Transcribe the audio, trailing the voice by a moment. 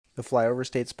The Flyover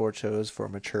State Sports Show is for a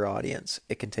mature audience.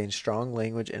 It contains strong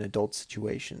language and adult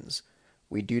situations.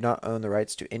 We do not own the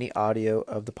rights to any audio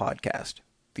of the podcast.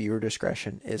 Viewer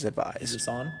discretion is Is advised. this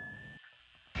on?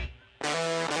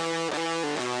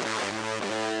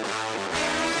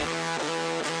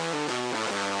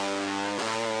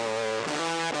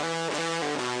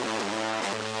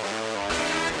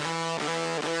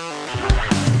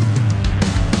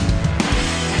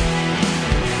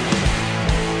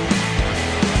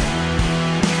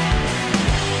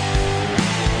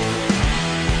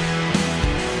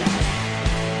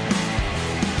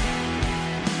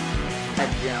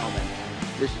 Gentlemen,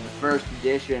 this is the first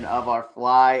edition of our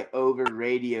Flyover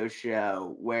radio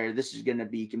show where this is going to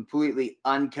be completely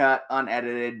uncut,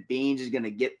 unedited. Beans is going to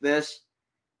get this.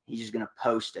 He's just going to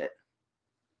post it.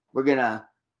 We're going to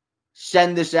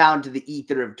send this out into the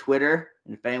ether of Twitter.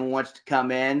 And if anyone wants to come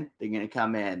in, they're going to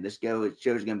come in. This show is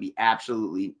going to be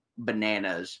absolutely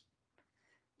bananas.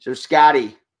 So,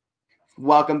 Scotty,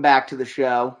 welcome back to the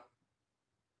show.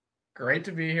 Great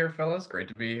to be here, fellas. Great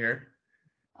to be here.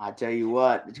 I tell you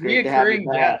what, it's great to have you Reoccurring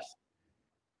back. guest.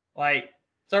 Like,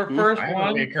 it's our first I am a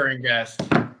one. recurring guest.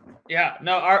 Yeah,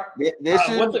 no, our This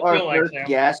is what's it our feel like, first Sam?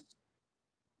 guest.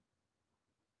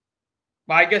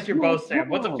 Well, I guess you're both Sam.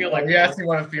 What's it feel like? You asked me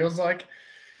what it feels like?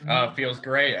 Mhm. Feels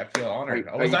great. I feel honored.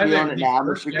 Are Was you I feeling the it now,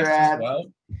 first Mr. guest Crab? as well?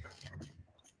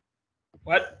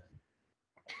 What?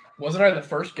 Wasn't I the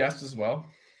first guest as well?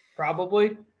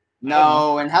 Probably.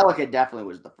 No, and Helica definitely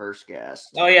was the first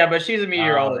guest. Oh yeah, but she's a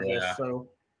meteorologist, yeah. so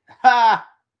Ha!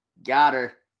 Got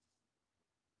her.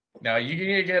 No, you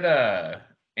can get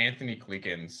Anthony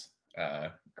Cleakin's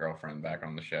girlfriend back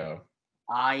on the show.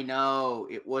 I know.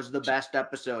 It was the best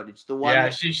episode. It's the one Yeah,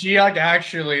 she like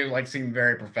actually like seemed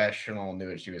very professional, knew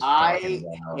what she was talking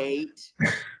I about. hate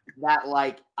that,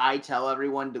 like, I tell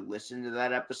everyone to listen to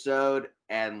that episode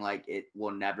and, like, it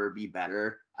will never be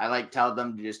better. I, like, tell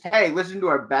them to just, hey, listen to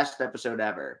our best episode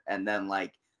ever. And then,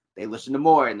 like, they listen to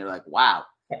more and they're like, wow.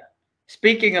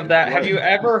 speaking of that, have you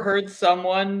ever heard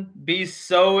someone be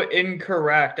so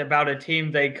incorrect about a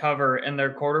team they cover and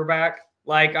their quarterback?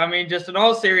 Like, I mean, just in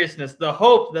all seriousness, the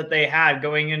hope that they had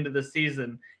going into the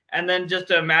season, and then just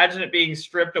to imagine it being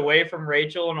stripped away from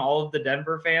Rachel and all of the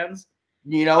Denver fans.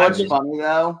 You know I'm what's just- funny,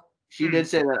 though? She Hmm. did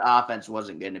say that offense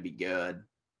wasn't going to be good.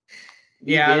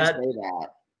 He Yeah, did that- say that.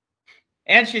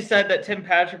 And she said that Tim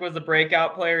Patrick was a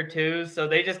breakout player too, so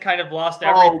they just kind of lost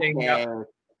everything. Okay.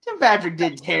 Tim Patrick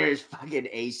did tear his fucking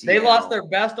ACL. They lost their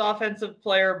best offensive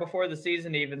player before the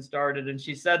season even started, and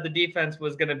she said the defense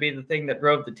was going to be the thing that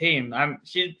drove the team.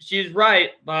 She's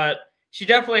right, but she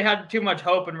definitely had too much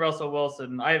hope in Russell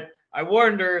Wilson. I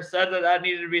warned her, said that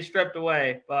needed to be stripped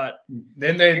away, but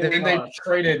Then they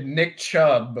traded Nick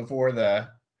Chubb before the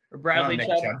Bradley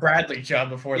Chubb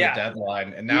before the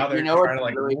deadline, and now they're know trying to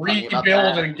like really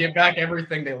rebuild and get back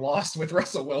everything they lost with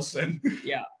Russell Wilson.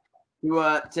 Yeah.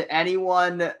 To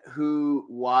anyone who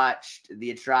watched the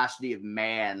atrocity of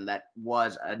man that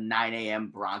was a 9 a.m.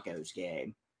 Broncos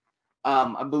game,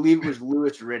 I believe it was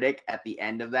Louis Riddick at the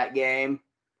end of that game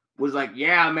was like,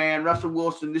 yeah, man, Russell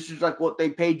Wilson, this is like what they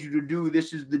paid you to do.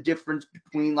 This is the difference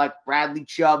between like Bradley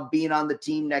Chubb being on the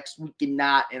team next week and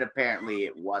not. And apparently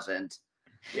it wasn't.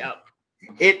 Yeah.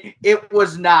 It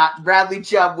was not. Bradley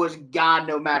Chubb was gone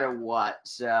no matter what.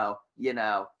 So, you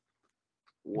know.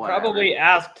 Whatever. Probably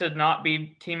asked to not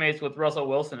be teammates with Russell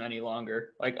Wilson any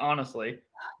longer. Like, honestly.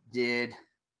 Did.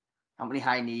 How many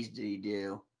high knees did he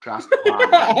do? Across the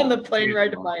pond. On the plane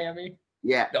ride to Miami.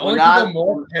 Yeah. The only people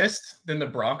more pissed than the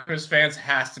Broncos fans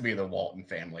has to be the Walton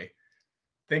family.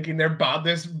 Thinking they brought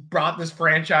this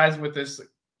franchise with this,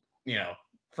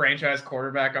 franchise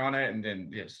quarterback on it, and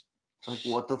then just like,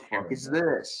 what the fuck is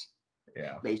this?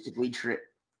 Yeah. Basically,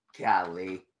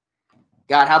 golly.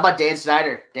 God, how about Dan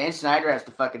Snyder? Dan Snyder has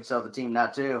to fucking sell the team now,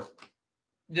 too.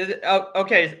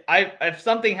 Okay, if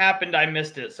something happened, I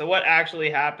missed it. So what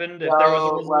actually happened? If so, there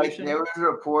was a resolution? There was a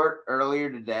report earlier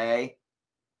today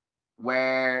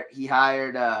where he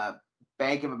hired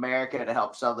Bank of America to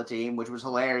help sell the team, which was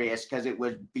hilarious because it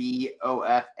was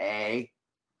BOFA,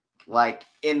 like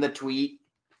in the tweet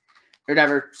or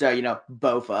whatever. So,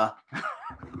 BOFA.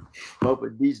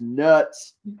 BOFA, these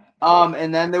nuts.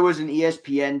 And then there was an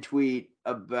ESPN tweet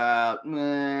about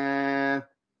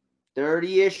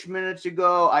 30-ish minutes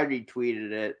ago. I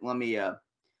retweeted it. Let me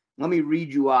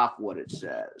read you off what it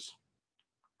says.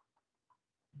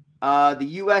 The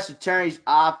U.S. Attorney's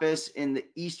Office in the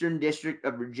Eastern District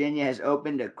of Virginia has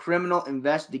opened a criminal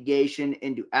investigation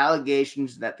into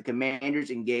allegations that the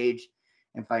Commanders engaged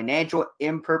in financial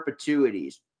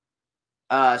imperpetuities.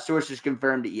 Sources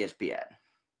confirmed to ESPN.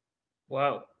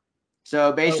 Wow.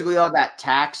 So basically, all that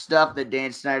tax stuff that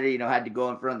Dan Snyder, had to go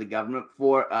in front of the government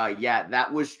for, yeah,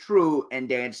 that was true, and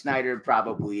Dan Snyder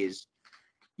probably is,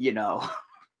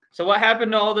 So what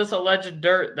happened to all this alleged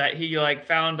dirt that he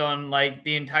found on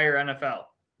the entire NFL?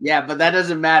 Yeah, but that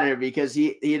doesn't matter because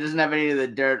he doesn't have any of the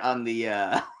dirt on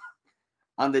the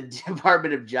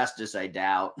Department of Justice, I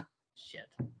doubt. Shit.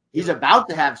 He's about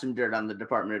to have some dirt on the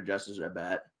Department of Justice, I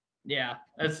bet. Yeah,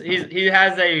 he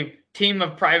has a team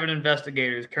of private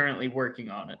investigators currently working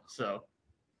on it. So.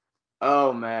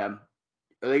 Oh man,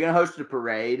 are they gonna host a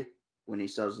parade when he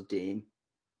sells the team?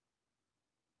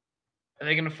 Are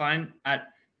they gonna find at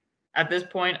this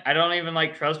point? I don't even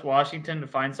trust Washington to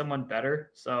find someone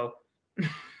better. So.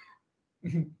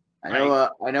 I know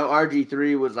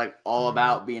RG3 was all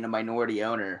about being a minority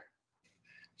owner.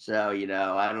 So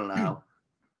I don't know.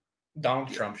 Donald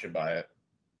Trump should buy it.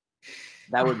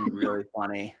 That would be really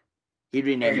funny. He'd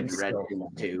rename it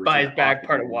Redskins too. Buy his back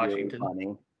part of Washington.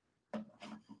 Really funny.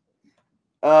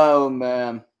 Oh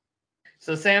man.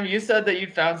 So Sam, you said that you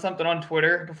found something on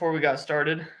Twitter before we got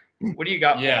started. What do you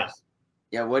got for us?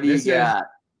 Yeah, what do you got?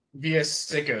 Via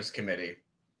Sickos Committee.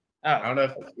 Oh. I don't know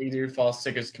if either you follow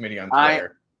Sickos Committee on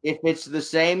Twitter. If it's the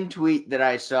same tweet that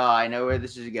I saw, I know where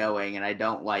this is going, and I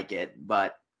don't like it,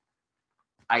 but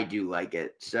I do like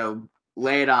it. So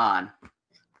lay it on.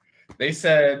 They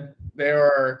said there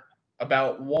are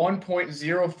about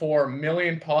 1.04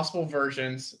 million possible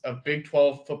versions of Big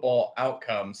 12 football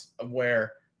outcomes of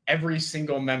where every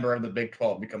single member of the Big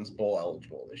 12 becomes bowl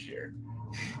eligible this year.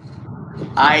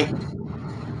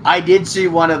 I did see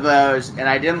one of those, and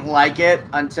I didn't like it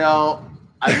until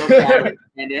I looked at it,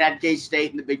 and it had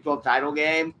K-State in the Big 12 title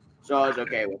game, so I was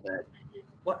okay with it.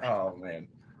 What? Oh man,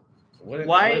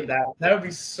 Why? That would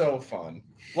be so fun.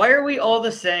 Why are we all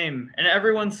the same, and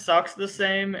everyone sucks the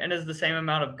same and is the same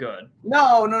amount of good?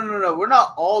 No. We're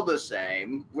not all the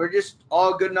same. We're just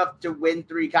all good enough to win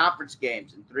 3 conference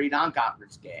games and 3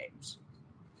 non-conference games,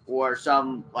 or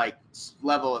some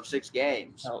level of 6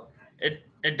 games. No,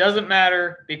 it doesn't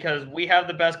matter because we have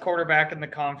the best quarterback in the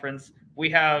conference.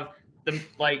 We have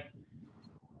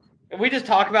we just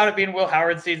talk about it being Will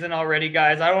Howard season already,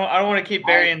 guys. I don't want to keep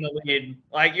burying the lead.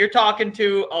 You're talking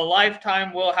to a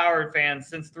lifetime Will Howard fan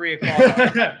since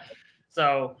 3:00.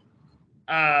 So,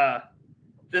 that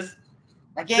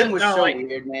game was so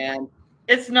weird, man.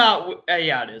 It's not.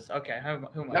 Yeah, it is. Okay.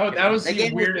 That was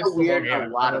the weirdest weird game a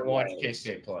lot I've of ever watched ways.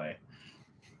 K-State play.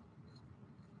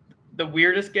 The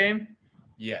weirdest game?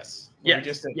 Yes. Yeah. We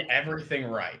just did everything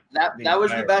right. That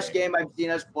was the best game I've seen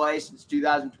us play since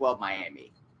 2012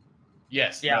 Miami.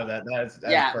 Yes. Yeah. No, that's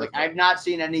yeah. perfect. I've not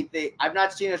seen anything. I've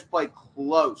not seen us play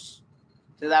close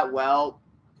to that well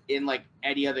in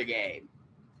any other game.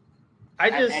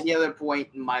 At any other point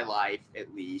in my life,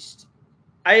 at least.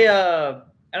 I've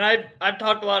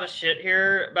talked a lot of shit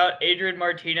here about Adrian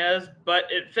Martinez, but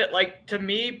it fit to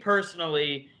me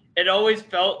personally, it always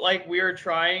felt like we were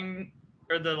trying,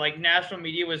 or the national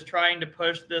media was trying to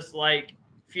push this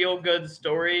feel good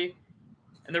story.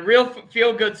 And the real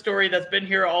feel good story that's been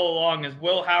here all along is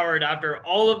Will Howard, after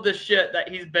all of the shit that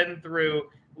he's been through,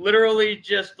 literally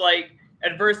just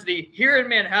adversity here in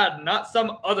Manhattan, not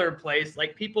some other place,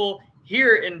 people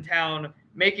here in town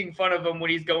making fun of him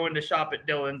when he's going to shop at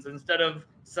Dillon's instead of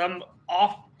some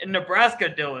off in Nebraska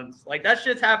Dillon's. That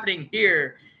shit's happening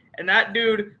here. And that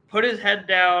dude put his head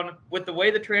down with the way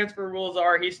the transfer rules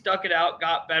are. He stuck it out,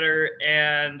 got better,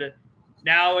 and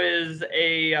now is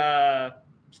a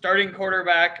starting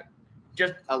quarterback.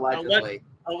 Just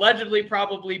allegedly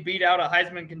probably beat out a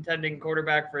Heisman contending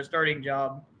quarterback for a starting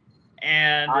job,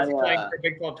 and is playing for a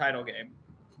Big 12 title game.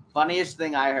 Funniest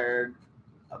thing I heard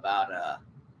about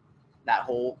that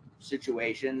whole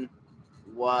situation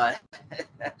was,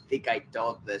 I think I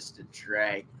told this to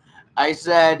Trey. I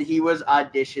said he was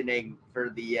auditioning for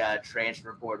the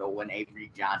transfer portal when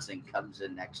Avery Johnson comes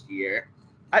in next year.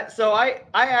 I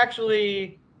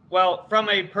actually, well, from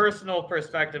a personal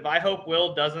perspective, I hope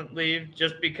Will doesn't leave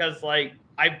just because,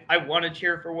 I want to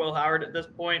cheer for Will Howard at this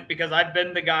point because I've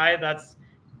been the guy that's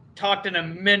talked an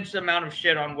immense amount of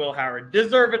shit on Will Howard.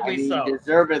 Deservedly so.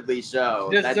 Deservedly so.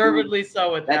 Deservedly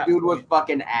so at that dude point. was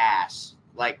fucking ass,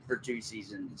 for 2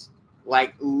 seasons.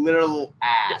 Literal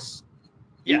ass.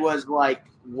 He was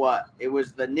what? It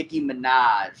was the Nicki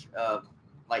Minaj of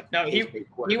no, he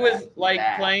was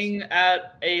playing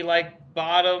at a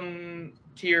bottom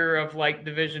tier of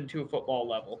Division II football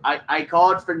level. I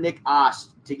called for Nick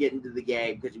Ost to get into the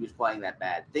game because he was playing that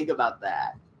bad. Think about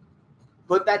that.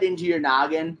 Put that into your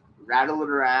noggin, rattle it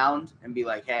around, and be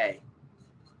like, hey,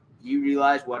 you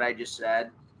realize what I just said?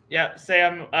 Yeah,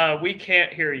 Sam, we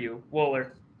can't hear you.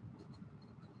 Wooler.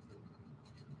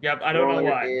 Yep, I don't know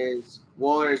why.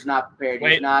 Wooler is not prepared.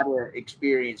 Wait. He's not an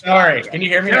experienced. All right, can you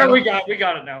hear me? There now? we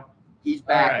got it now. He's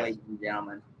back, right. ladies and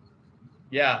gentlemen.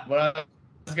 Yeah, what I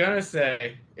was gonna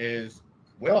say is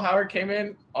Will Howard came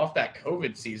in off that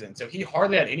COVID season, so he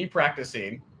hardly had any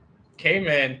practicing. Came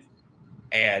in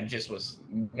and just was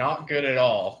not good at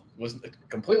all. Was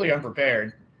completely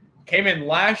unprepared. Came in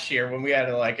last year when we had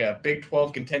like a Big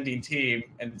 12 contending team,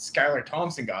 and Skylar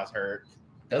Thompson got hurt.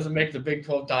 Doesn't make the Big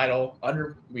 12 title.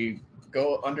 We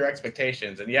go under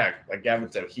expectations, and yeah, like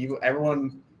Gavin said,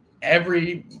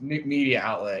 every media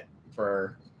outlet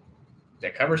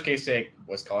that covers K-State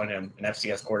was calling him an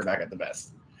FCS quarterback at the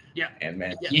best. Yeah, and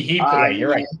man, yeah. you're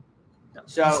right.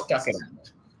 So He stuck it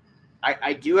out.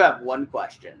 I do have one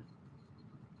question.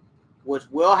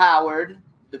 Was Will Howard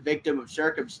the victim of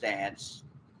circumstance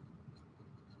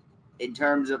in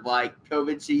terms of like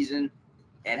COVID season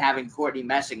and having Courtney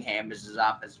Messingham as his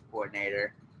offensive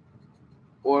coordinator?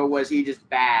 Or was he just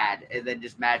bad and then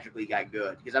just magically got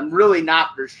good? Because I'm really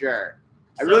not for sure.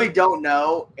 I really don't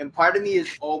know. And part of me is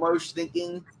almost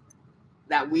thinking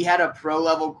that we had a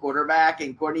pro-level quarterback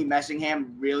and Courtney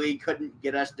Messingham really couldn't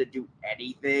get us to do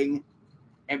anything.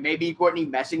 And maybe Courtney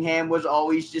Messingham was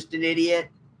always just an idiot,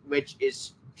 which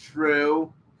is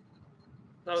true.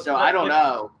 So I don't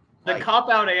know. The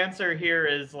cop-out answer here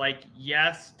is like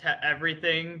yes to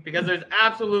everything, because there's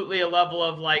absolutely a level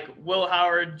of like Will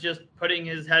Howard just putting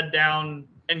his head down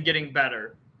and getting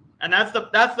better. And that's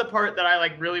the part that I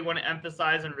like really want to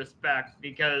emphasize and respect,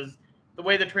 because the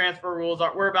way the transfer rules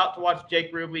are, we're about to watch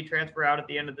Jake Rubley transfer out at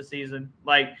the end of the season.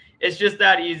 Like, it's just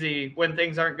that easy when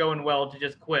things aren't going well to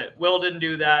just quit. Will didn't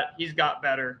do that. He's got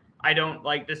better. I don't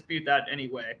like dispute that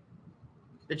anyway.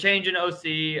 The change in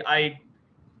OC, I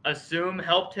assume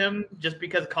helped him just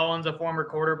because Colin's a former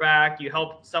quarterback. You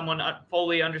help someone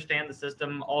fully understand the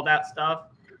system, all that stuff.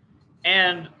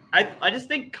 And I just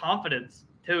think confidence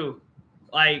too.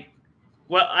 Like,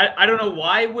 well, I don't know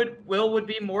why Will would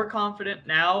be more confident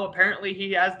now. Apparently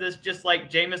he has this just like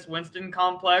Jameis Winston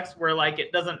complex where like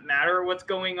it doesn't matter what's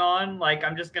going on. Like,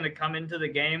 I'm just going to come into the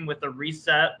game with a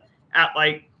reset at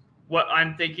like what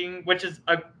I'm thinking, which is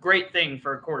a great thing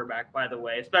for a quarterback, by the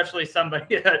way, especially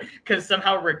somebody that can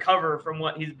somehow recover from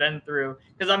what he's been through.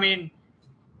 Because, I mean,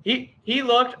 he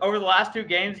looked over the last two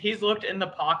games, he's looked in the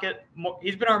pocket.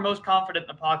 He's been our most confident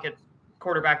in the pocket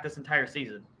quarterback this entire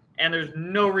season. And there's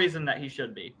no reason that he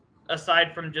should be,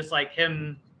 aside from just like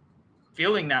him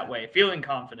feeling that way, feeling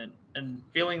confident and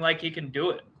feeling like he can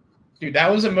do it. Dude,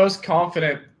 that was the most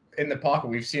confident in the pocket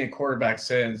we've seen a quarterback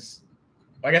since,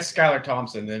 I guess, Skylar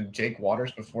Thompson, then Jake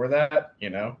Waters before that,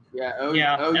 you know? Yeah,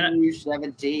 OU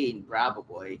 17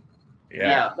 probably.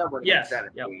 Yeah. That would have Yes. been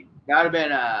 17. Yep.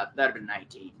 That'd have been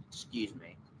 19. Excuse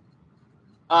me.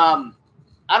 I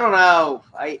don't know.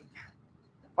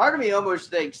 Part of me almost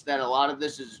thinks that a lot of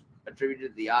this is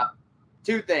attributed to the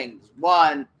two things.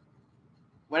 One,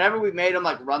 whenever we made him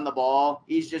like run the ball,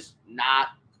 he's just not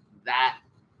that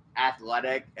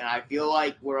athletic, and I feel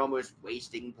like we're almost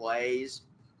wasting plays.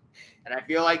 And I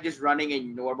feel like just running a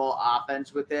normal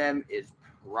offense with him is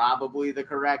probably the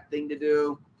correct thing to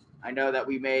do. I know that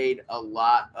we made a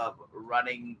lot of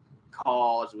running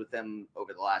calls with him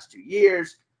over the last 2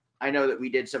 years. I know that we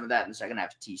did some of that in the second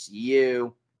half of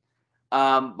TCU.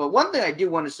 But one thing I do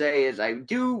want to say is I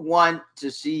do want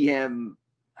to see him.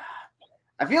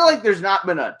 I feel like there's not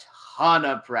been a ton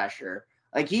of pressure.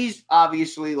 Like, he's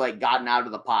obviously like gotten out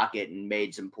of the pocket and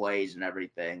made some plays and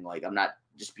everything. Like, I'm not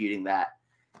disputing that.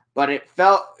 But it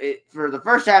for the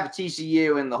first half of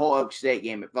TCU and the whole Oak State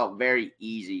game, it felt very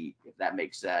easy, if that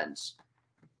makes sense.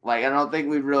 Like, I don't think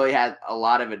we've really had a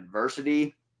lot of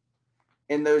adversity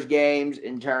in those games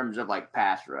in terms of like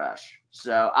pass rush.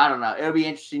 So I don't know. It'll be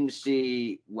interesting to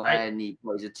see when he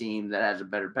plays a team that has a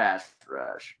better pass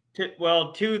rush.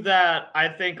 To that, I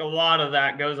think a lot of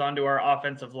that goes onto our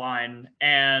offensive line.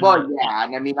 And well, yeah,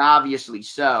 and I mean, obviously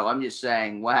so. I'm just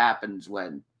saying what happens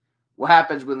when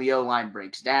the O-line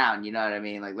breaks down, you know what I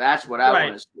mean? Like, that's what I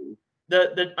want to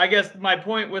see. I guess my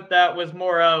point with that was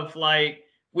more of like,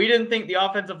 we didn't think the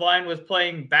offensive line was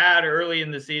playing bad early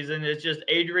in the season. It's just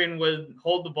Adrian would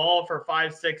hold the ball for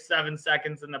 5, 6, 7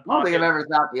 seconds in the pocket. I don't think I've ever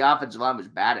thought the offensive line was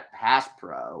bad at pass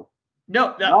pro.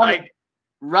 No,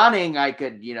 running, I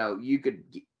could,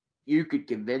 you could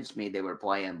convince me they were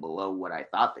playing below what I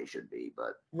thought they should be,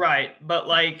 but right. But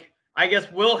like, I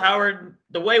guess Will Howard,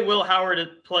 the way Will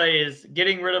Howard plays,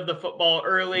 getting rid of the football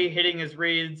early, hitting his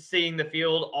reads, seeing the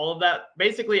field, all of that,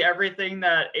 basically everything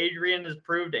that Adrian has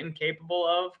proved incapable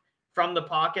of from the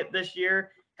pocket this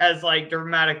year has like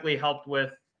dramatically helped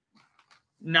with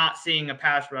not seeing a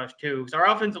pass rush too. Because our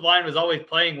offensive line was always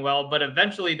playing well, but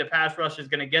eventually the pass rush is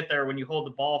going to get there when you hold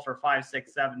the ball for 5,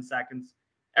 6, 7 seconds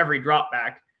every drop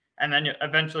back, and then you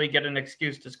eventually get an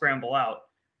excuse to scramble out.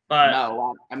 But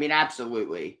no, I mean,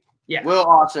 absolutely. yeah, Will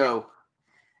also,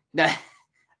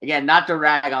 again, not to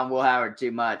rag on Will Howard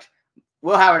too much.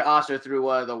 Will Howard also threw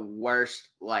one of the worst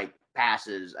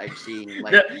passes I've seen.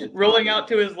 Rolling out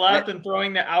to his left and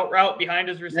throwing the out route behind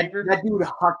his receiver. That dude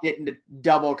hucked it into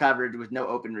double coverage with no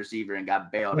open receiver and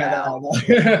got bailed out.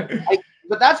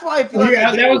 But that's why I feel like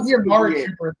that was your Amari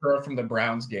Cooper throw from the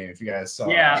Browns game. If you guys saw,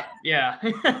 yeah.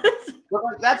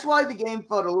 But that's why the game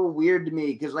felt a little weird to me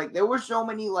because there were so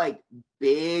many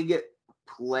big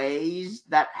plays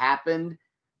that happened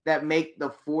that make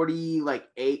the 48-0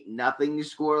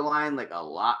 scoreline a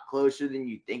lot closer than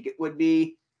you think it would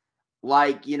be.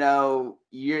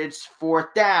 It's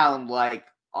fourth down,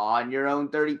 on your own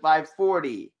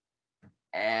 35-40.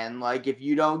 And if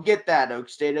you don't get that, Oak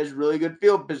State has really good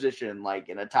field position,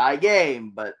 in a tie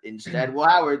game. But instead, Will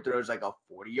Howard throws a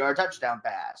 40-yard touchdown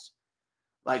pass.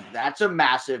 That's a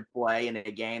massive play in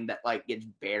a game that gets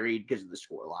buried because of the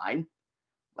scoreline.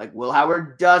 Will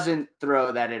Howard doesn't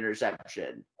throw that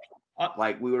interception.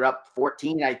 We were up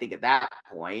 14, I think, at that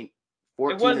point.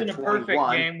 It wasn't a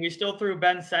perfect game. We still threw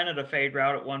Ben Sennett a fade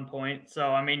route at one point. So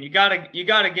I mean, you gotta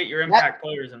get your impact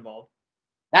players involved.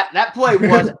 That play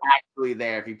was actually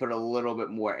there if you put a little bit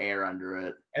more air under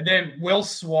it. And then Will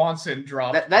Swanson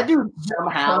dropped that dude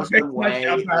somehow some way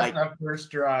that first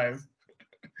drive.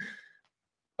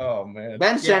 Oh man.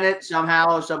 Ben Sennett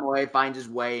somehow, some way finds his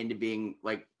way into being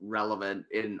relevant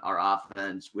in our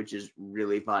offense, which is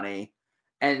really funny.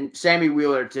 And Sammy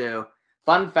Wheeler too.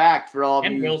 Fun fact for all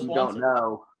of you who don't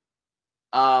know.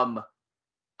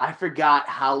 I forgot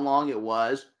how long it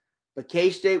was, but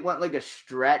K-State went a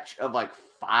stretch of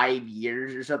 5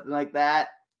 years or something like that.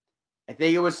 I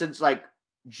think it was since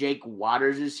Jake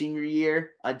Waters' senior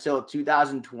year until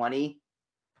 2020,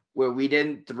 where we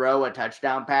didn't throw a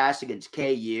touchdown pass against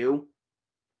KU.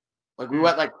 We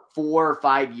went 4 or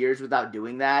 5 years without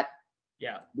doing that.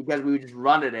 Yeah. Because we would just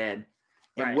run it in.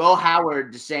 And Will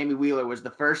Howard to Sammy Wheeler was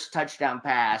the first touchdown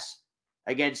pass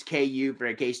against KU for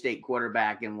a K-State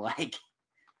quarterback in it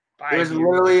was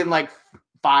literally in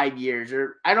 5 years.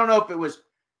 Or I don't know if it was,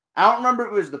 I don't remember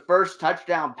if it was the first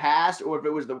touchdown pass or if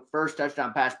it was the first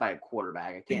touchdown pass by a quarterback.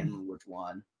 I can't remember which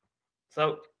one.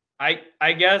 So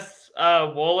I guess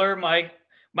Wooler,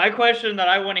 my question that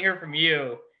I want to hear from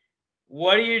you,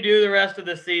 what do you do the rest of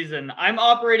the season? I'm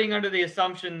operating under the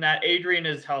assumption that Adrian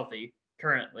is healthy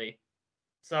currently.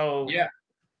 So yeah,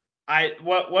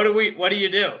 what do you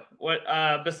do? What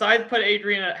besides put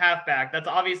Adrian at halfback? That's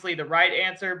obviously the right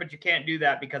answer, but you can't do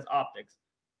that because optics.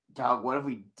 Dog, what if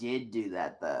we did do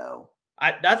that though?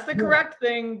 That's the correct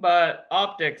thing, but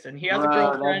optics, and he has a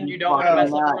girlfriend. You don't want to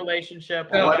mess up the relationship.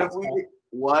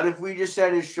 What if we just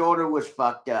said his shoulder was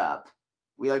fucked up?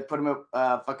 We put him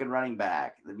at fucking running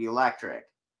back. That'd be electric.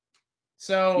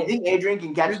 So you think Adrian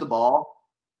can catch the ball?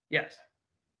 Yes.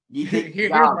 You think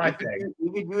here's my thing.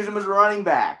 We could use him as a running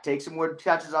back. Take some more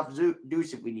touches off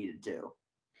Deuce if we needed to.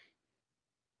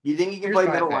 You think he can play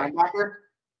middle linebacker?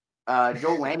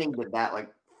 Joel Lanning did that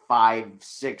 5,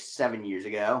 6, 7 years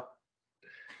ago.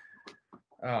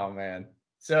 Oh man.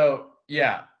 So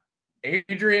yeah,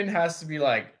 Adrian has to be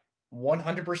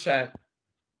 100%,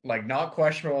 not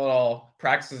questionable at all.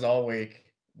 Practices all week,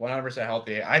 100%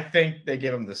 healthy. I think they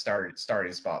give him the starting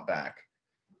spot back.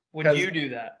 Would you do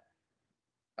that?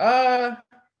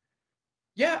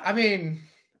 Yeah. I mean,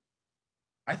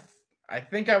 I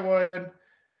think I would.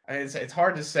 It's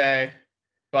hard to say,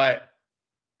 but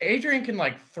Adrian can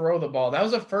throw the ball. That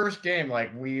was the first game.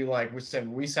 We said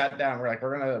we sat down. We're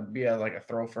gonna be a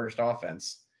throw first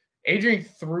offense. Adrian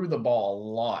threw the ball a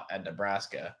lot at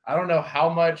Nebraska. I don't know how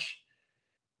much.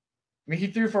 I mean, he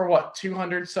threw for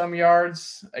 200 some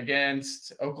yards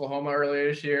against Oklahoma earlier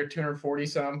this year, 240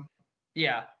 some.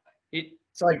 Yeah,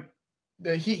 it's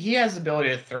he has the ability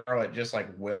to throw it just like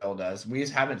Will does. We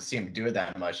just haven't seen him do it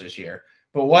that much this year.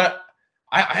 But what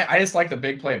I just like the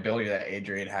big playability that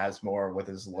Adrian has more with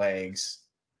his legs.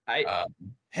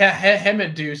 Him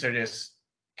and Deuce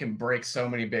can break so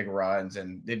many big runs,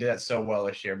 and they did that so well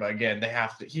this year. But again,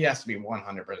 he has to be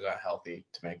 100% healthy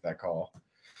to make that call.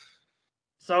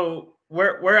 So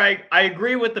where I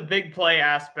agree with the big play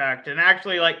aspect, and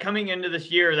actually coming into this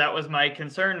year, that was my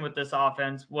concern with this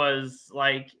offense was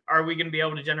are we going to be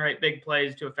able to generate big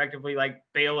plays to effectively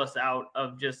bail us out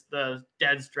of just the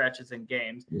dead stretches in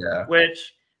games? Yeah.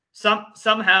 Which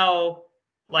somehow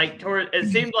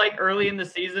it seemed early in the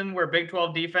season where Big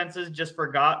 12 defenses just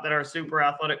forgot that our super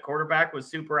athletic quarterback was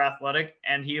super athletic,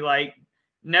 and he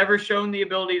never shown the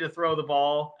ability to throw the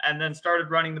ball, and then started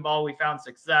running the ball. We found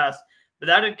success, but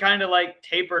that had kind of like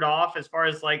tapered off as far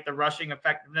as like the rushing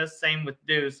effectiveness. Same with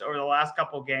Deuce over the last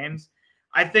couple games.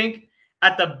 I think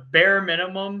at the bare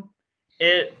minimum,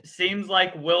 it seems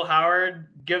like Will Howard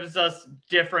gives us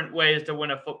different ways to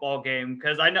win a football game,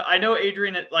 because I know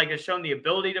Adrian has shown the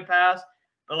ability to pass,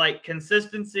 but like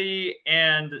consistency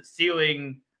and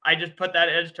ceiling, I just put that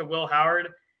edge to Will Howard.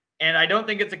 And I don't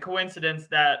think it's a coincidence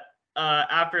that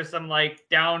after some like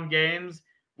down games,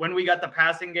 when we got the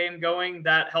passing game going,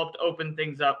 that helped open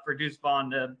things up for Deuce Vaughn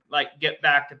to like get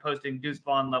back to posting Deuce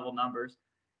Vaughn level numbers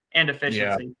and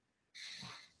efficiency. Yeah.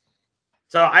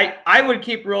 So I would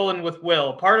keep rolling with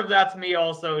Will. Part of that's me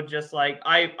also just like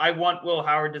I want Will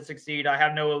Howard to succeed. I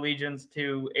have no allegiance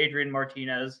to Adrian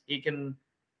Martinez. He can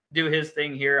do his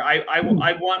thing here. I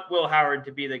want Will Howard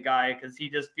to be the guy, because he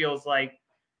just feels like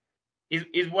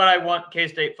he's what I want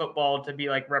K-State football to be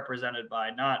like represented by,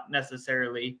 not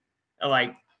necessarily a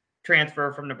like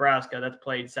transfer from Nebraska that's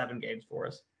played 7 games for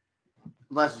us.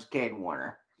 Unless it's Cade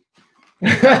Warner.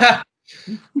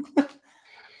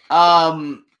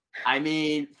 I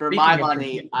mean, for my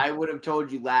money, I would have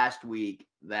told you last week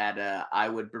that I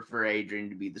would prefer Adrian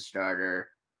to be the starter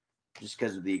just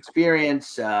because of the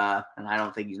experience, and I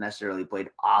don't think he's necessarily played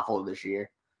awful this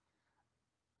year.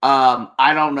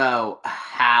 I don't know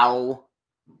how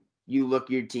you look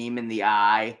your team in the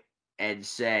eye and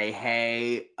say,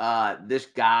 hey, this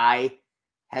guy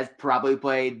has probably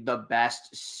played the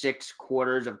best 6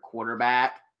 quarters of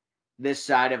quarterback this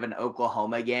side of an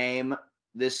Oklahoma game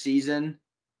this season.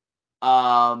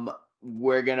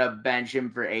 We're going to bench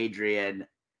him for Adrian.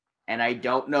 And I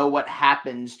don't know what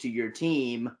happens to your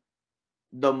team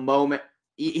the moment.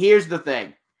 Here's the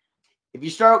thing. If you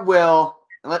start Will,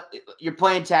 you're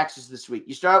playing Texas this week.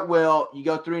 You start Will, you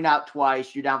go 3 and out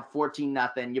twice, you're down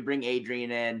 14-0. You bring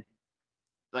Adrian in.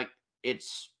 Like,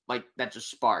 it's like that's a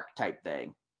spark type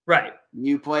thing. Right.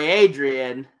 You play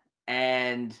Adrian,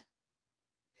 and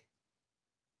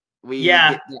we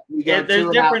go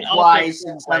 2 and out twice,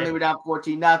 and suddenly we're down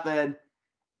 14-0.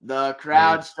 The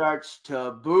crowd starts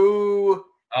to boo.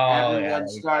 Everyone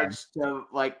starts to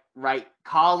like write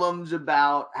columns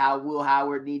about how Will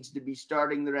Howard needs to be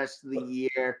starting the rest of the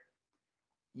year.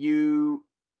 You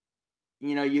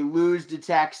lose to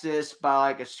Texas by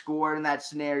like a score in that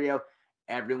scenario.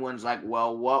 Everyone's like,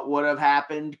 well, what would have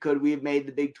happened? Could we have made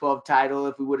the Big 12 title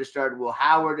if we would have started Will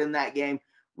Howard in that game?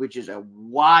 Which is a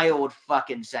wild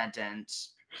fucking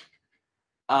sentence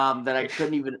that I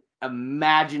couldn't even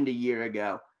imagine a year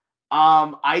ago.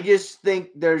 I just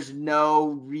think there's no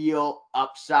real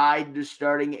upside to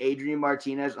starting Adrian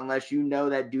Martinez unless you know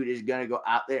that dude is going to go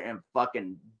out there and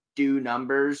fucking do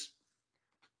numbers,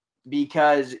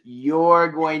 because you're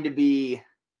going to be,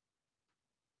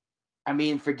 I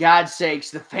mean, for God's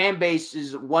sakes, the fan base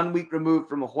is 1 week removed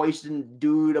from hoisting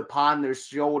dude upon their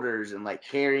shoulders and like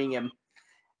carrying him,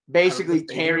 basically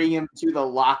carrying him to the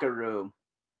locker room.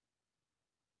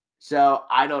 So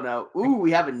I don't know. Ooh,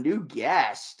 we have a new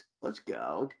guest. Let's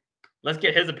go. Let's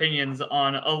get his opinions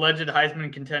on alleged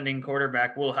Heisman contending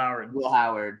quarterback Will Howard. Will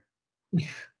Howard.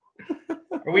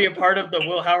 Are we a part of the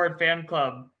Will Howard fan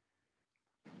club?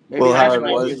 Maybe Will Howard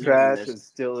was trash and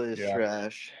still is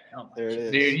trash. Oh, there it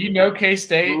is. Dude, you know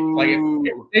K-State, like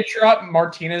if they drop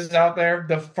Martinez out there,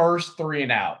 the first 3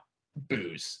 and out,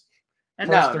 booze.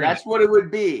 No, that's what it would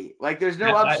be. Like, there's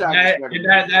no upside.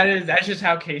 That's just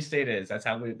how K-State is. That's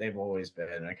how they've always been.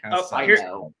 And it kind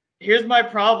of Here's my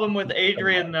problem with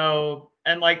Adrian, though,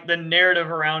 and like the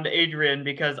narrative around Adrian,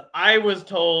 because I was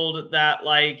told that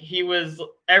like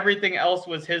everything else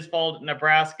was his fault in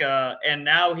Nebraska, and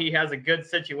now he has a good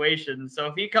situation. So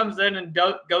if he comes in and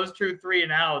goes through 3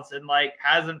 and outs and like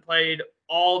hasn't played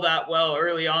all that well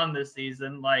early on this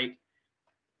season, like,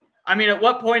 I mean, at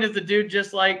what point is the dude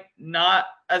just like not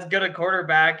as good a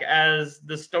quarterback as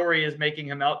the story is making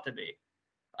him out to be?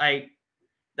 Like,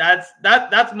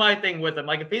 that's my thing with him.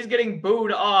 Like, if he's getting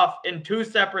booed off in 2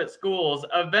 separate schools,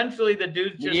 eventually the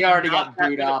dude's just he already got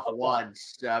booed off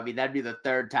once. So I mean, that'd be the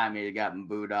 3rd time he'd gotten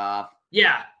booed off.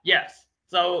 Yeah. Yes.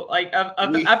 So like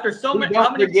after so many,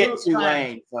 don't forget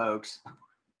Tulane, folks.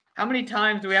 How many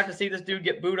times do we have to see this dude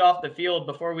get booed off the field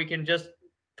before we can just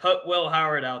put Will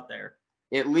Howard out there?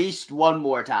 At least one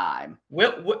more time.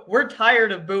 We're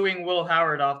tired of booing Will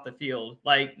Howard off the field.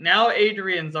 Like, now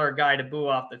Adrian's our guy to boo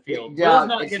off the field. Will's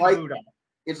not getting booed off.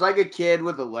 It's like a kid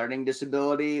with a learning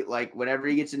disability. Like, whenever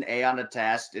he gets an A on a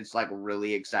test, it's like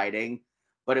really exciting.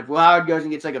 But if Will Howard goes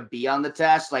and gets like a B on the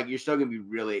test, like, you're still going to be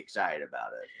really excited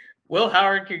about it. Will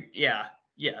Howard could,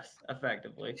 yes,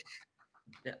 effectively.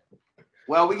 Yeah.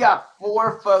 Well, we got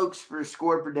 4 folks for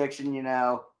score prediction,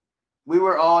 We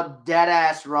were all dead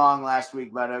ass wrong last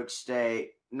week about Oak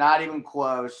State. Not even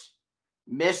close.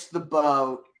 Missed the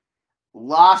boat.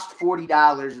 Lost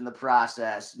 $40 in the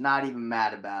process. Not even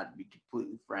mad about it, to be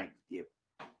completely frank with you.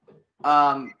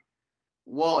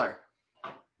 Wooler,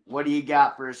 what do you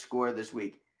got for a score this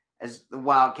week as the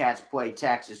Wildcats play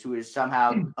Texas, who is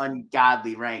somehow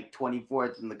ungodly ranked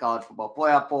 24th in the college football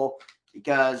playoff poll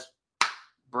because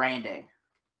branding.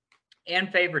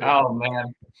 And favored. Oh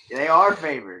man, They are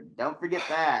favored. Don't forget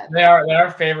that. they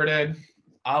are favorited.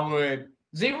 I would.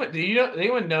 Does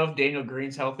anyone know if Daniel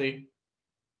Green's healthy?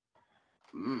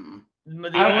 The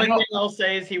only thing I'll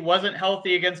say is he wasn't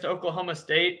healthy against Oklahoma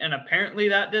State, and apparently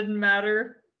that didn't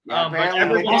matter. Yeah, But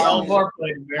everybody else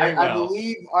played very well. I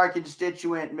believe our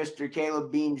constituent, Mr.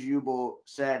 Caleb Bean Jubal,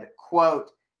 said, quote,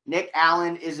 Nick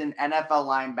Allen is an NFL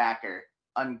linebacker,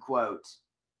 unquote.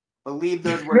 Believe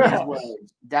those were his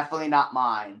words. Definitely not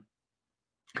mine.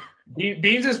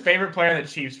 Beans' favorite player in the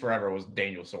Chiefs forever was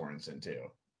Daniel Sorensen, too.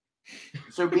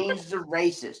 So Beans is a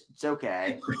racist. It's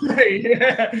okay.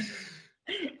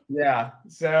 Yeah.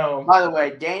 So, by the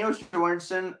way, Daniel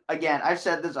Sorensen, again, I've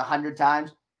said this 100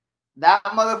 times. That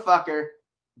motherfucker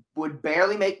would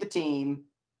barely make the team,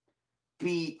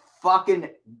 be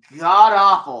fucking god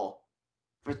awful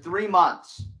for 3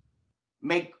 months,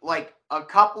 make like a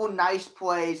couple nice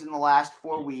plays in the last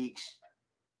 4 weeks,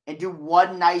 and do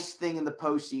one nice thing in the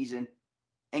postseason,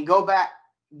 and go back,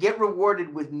 get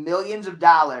rewarded with millions of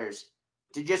dollars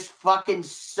to just fucking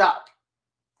suck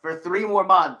for 3 more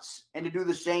months and to do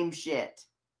the same shit.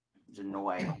 It's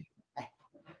annoying. I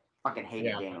fucking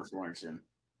hated Daniel Sorensen.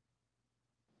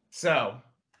 So,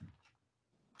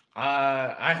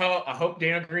 I hope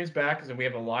Daniel Green's back because we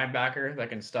have a linebacker that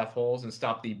can stuff holes and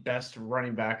stop the best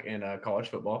running back in college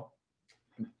football.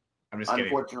 I'm just kidding.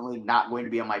 Unfortunately, not going to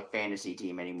be on my fantasy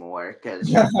team anymore because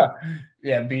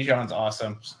yeah, Bijan's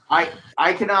awesome.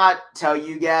 I cannot tell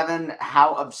you, Gavin,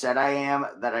 how upset I am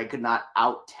that I could not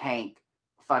out tank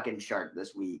fucking Shark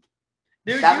this week.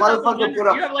 Dude, that motherfucker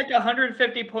you have like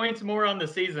 150 points more on the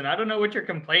season. I don't know what you're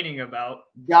complaining about.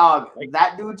 Dog,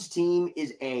 that dude's team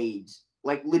is AIDS.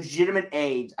 Like legitimate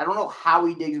AIDS. I don't know how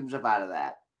he digs himself out of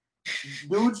that.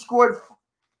 Dude scored.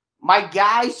 My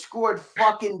guy scored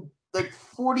fucking like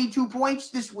 42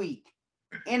 points this week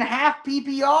in half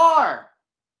PPR.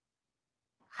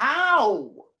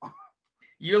 How?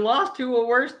 You lost to a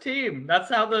worse team. That's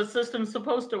how the system's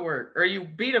supposed to work. Or you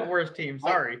beat a worse team.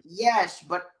 Sorry. Yes,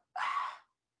 but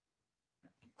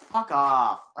fuck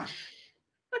off.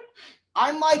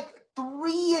 I'm like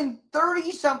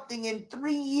 3-30 something in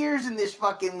 3 years in this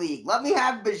fucking league. Let me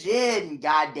have Bajin,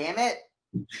 god damn it.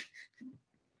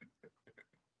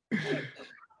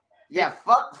 Yeah,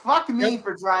 fuck me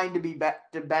for trying to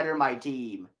to better my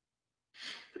team.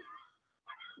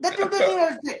 That dude doesn't even have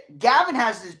his pick. Gavin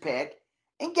has his pick,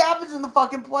 and Gavin's in the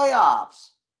fucking playoffs.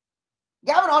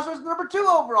 Gavin also has the number 2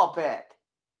 overall pick,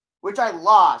 which I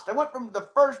lost. I went from the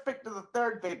first pick to the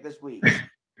 3rd pick this week.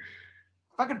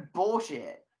 Fucking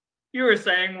bullshit. You were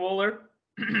saying, Wooler.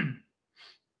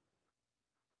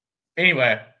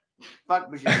 Anyway. Fuck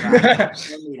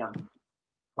Bajin.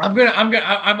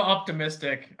 I'm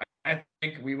optimistic. I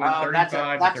think we win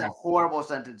 35. That's a horrible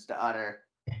sentence to utter.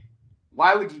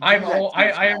 Why would you do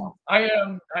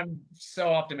I'm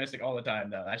so optimistic all the time,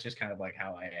 though. That's just kind of like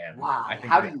how I am. Wow.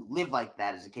 How do you live like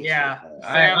that as a case? Yeah.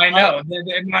 I know.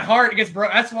 My heart gets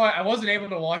broke. That's why I wasn't able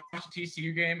to watch the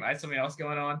TCU game. I had something else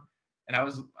going on. And I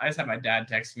just had my dad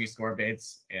text me score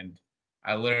baits, and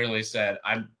I literally said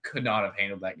I could not have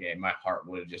handled that game. My heart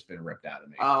would have just been ripped out of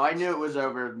me. Oh, I knew it was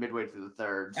over midway through the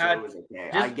 3rd, so it was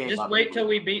okay. Just wait till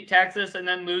we beat Texas and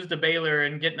then lose to Baylor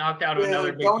and get knocked out of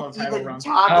another Big 12 title run.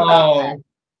 Talk about that.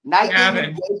 Night game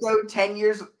in Waco, 10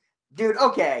 years. Dude,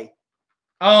 okay.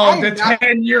 Oh, the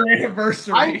 10-year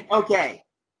anniversary. Okay.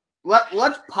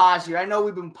 Let's pause here. I know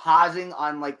we've been pausing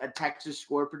on like a Texas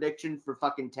score prediction for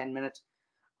fucking 10 minutes.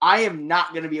 I am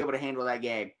not going to be able to handle that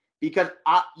game because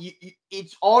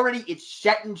it's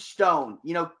set in stone.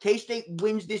 You know, K-State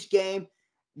wins this game.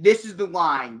 This is the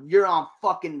line. You're on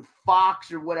fucking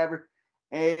Fox or whatever.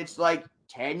 And it's like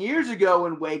 10 years ago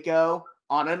in Waco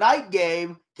on a night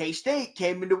game, K-State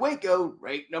came into Waco,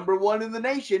 ranked number 1 in the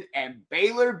nation, and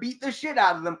Baylor beat the shit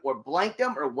out of them or blanked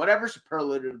them or whatever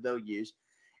superlative they'll use.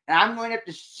 And I'm going to have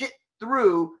to sit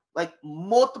through like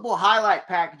multiple highlight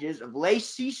packages of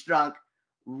Lace Seastrunk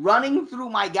running through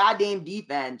my goddamn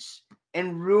defense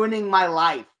and ruining my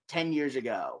life 10 years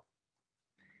ago.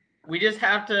 We just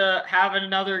have to have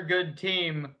another good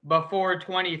team before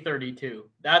 2032.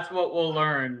 That's what we'll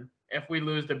learn if we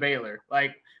lose to Baylor.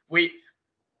 Like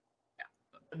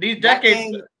these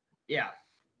decades. Yeah.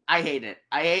 I hate it.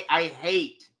 I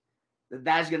hate that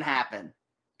that's going to happen.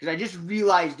 Because I just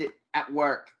realized it at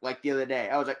work like the other day.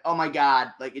 I was like, oh my God,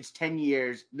 like it's 10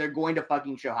 years. They're going to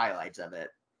fucking show highlights of it.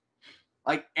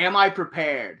 Like, am I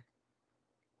prepared?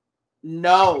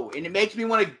 No. And it makes me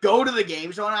want to go to the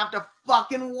game so I don't have to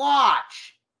fucking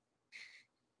watch.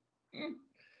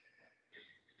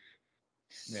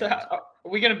 So, are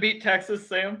we going to beat Texas,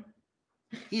 Sam?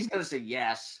 He's going to say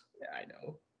yes. Yeah, I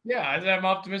know. Yeah, I'm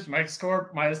optimistic. My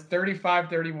score minus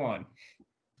 35-31.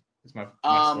 Is my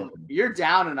score. You're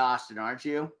down in Austin, aren't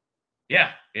you?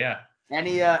 Yeah.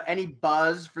 Any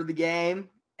buzz for the game?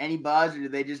 Any buzz, or do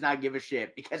they just not give a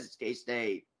shit because it's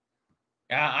K-State?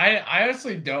 Yeah, I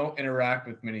honestly don't interact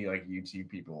with many like YouTube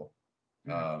people.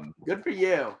 Good for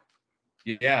you.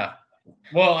 Yeah.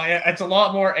 Well, it's a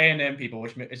lot more A&M people,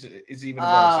 which is even worse.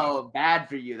 Oh, bad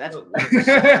for you. That's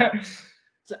worse.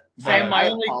 Sam, my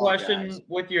only question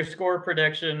with your score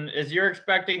prediction is you're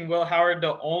expecting Will Howard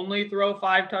to only throw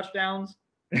 5 touchdowns?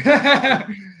 Yeah.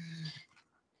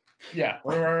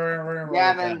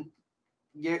 Gavin,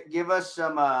 give us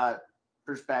some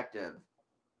perspective.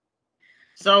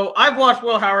 So I've watched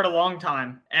Will Howard a long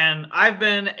time, and I've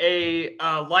been a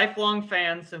lifelong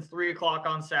fan since 3 o'clock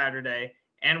on Saturday.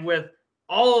 And with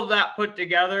all of that put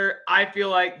together, I feel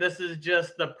like this is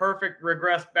just the perfect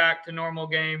regress back to normal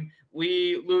game.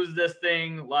 We lose this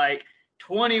thing like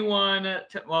 21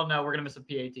 to, well, no, we're going to miss a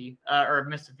PAT or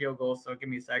miss a field goal. So give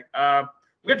me a sec.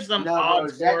 We got some odd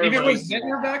score. Even was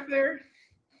Zitner back there?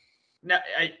 No,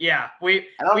 yeah, we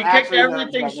kicked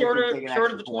everything short of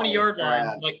the 20-yard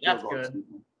line. Like, that's good.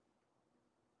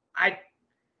 I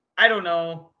don't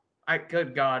know.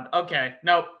 Good God. Okay.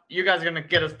 Nope. You guys are going to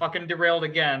get us fucking derailed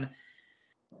again.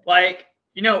 Like,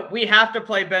 we have to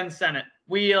play Ben Sennett.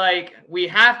 We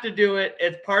have to do it.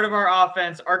 It's part of our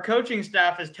offense. Our coaching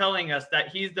staff is telling us that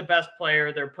he's the best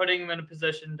player. They're putting him in a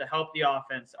position to help the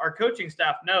offense. Our coaching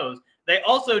staff knows. They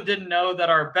also didn't know that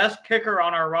our best kicker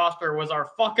on our roster was our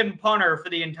fucking punter for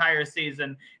the entire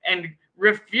season and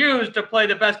refused to play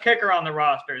the best kicker on the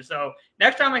roster. So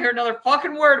next time I hear another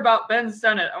fucking word about Ben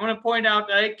Sennett, I'm going to point out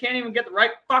that I can't even get the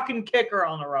right fucking kicker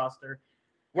on the roster.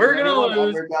 We're going to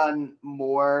lose. Ever done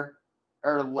more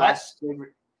or less?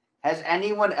 Has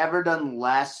anyone ever done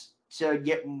less to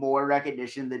get more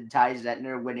recognition than Ty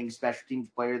Zentner winning Special Teams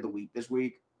Player of the Week this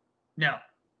week? No.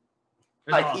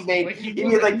 Like awesome. he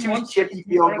made like 2 chippy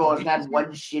field goals and had 1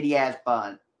 shitty ass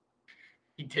punt.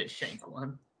 He did shank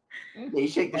one. Yeah, he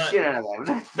shanked the shit out of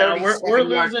that. No, we're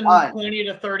losing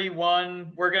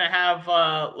 20-31. We're gonna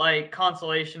have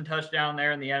consolation touchdown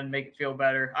there in the end, make it feel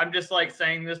better. I'm just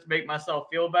saying this to make myself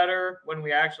feel better when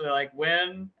we actually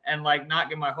win and not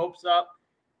get my hopes up.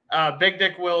 Big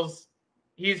Dick Will's,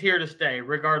 he's here to stay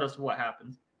regardless of what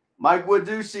happens. Mike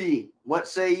Wadusi, what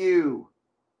say you?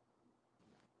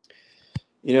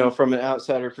 From an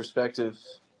outsider perspective,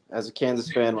 as a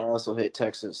Kansas fan, I also hate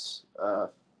Texas.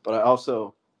 But I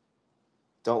also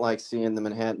don't like seeing the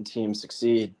Manhattan team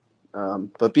succeed.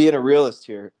 But being a realist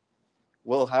here,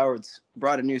 Will Howard's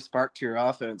brought a new spark to your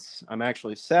offense. I'm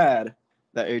actually sad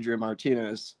that Adrian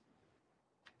Martinez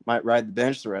might ride the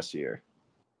bench the rest of the year.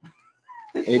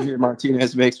 Adrian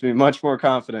Martinez makes me much more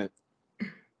confident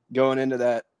going into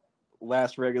that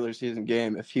last regular season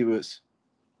game if he was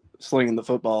slinging the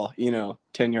football,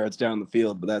 10 yards down the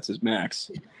field, but that's his max.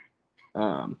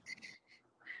 But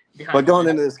going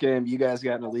into this game, you guys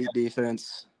got an elite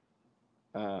defense.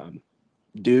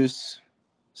 Deuce,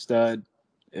 stud.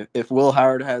 If Will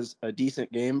Howard has a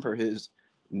decent game for his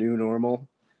new normal,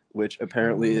 which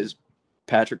apparently is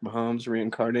Patrick Mahomes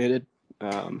reincarnated,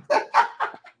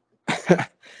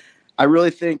 I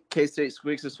really think K-State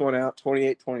squeaks this one out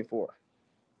 28-24.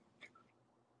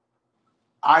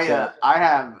 I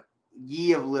have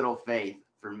ye of little faith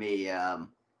for me.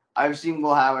 I've seen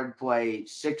Will Howard play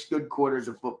 6 good quarters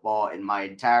of football in my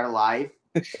entire life,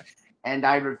 and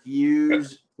I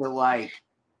refuse to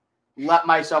let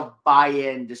myself buy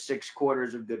into 6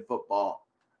 quarters of good football.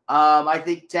 I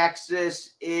think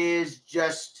Texas is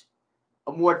just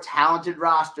a more talented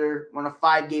roster on a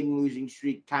 5-game losing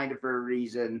streak, kind of for a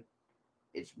reason.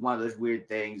 It's one of those weird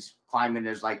things. Kleiman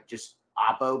is just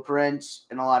Oppo Prince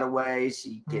in a lot of ways.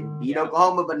 He can beat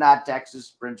Oklahoma, but not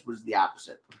Texas. Prince was the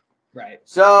opposite. Right.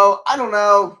 So, I don't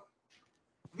know.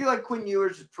 I feel like Quinn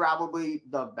Ewers is probably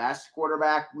the best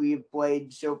quarterback we've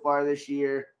played so far this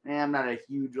year. And I'm not a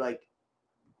huge,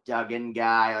 Duggan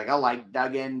guy. I like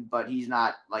Duggan, but he's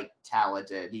not,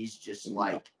 talented. He's just,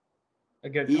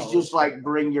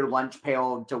 bring your lunch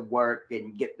pail to work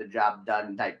and get the job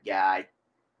done type guy.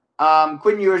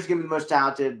 Quinn Ewers is going to be the most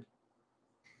talented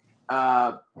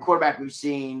quarterback we've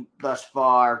seen thus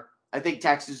far. I think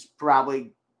Texas is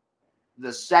probably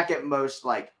the second most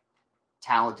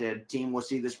talented team we'll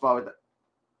see this far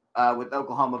with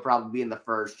Oklahoma probably being the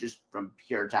first, just from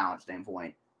pure talent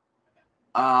standpoint.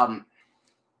 I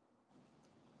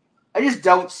just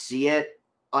don't see it.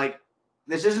 Like,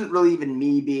 this isn't really even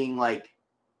me being like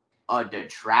a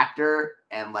detractor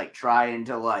and like trying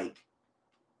to like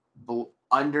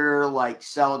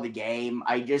sell the game.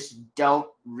 I just don't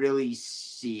really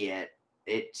see it.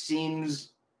 It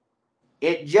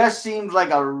just seems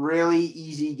like a really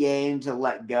easy game to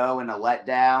let go and a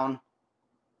letdown.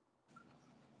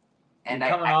 And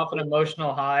coming off an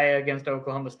emotional high against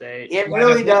Oklahoma State. It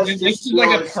really does. This is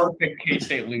like a perfect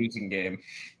K-State losing game.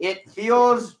 It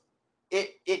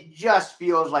just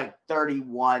feels like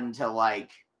 31 to like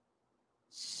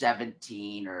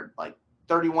 17 or like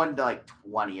 31 to like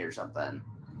 20 or something.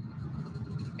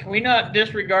 Can we not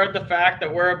disregard the fact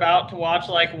that we're about to watch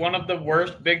like one of the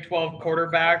worst Big 12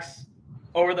 quarterbacks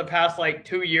over the past like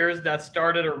 2 years that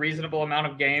started a reasonable amount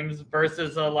of games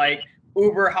versus a like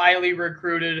uber highly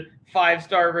recruited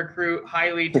 5-star recruit,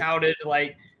 highly touted,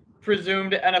 like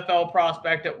presumed NFL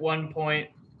prospect at one point?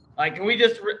 Like, can we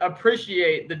just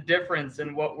appreciate the difference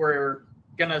in what we're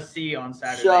going to see on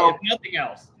Saturday, if nothing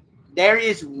else? There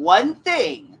is one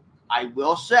thing I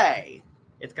will say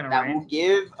it's gonna that will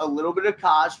give a little bit of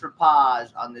cause for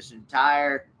pause on this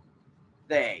entire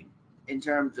thing in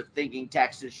terms of thinking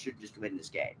Texas should just win this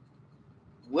game.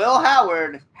 Will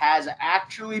Howard has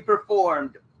actually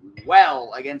performed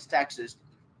well against Texas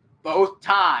both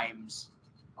times,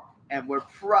 and we're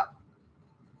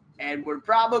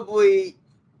probably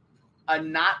a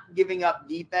not giving up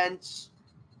defense.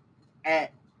 And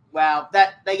well,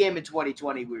 that game in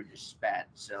 2020 we were just spent,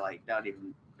 so like don't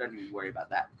even worry about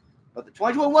that. But the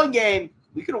 2021 game,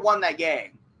 we could have won that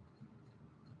game.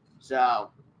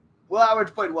 So, Will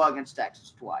Howard's played well against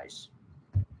Texas twice.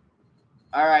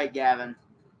 All right, Gavin,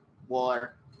 Wooler,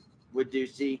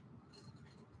 Wadusi.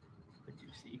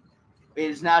 It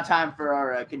is now time for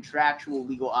our contractual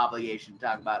legal obligation to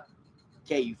talk about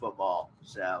KU football.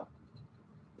 So,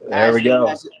 there we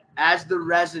go. As the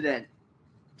resident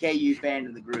KU fan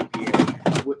of the group here,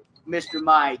 Mr.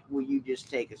 Mike, will you just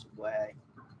take us away?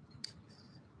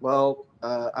 Well,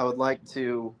 I would like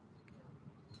to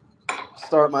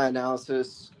start my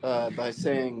analysis by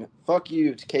saying fuck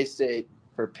you to K-State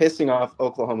for pissing off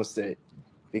Oklahoma State,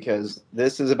 because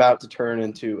this is about to turn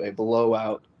into a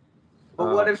blowout.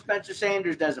 But what if Spencer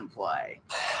Sanders doesn't play?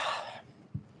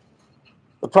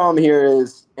 The problem here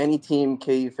is any team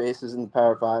KU faces in the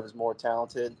Power 5 is more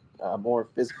talented, more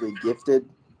physically gifted,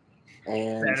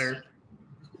 and better.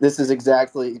 This is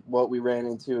exactly what we ran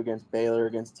into against Baylor,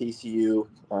 against TCU,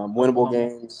 winnable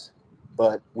games,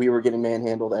 but we were getting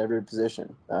manhandled at every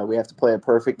position. We have to play a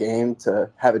perfect game to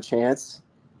have a chance,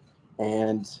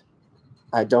 and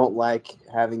I don't like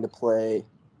having to play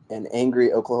an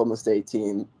angry Oklahoma State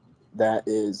team that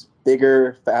is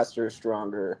bigger, faster,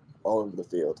 stronger all over the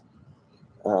field.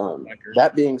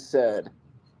 That being said,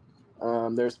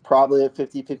 there's probably a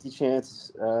 50-50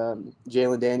 chance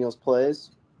Jalen Daniels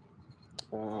plays.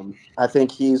 I think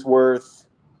he's worth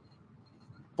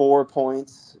 4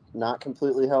 points, not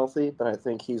completely healthy, but I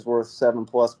think he's worth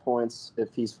 7+ points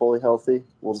if he's fully healthy.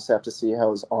 We'll just have to see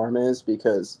how his arm is,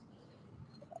 because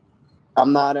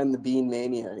I'm not in the Bean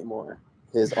Mania anymore.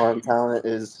 His arm talent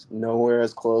is nowhere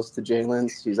as close to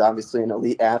Jalen's. He's obviously an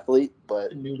elite athlete,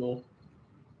 but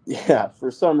yeah,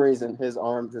 for some reason, his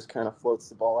arm just kind of floats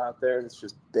the ball out there, and it's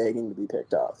just begging to be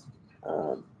picked off.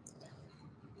 The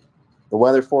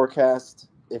weather forecast,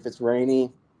 if it's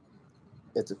rainy,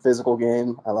 it's a physical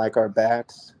game. I like our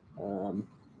backs.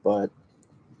 But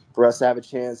for us to have a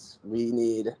chance, we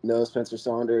need no Spencer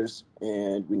Saunders,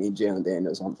 and we need Jalen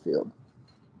Daniels on the field.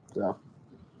 So,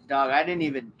 Dog, I didn't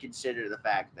even consider the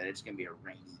fact that it's going to be a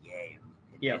rainy game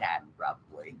in Manhattan,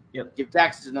 probably. Yep. Give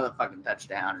Texas another fucking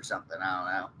touchdown or something.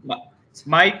 I don't know.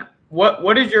 Mike,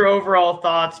 what is your overall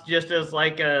thoughts just as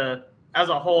like as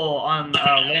a whole on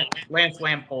Lance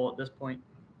Lampool at this point?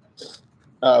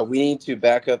 We need to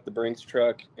back up the Brinks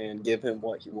truck and give him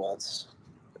what he wants.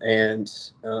 And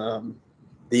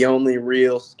the only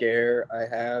real scare I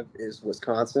have is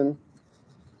Wisconsin.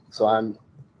 So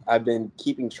I've been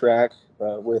keeping track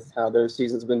with how their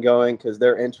season's been going, because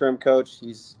their interim coach,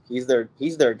 he's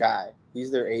their guy.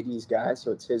 He's their AD's guy,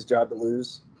 so it's his job to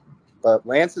lose. But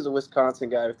Lance is a Wisconsin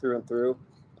guy through and through.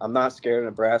 I'm not scared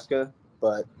of Nebraska,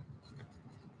 but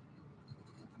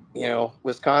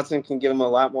Wisconsin can give him a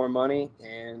lot more money,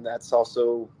 and that's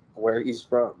also where he's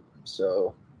from.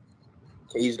 So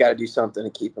he's got to do something to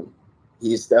keep him.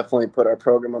 He's definitely put our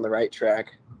program on the right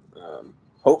track.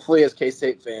 Hopefully, as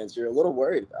K-State fans, you're a little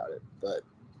worried about it, but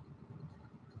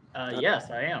yes,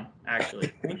 I am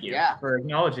actually. Thank you Yeah. for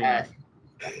acknowledging us.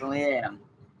 Definitely am.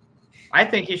 I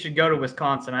think he should go to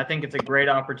Wisconsin. I think it's a great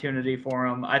opportunity for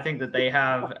him. I think that they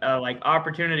have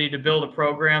opportunity to build a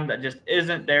program that just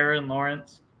isn't there in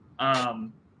Lawrence.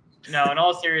 No, in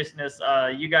all seriousness,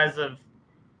 you guys have,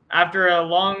 after a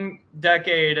long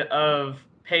decade of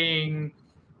paying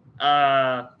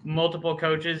multiple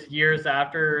coaches years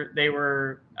after they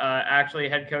were actually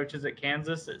head coaches at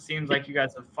Kansas, it seems like you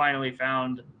guys have finally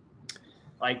found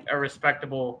like a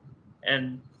respectable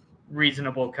and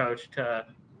reasonable coach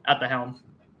at the helm.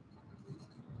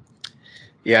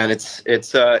 Yeah, and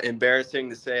it's embarrassing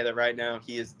to say that right now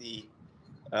he is the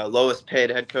lowest paid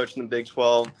head coach in the Big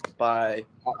 12 by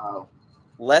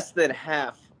less than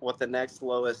half what the next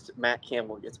lowest Matt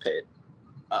Campbell gets paid.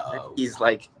 He's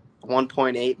like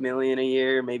 1.8 million a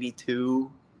year, maybe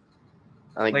 2.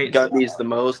 I think Gundy's the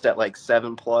most at like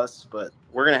 7+, but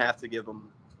we're gonna have to give him.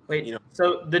 Wait,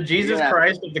 so the Jesus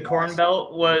Christ of the Corn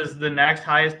Belt was the next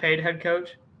highest paid head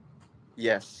coach?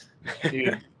 Yes.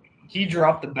 Dude, he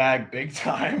dropped the bag big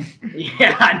time.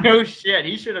 Yeah, no shit.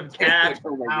 He should have cashed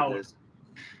out.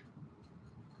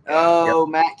 Oh,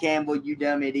 yep. Matt Campbell, you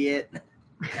dumb idiot.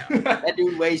 That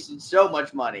dude wasted so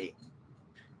much money.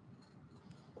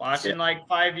 Watch in like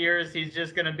 5 years, he's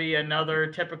just going to be another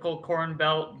typical Corn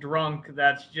Belt drunk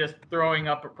that's just throwing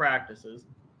up at practices.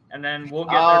 And then we'll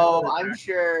get there. Oh, I'm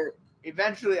sure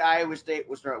eventually Iowa State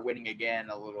will start winning again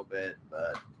a little bit,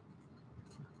 but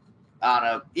I don't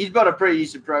know. He's built a pretty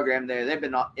decent program there. They've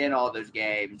been in all those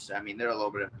games. I mean, they're a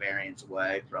little bit of variance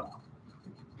away from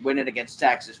winning against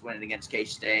Texas, winning against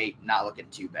K-State, not looking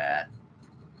too bad.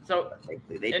 So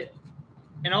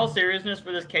in all seriousness,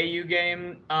 for this KU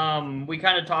game, we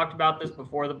kind of talked about this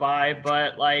before the bye,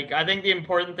 but like I think the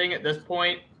important thing at this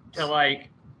point to like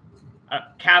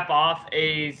cap off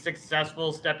a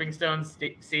successful stepping stone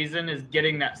season is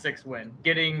getting that 6th win,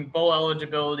 getting bowl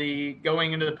eligibility,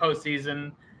 going into the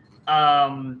postseason.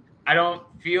 I don't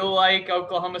feel like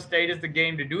Oklahoma State is the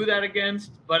game to do that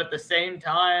against, but at the same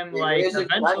time, like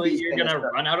eventually you're gonna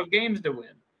run out of games to win.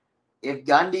 If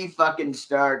Gundy fucking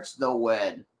starts, they'll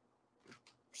win.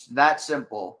 It's that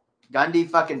simple. Gundy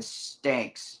fucking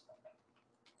stinks.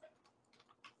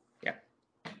 Yeah.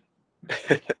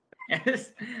 His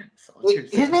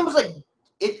name was like,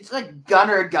 it's like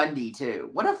Gunner Gundy too.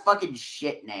 What a fucking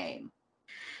shit name.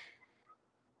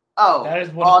 Oh, that is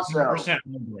 100%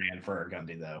 brand for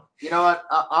Gundy though. You know what?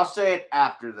 I'll say it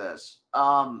after this.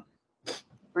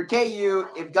 For KU,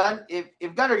 if Gunner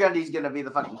Gundy's gonna be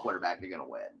the fucking quarterback, they're gonna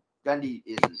win. Gundy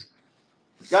isn't.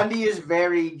 Gundy is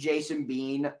very Jason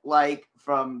Bean like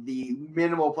from the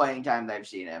minimal playing time that I've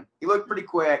seen him. He looked pretty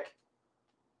quick,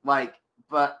 but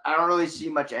I don't really see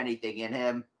much anything in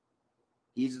him.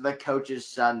 He's the coach's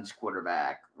son's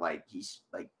quarterback. He's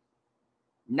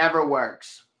never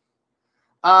works.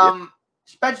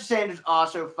 Spencer Sanders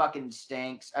also fucking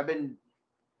stinks.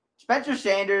 Spencer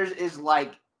Sanders is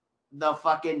like the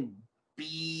fucking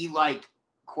B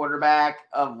quarterback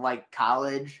of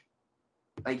college.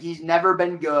 He's never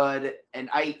been good, and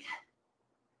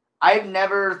I've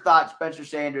never thought Spencer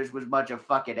Sanders was much of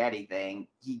fucking anything.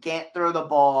 He can't throw the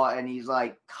ball, and he's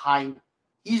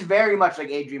he's very much like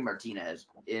Adrian Martinez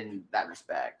in that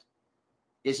respect.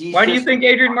 Why do you think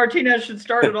Adrian Martinez should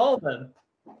start at all then?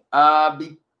 I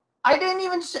didn't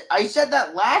even say. I said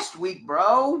that last week,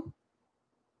 bro.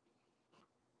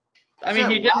 I mean,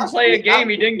 he didn't play a game.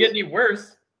 He didn't get any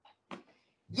worse.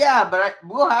 Yeah, but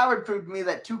Will Howard proved to me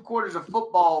that 2 quarters of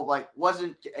football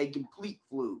wasn't a complete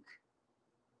fluke.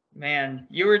 Man,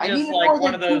 you were just like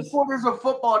one of those 2 quarters of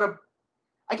football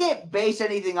I can't base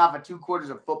anything off of 2 quarters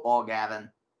of football,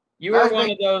 Gavin. You were one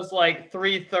of those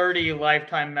 330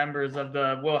 lifetime members of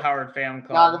the Will Howard fan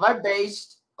club. No, if I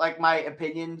based my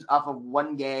opinions off of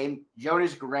 1 game,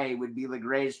 Jonas Gray would be the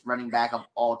greatest running back of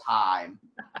all time.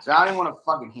 So I don't even want to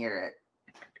fucking hear it.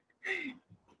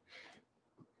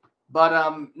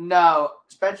 But no,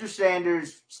 Spencer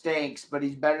Sanders stinks, but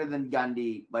he's better than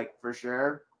Gundy, for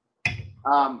sure.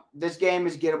 This game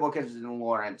is gettable because it's in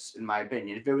Lawrence, in my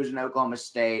opinion. If it was in Oklahoma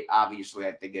State, obviously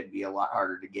I think it'd be a lot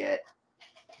harder to get.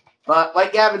 But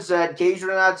like Gavin said, KU's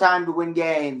running out of time to win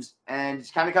games, and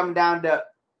it's kind of coming down to,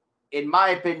 in my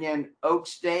opinion, Oak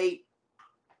State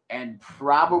and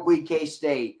probably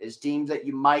K-State as teams that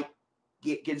you might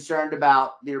get concerned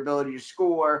about their ability to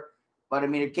score. But I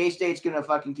mean, if K-State's gonna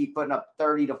fucking keep putting up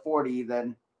 30 to 40,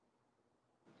 then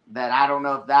I don't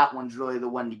know if that one's really the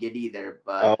one to get either.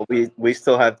 But we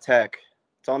still have Tech.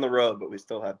 It's on the road, but we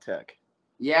still have Tech.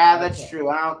 Yeah, that's true.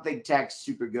 I don't think Tech's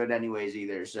super good anyways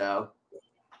either. So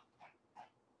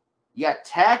you got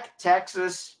Tech,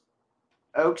 Texas,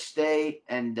 Oak State,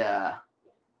 and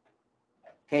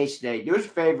K-State. Do us a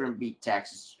favor and beat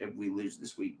Texas if we lose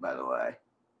this week, by the way.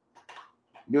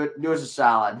 Do us a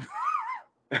solid.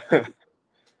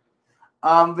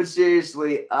 But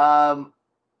seriously, I'll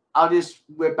just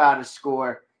whip out a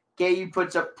score. KU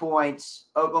puts up points.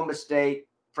 Oklahoma State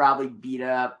probably beat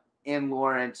up in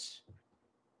Lawrence.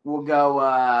 We'll go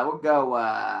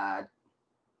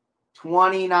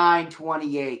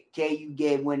 29-28. KU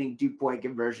game-winning 2-point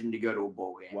conversion to go to a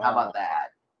bowl game. Wow. How about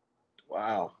that?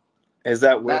 Wow. Is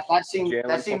that with That seems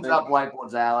Jalen up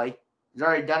Whitewood's alley. He's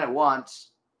already done it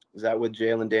once. Is that with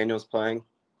Jalen Daniels playing?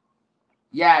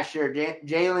 Yeah, sure.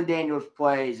 Jalen Daniels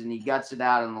plays, and he guts it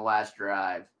out on the last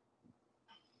drive.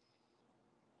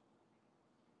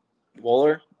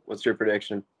 Wooler, what's your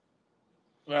prediction?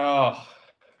 Oh,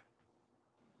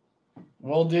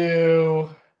 we'll do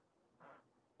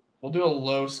a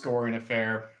low scoring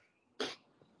affair.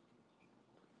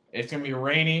 It's gonna be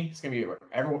rainy. It's gonna be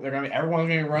everyone's gonna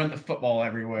be running the football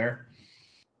everywhere.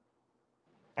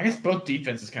 I guess both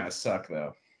defenses kind of suck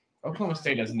though. Oklahoma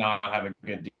State does not have a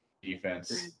good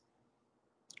defense.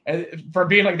 And for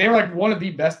being like they were like one of the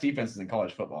best defenses in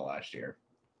college football last year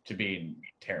to being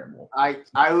terrible.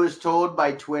 I was told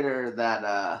by Twitter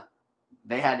that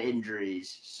they had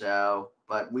injuries,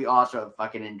 but we also have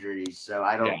fucking injuries, so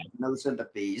I don't no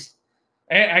sympathies.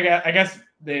 And I guess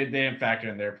they didn't factor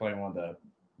in they're playing one of the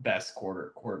best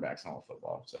quarterbacks in all of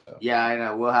football. So yeah, I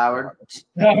know. Will Howard.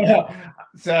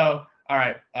 So all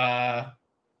right, I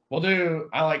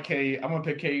like KU. I'm gonna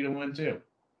pick KU to win too.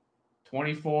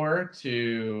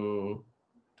 24-21.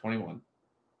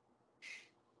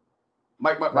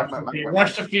 Mike.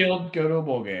 Rush the field, go to a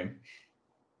bowl game.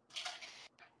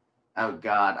 Oh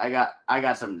God, I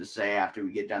got something to say after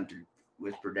we get done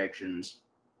with predictions.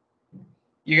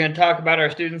 You gonna talk about our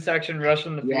student section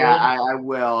rushing the field? Yeah, I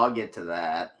will. I'll get to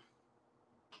that.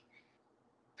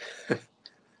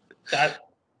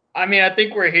 I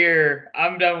think we're here.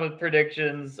 I'm done with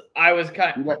predictions. I was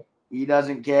He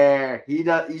doesn't care. He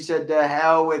said to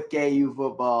hell with KU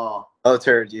football. Oh,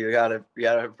 Turd, you gotta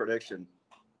have a prediction.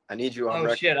 I need you on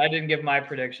record. Shit, I didn't give my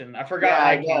prediction. I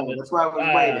forgot. Yeah, I know. That's why I was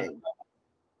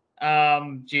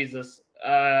waiting. Jesus.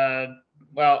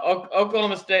 Well,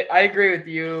 Oklahoma State. I agree with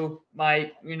you,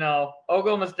 Mike.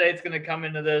 Oklahoma State's going to come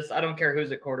into this. I don't care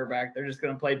who's at quarterback. They're just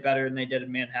going to play better than they did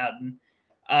in Manhattan.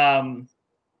 Probably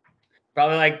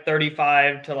like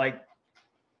 35 to like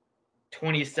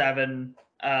 27.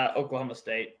 Oklahoma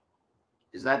State.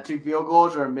 Is that 2 field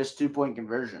goals or a missed 2-point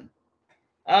conversion?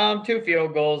 2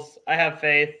 field goals. I have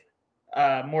faith,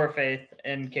 more faith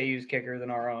in KU's kicker than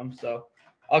our own. So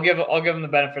I'll give them the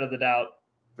benefit of the doubt.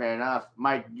 Fair enough.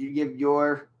 Mike, you give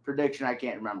your prediction? I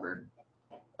can't remember.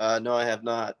 No, I have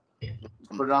not.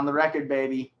 Put it on the record,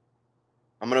 baby.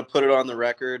 I'm going to put it on the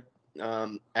record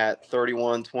at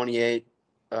 31-28.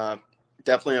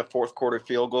 Definitely a fourth quarter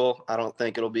field goal. I don't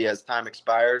think it'll be as time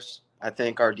expires. I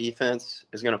think our defense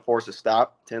is going to force a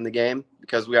stop to end the game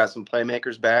because we got some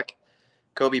playmakers back.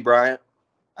 Kobe Bryant,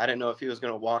 I didn't know if he was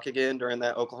going to walk again during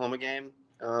that Oklahoma game,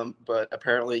 but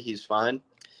apparently he's fine.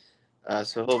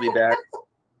 So he'll be back.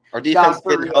 Our defense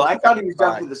didn't help. I thought he was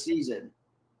done for the season.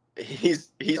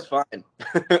 He's fine.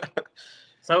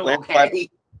 So okay.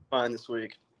 Fine this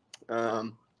week.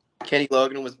 Kenny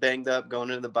Logan was banged up going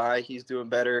into the bye. He's doing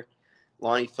better.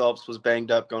 Lonnie Phelps was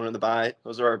banged up going into the bye.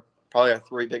 Those are probably our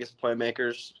 3 biggest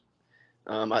playmakers.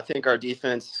 I think our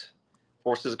defense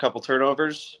forces a couple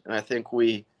turnovers, and I think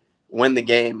we win the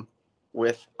game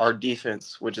with our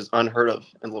defense, which is unheard of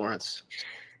in Lawrence.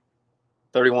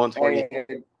 31-20.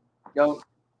 Hey, don't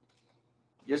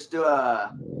just do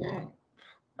a.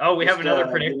 Oh, we have another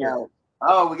predictor.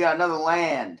 We got another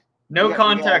land. No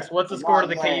context. What's the score of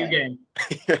the KU game?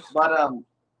 But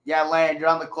yeah, Land, you're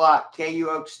on the clock. KU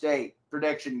Oak State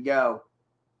prediction, go.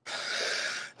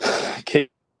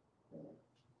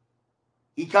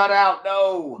 He cut out.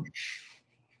 No,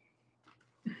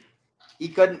 he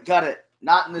couldn't cut it.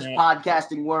 Not in this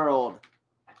podcasting world.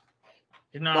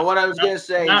 But what I was going to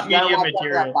say is you got to watch out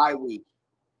for that bye week.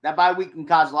 That bye week can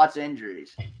cause lots of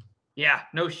injuries. Yeah,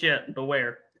 no shit.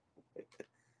 Beware.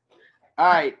 All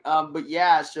right. But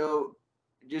yeah, so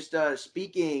just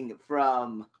speaking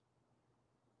from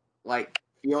like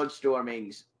field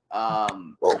stormings,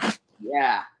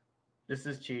 yeah. This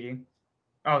is cheating.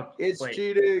 Oh, it's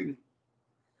cheating.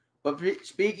 But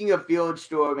speaking of field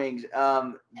stormings,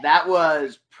 that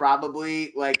was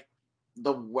probably like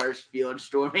the worst field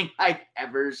storming I've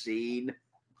ever seen.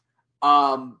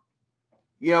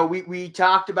 We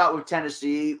talked about with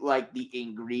Tennessee, like the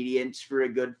ingredients for a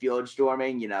good field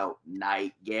storming,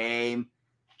 night game,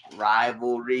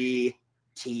 rivalry,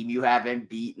 team you haven't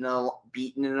beaten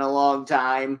in a long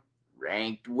time,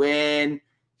 ranked win,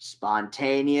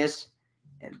 spontaneous,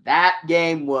 and that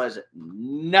game was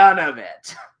none of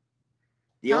it.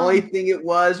 The only thing it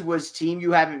was team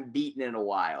you haven't beaten in a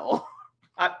while.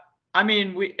 I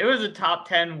mean, it was a top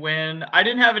 10 win. I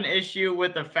didn't have an issue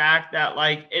with the fact that,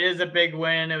 like, it is a big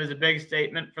win. It was a big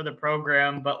statement for the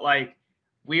program, but, like,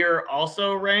 we are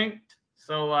also ranked.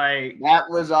 So, like, that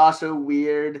was also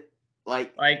weird.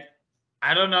 Like,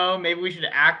 I don't know. Maybe we should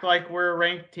act like we're a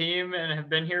ranked team and have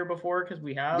been here before because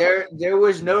we have. There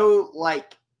was no,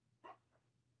 like,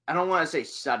 I don't want to say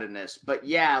suddenness, but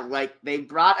yeah, like, they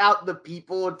brought out the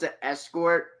people to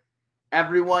escort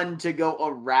everyone to go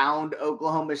around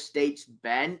Oklahoma State's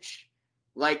bench,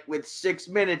 like, with 6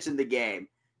 minutes in the game.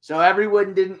 So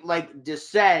everyone didn't, like,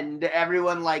 descend.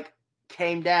 Everyone, like,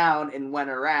 came down and went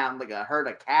around like a herd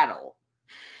of cattle.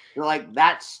 So, like,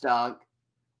 that stunk.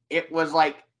 It was,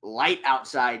 like, light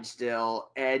outside still,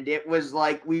 and it was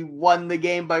like we won the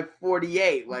game by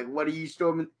 48. Like, what are you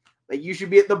storming? Like, you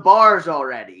should be at the bars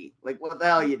already. Like, what the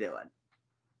hell are you doing?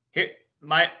 Here,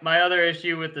 my other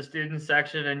issue with the student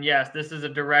section, and yes, this is a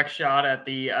direct shot at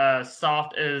the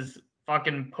soft as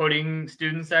fucking pudding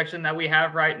student section that we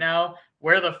have right now.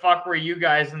 Where the fuck were you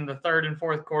guys in the third and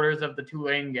fourth quarters of the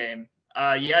Tulane game?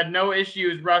 You had no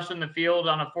issues rushing the field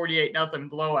on a 48-0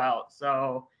 blowout.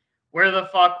 So where the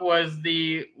fuck was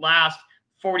the last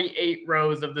 48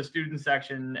 rows of the student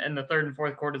section in the third and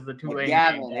fourth quarters of the Tulane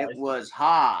Gavin, game? it was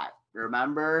hot.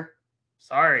 Remember?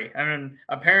 Sorry. I mean,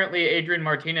 apparently Adrian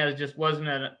Martinez just wasn't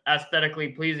an aesthetically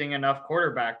pleasing enough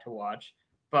quarterback to watch.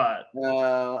 But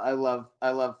I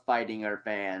love fighting our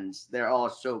fans. They're all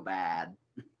so bad.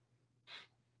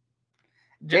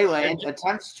 Jayland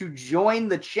attempts to join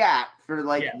the chat for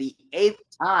the 8th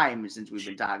time since we've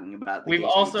been talking about. We've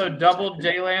also doubled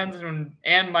Jayland's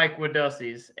and Mike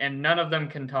Wadussi's, and none of them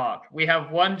can talk. We have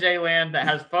one Jayland that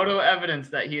has photo evidence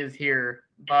that he is here,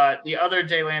 but the other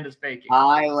Jayland is faking.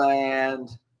 Highland.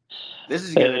 This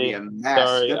is going to be a mess.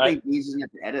 Sorry, Good thing he's going to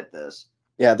have to edit this.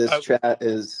 Yeah, this chat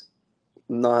is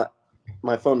not.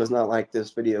 My phone does not like this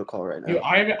video call right now. Dude,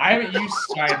 I haven't used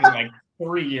Skype in like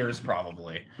 3 years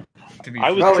probably.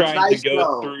 I was trying to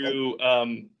go through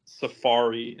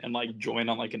Safari and like join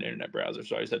on like an internet browser,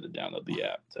 so I just had to download the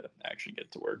app to actually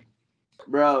get to work.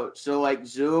 Bro, so like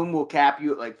Zoom will cap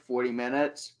you at like 40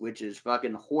 minutes, which is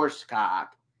fucking horse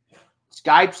cock.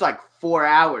 Skype's like 4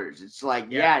 hours. It's like,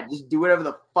 yeah, just do whatever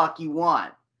the fuck you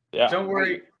want. Yeah. Don't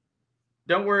worry,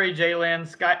 Jayland.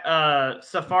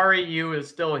 Safari U is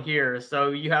still here, so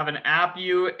you have an app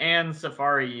U and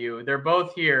Safari U. They're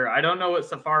both here. I don't know what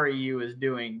Safari U is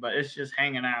doing, but it's just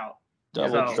hanging out.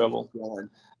 Double trouble.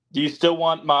 Do you still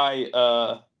want my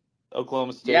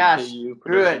Oklahoma State KU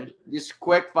prediction? Good. Just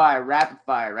quick fire, rapid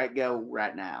fire,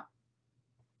 right now.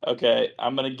 Okay,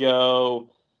 I'm gonna go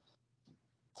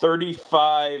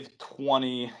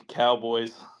 35-20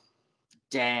 Cowboys.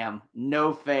 Damn,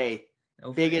 no faith.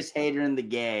 Biggest hater in the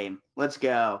game. Let's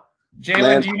go.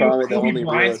 Jalen, do you know Kobe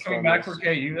Bryant's coming back for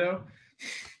KU, though?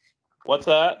 What's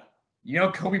that? You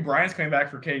know Kobe Bryant's coming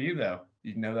back for KU, though.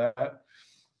 You know that?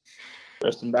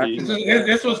 Rest in peace.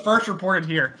 This was first reported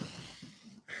here.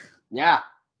 Yeah.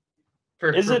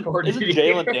 Isn't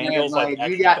Jalen Daniels like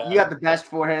you got the best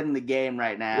forehead in the game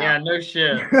right now? Yeah, no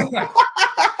shit.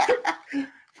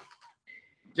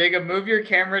 Jacob, move your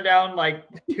camera down like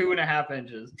 2.5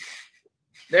 inches.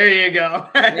 There you go.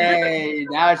 Hey,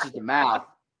 now it's just a mouth.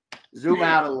 Zoom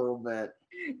out a little bit.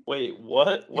 Wait,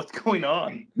 what? What's going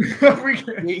on?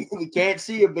 we can't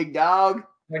see a big dog.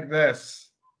 Like this.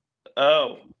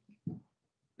 Oh.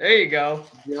 There you go.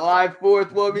 July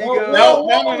 4th, what we go? No.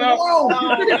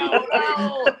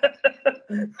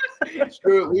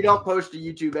 Screw it. We don't post to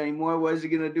YouTube anymore. What is it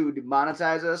going to do?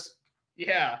 Demonetize us?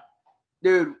 Yeah.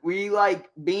 Dude,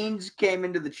 Beans came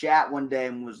into the chat one day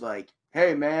and was like,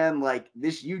 hey, man, like,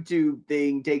 this YouTube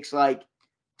thing takes,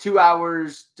 2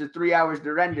 hours to 3 hours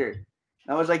to render. And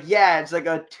I was like, yeah, it's like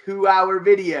a 2-hour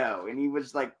video. And he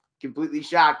was, completely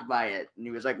shocked by it. And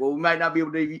he was like, well, we might not be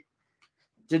able to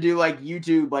do,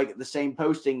 YouTube, the same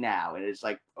posting now. And it's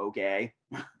like, okay.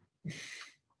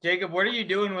 Jacob, what are you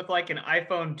doing with, an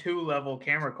iPhone 2 level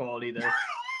camera quality there?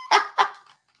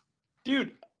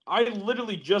 Dude, I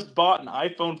literally just bought an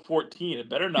iPhone 14. It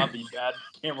better not be bad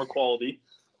camera quality.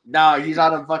 No, he's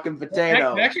on a fucking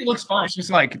potato. It actually looks fine. It's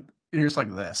just like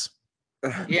this.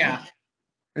 Yeah.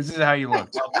 This is how you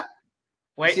look.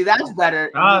 Wait. See, that's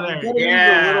better. Oh, there.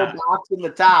 Yeah. The little box in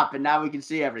the top, and now we can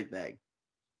see everything.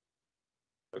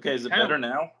 Okay, is it better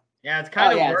now? Yeah, it's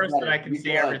kind of worse that I can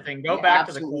see everything. Go back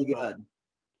to the good.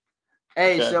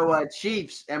 Hey, okay. So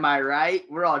Chiefs, am I right?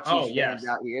 We're all Chiefs fans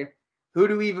out here. Who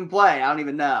do we even play? I don't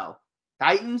even know.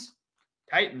 Titans?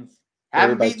 Titans.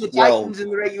 Haven't beaten the Titans in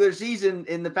the regular season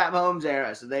in the Pat Mahomes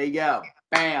era. So there you go.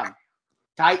 Bam.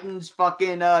 Titans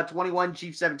fucking 21,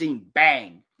 Chiefs 17.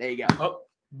 Bang. There you go.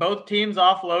 Both teams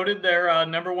offloaded their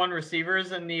number one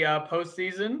receivers in the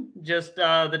postseason. Just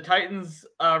the Titans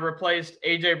replaced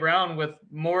A.J. Brown with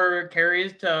more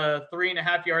carries to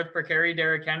 3.5 yards per carry,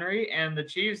 Derrick Henry, and the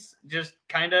Chiefs just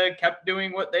kind of kept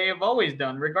doing what they have always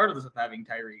done, regardless of having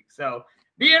Tyreek. So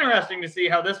be interesting to see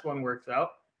how this one works out.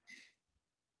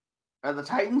 Are the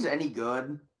Titans any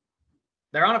good?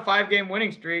 They're on a 5-game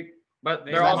winning streak, but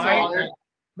they're also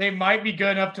they might be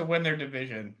good enough to win their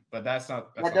division, but that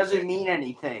doesn't mean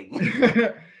anything.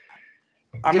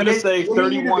 I'm going to say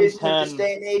 31-10. This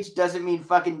day and age doesn't mean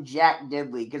fucking jack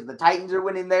diddly because the Titans are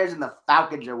winning theirs and the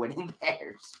Falcons are winning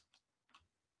theirs.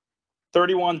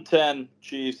 31-10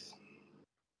 Chiefs.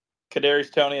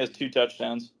 Kadarius Toney has 2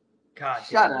 touchdowns. God,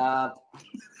 shut up.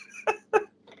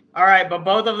 All right, but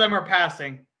both of them are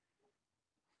passing.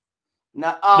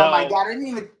 No, my God, I didn't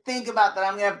even think about that.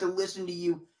 I'm gonna have to listen to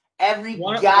you every goddamn.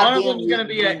 One of them's gonna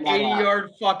be an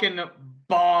 80-yard fucking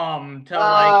bomb to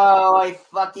I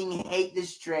fucking hate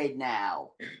this trade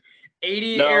now.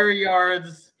 80 air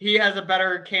yards. He has a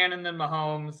better cannon than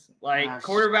Mahomes.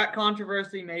 Quarterback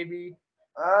controversy, maybe.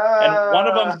 And one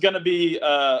of them's gonna be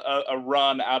a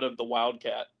run out of the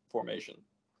Wildcat formation.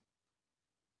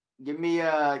 Give me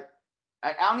I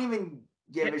don't even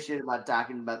give a shit about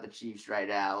talking about the Chiefs right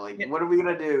now. What are we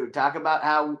gonna do? Talk about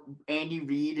how Andy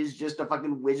Reid is just a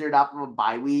fucking wizard off of a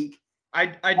bye week? I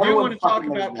do want to talk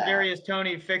about Kadarius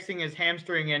Toney fixing his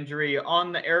hamstring injury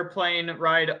on the airplane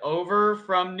ride over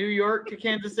from New York to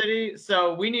Kansas City.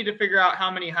 So we need to figure out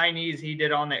how many high knees he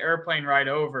did on the airplane ride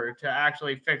over to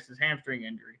actually fix his hamstring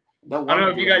injury. I don't know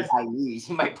if you guys high knees.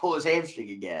 He might pull his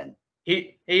hamstring again.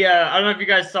 I don't know if you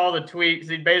guys saw the tweet.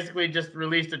 He basically just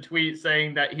released a tweet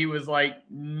saying that he was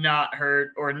not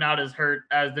hurt or not as hurt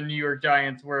as the New York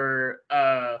Giants were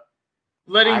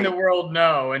letting the world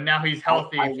know, and now he's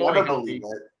healthy, fully healthy.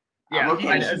 Yeah,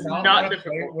 it's not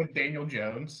difficult with Daniel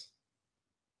Jones.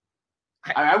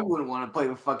 I wouldn't want to play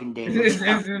with fucking Daniel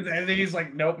Jones. And then he's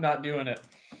like, nope, not doing it.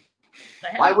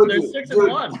 Why would you?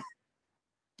 6-1.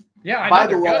 Yeah, I know. By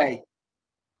the way,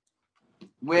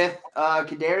 with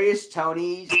Kadarius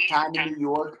Toney's time in New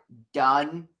York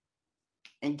done,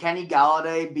 and Kenny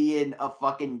Galladay being a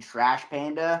fucking trash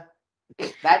panda,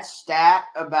 that stat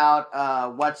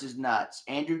about what's his nuts,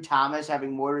 Andrew Thomas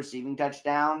having more receiving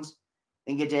touchdowns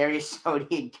than Kadarius Toney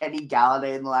and Kenny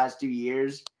Galladay in the last 2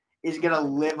 years is gonna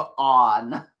live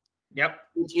on. Yep,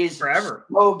 which is forever.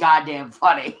 So goddamn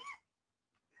funny.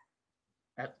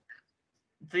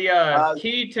 The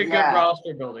key to good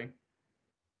roster building.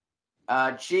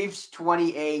 Chiefs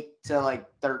 28 to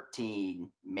 13,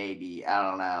 maybe. I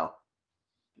don't know.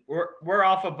 We're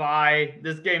off a bye.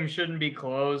 This game shouldn't be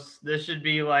close. This should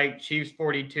be Chiefs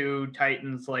 42,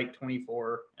 Titans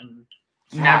 24, and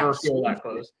never feel that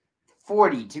close.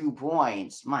 42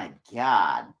 points. My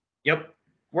God. Yep.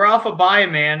 We're off a bye,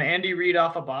 man. Andy Reid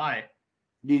off a bye.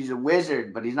 Dude, he's a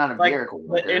wizard, but he's not a miracle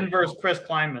worker. The inverse Chris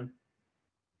Kleinman.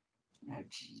 Oh,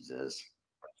 Jesus.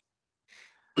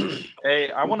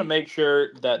 Hey, I want to make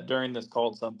sure that during this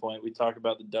call at some point we talk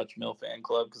about the Dutch Mill fan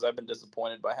club because I've been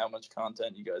disappointed by how much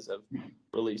content you guys have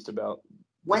released about.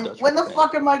 When the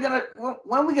fuck am I gonna?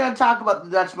 When are we gonna talk about the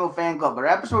Dutch Mill fan club? Our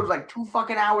episode's 2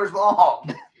 fucking hours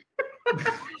long.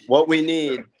 What we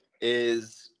need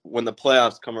is when the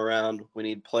playoffs come around, we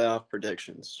need playoff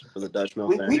predictions for the Dutch Mill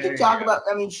fan. We can talk about.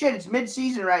 I mean, shit, it's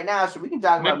mid-season right now, so we can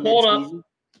talk about mid-season.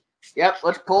 Yep,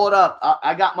 let's pull it up.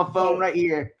 I got my phone right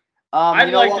here. I'd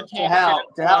you know like what? to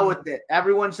talk to hell with it.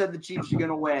 Everyone said the Chiefs are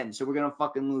gonna win, so we're gonna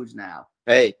fucking lose now.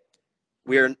 Hey,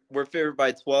 we're favored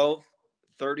by 12,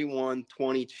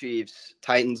 31-20 Chiefs.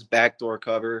 Titans backdoor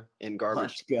cover in garbage.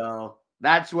 Let's go.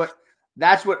 That's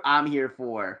what I'm here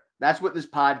for. That's what this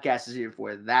podcast is here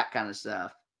for. That kind of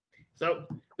stuff. So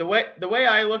the way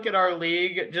I look at our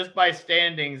league, just by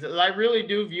standings, is I really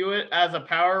do view it as a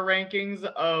power rankings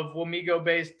of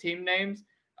Wamego-based team names.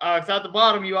 Because at the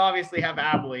bottom, you obviously have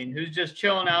Abilene, who's just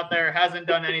chilling out there, hasn't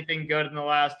done anything good in the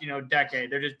last, decade.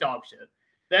 They're just dog shit.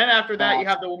 Then after that, you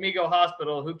have the Wamego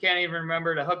Hospital, who can't even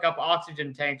remember to hook up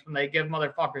oxygen tanks when they give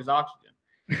motherfuckers oxygen.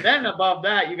 Then above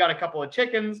that, you got a couple of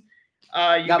chickens.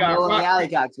 You got Bowling Alley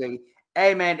Cocks, baby.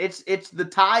 Hey man, it's the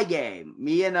tie game.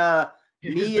 Me and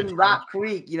Rock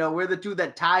Creek, we're the two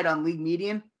that tied on league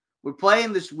median. We're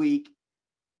playing this week.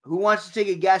 Who wants to take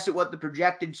a guess at what the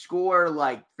projected score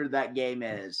for that game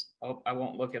is? Oh, I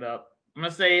won't look it up. I'm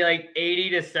gonna say 80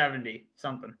 to 70,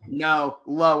 something. No,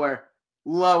 lower,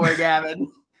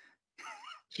 Gavin.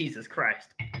 Jesus Christ.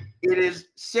 It is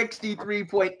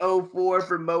 63.04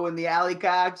 for Mo and the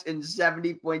Alleycocks and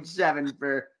 70.7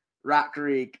 for Rock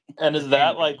Creek. And is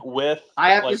that like with?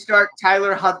 I have like, to start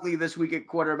Tyler Huntley this week at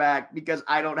quarterback because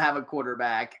I don't have a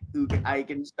quarterback who I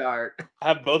can start.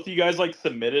 Have both of you guys like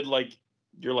submitted like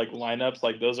your like lineups?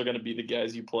 Like those are going to be the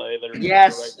guys you play that are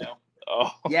Yes. right now.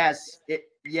 Oh yes,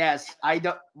 yes. I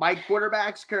don't. My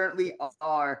quarterbacks currently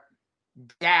are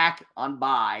Dak on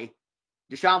bye,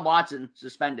 Deshaun Watson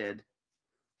suspended,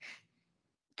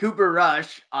 Cooper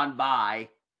Rush on bye.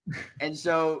 And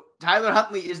so Tyler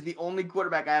Huntley is the only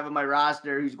quarterback I have on my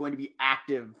roster who's going to be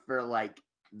active for like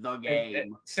the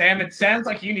game. Sam, it sounds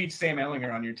like you need Sam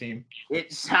Ehlinger on your team.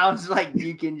 It sounds like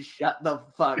you can shut the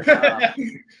fuck up.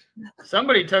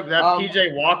 Somebody took that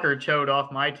PJ Walker chode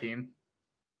off my team.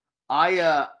 I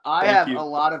have a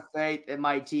lot of faith in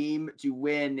my team to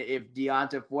win if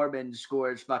Deonta Foreman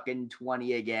scores fucking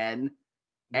 20 again.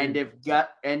 And if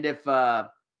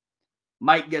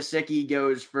Mike Gesicki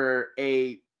goes for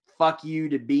a fuck you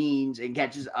to Beans and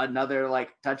catches another like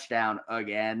touchdown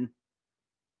again.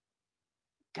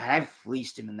 God, I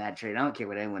fleeced him in that trade. I don't care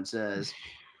what anyone says.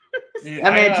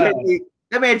 That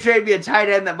man trade me a tight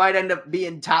end that might end up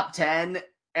being top 10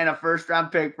 and a first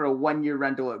round pick for a 1-year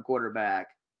rental at quarterback.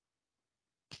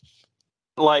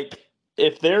 Like,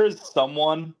 if there is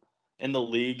someone in the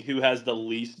league who has the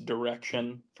least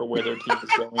direction for where their team is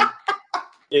going,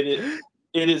 it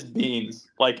is Beans.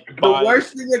 Like, the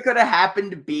worst thing that could have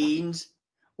happened to Beans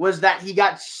was that he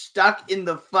got stuck in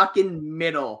the fucking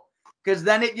middle, because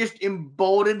then it just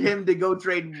emboldened him to go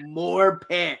trade more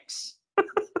picks.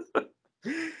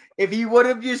 If he would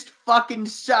have just fucking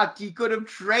sucked, he could have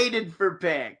traded for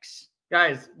picks.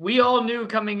 Guys, we all knew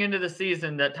coming into the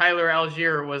season that Tyler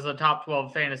Algier was a top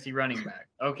 12 fantasy running back,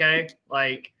 okay?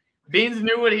 Like, Beans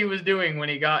knew what he was doing when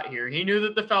he got here. He knew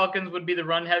that the Falcons would be the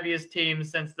run-heaviest team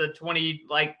since the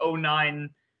 2009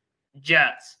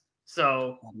 Jets.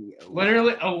 So,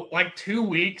 literally, like 2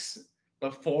 weeks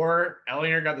before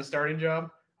Ehlinger got the starting job,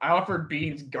 I offered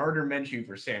Beans Gardner Minshew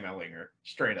for Sam Ehlinger,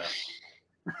 straight up.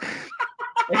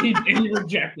 and he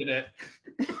rejected it.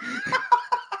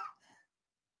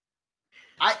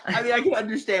 I mean, I can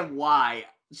understand why.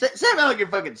 Sam Ehlinger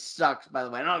fucking sucks, by the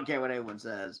way. I don't care what anyone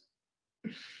says.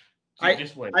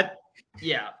 Just wait.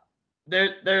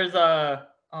 There's a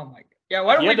oh my god. Yeah,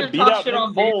 why don't we just talk shit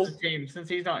on Beans' team since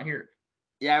he's not here?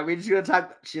 Yeah, we're just gonna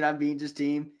talk shit on Beans'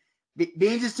 team.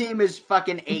 Beans' team is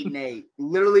fucking 8-8.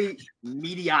 Literally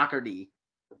mediocrity.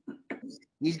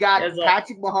 He's got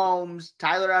Patrick Mahomes,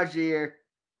 Tyler Algier,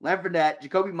 Leonard Fournette,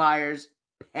 Jacoby Myers,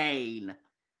 Payne,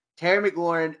 Terry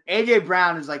McLaurin. AJ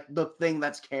Brown is like the thing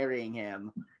that's carrying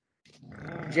him.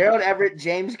 Gerald Everett,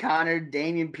 James Conner,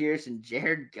 Damian Pierce, and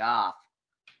Jared Goff.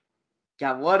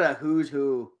 God, what a who's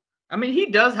who. I mean, he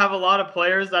does have a lot of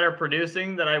players that are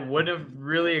producing that I wouldn't have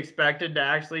really expected to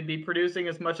actually be producing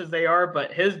as much as they are,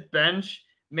 but his bench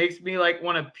makes me like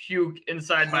want to puke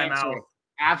inside my mouth.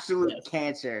 Absolute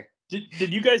cancer.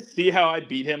 Did you guys see how I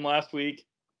beat him last week?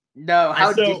 No,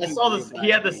 I saw this. He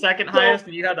had the second highest,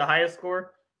 and you had the highest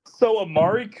score. So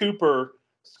Amari Cooper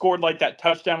scored like that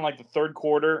touchdown in like the third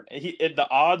quarter. The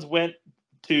odds went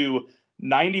to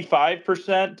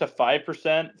 95% to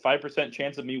 5%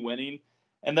 chance of me winning.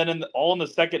 And then in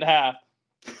the second half,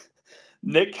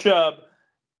 Nick Chubb,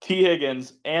 T.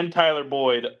 Higgins, and Tyler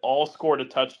Boyd all scored a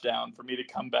touchdown for me to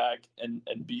come back and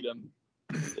beat him.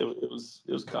 It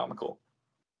was comical.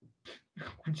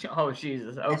 Oh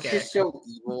Jesus! Okay, it's just so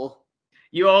evil.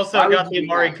 You also got the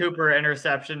Amari Cooper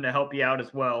interception to help you out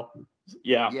as well.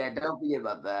 Yeah. Yeah, don't forget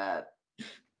about that.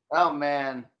 Oh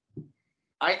man.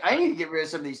 I need to get rid of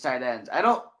some of these tight ends. I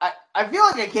feel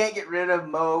like I can't get rid of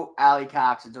Mo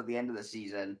Alley-Cox until the end of the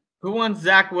season. Who wants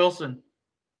Zach Wilson?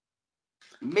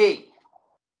 Me.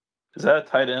 Is that a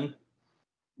tight end?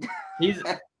 He's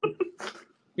a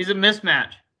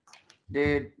mismatch.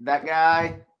 Dude, that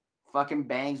guy fucking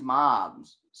bangs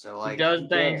moms. So like he does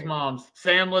bangs moms.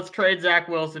 Sam, let's trade Zach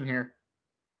Wilson here.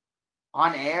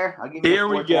 On air? I'll give you here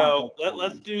we go.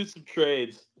 Let's do some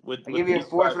trades. I'll give you a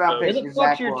fourth round pick for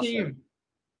Zach Wilson. Team?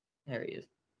 There he is.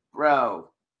 Bro,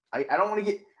 I don't want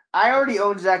to get. I already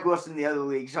own Zach Wilson in the other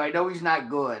league, so I know he's not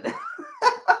good.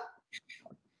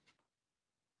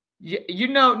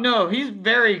 No, he's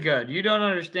very good. You don't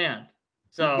understand.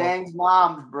 So he bangs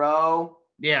moms, bro.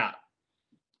 Yeah.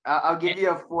 I'll give you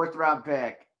a fourth round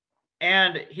pick.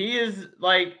 And he's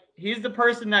the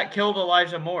person that killed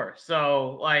Elijah Moore.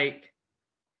 So like,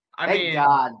 Thank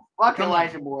God. Fuck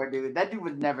Elijah Moore, dude. That dude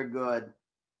was never good.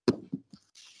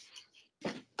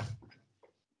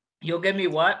 You'll give me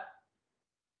what?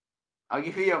 I'll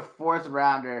give you a fourth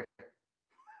rounder.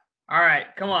 All right,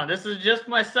 come on. This is just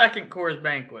my second Coors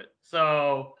Banquet.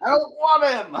 So I don't want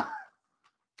him.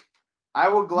 I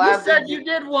will you gladly. said you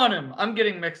did want him. I'm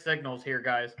getting mixed signals here,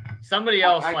 guys. Somebody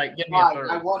else, give me a fine, third.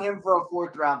 I want him for a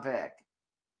 4th-round pick.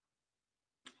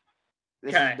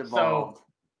 This Okay, is devolved. so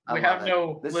I we love have it.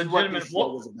 no This is what this legitimate.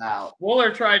 show was about.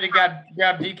 Wooler tried to grab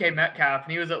DK Metcalf,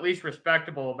 and he was at least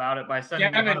respectable about it by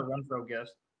sending Gavin, Hunter Renfro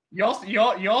gifts.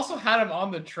 You also had him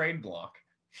on the trade block.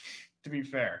 To be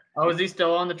fair. Oh, is he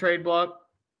still on the trade block?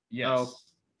 Yes. Oh,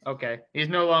 okay. He's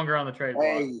no longer on the trade block.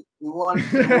 Hey, he wants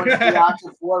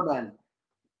Deonta Foreman.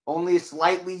 Only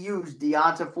slightly used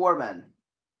Deonta Foreman.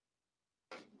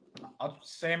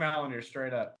 Sam Allen here,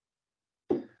 straight up.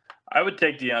 I would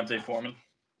take Deontay Foreman.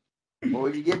 What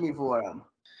would you give me for him?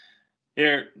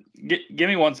 Here, give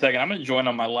me 1 second. I'm going to join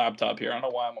on my laptop here. I don't know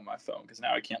why I'm on my phone because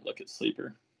now I can't look at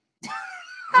Sleeper.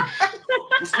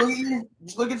 just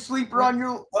look at Sleeper on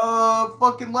your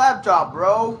fucking laptop,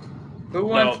 bro. Who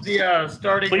wants the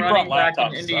starting Sleeper running on back in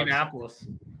laptop sucks. Indianapolis?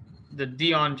 The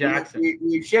Deion Jackson.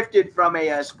 We shifted from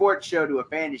a sports show to a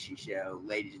fantasy show,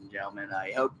 ladies and gentlemen.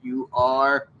 I hope you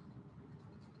are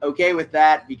okay with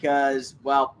that because,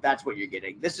 well, that's what you're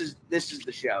getting. This is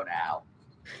the show now.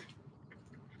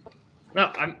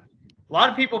 No, a lot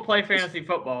of people play fantasy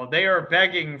football. They are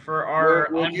begging for our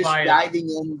We're unbiased. just diving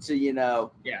into,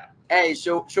 Yeah. Hey,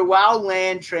 so while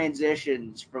land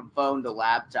transitions from phone to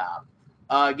laptop,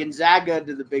 Gonzaga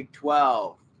to the Big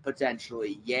 12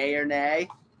 potentially, yay or nay?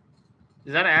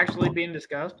 Is that actually being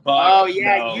discussed? Oh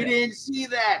yeah, no. you didn't see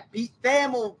that. Pete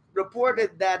Thamel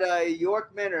reported that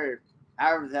Yorkman, or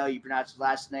however the hell you pronounce his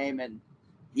last name, and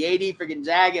the AD for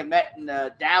Gonzaga met in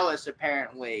Dallas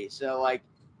apparently. So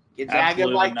Gonzaga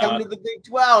Absolutely might come not. to the Big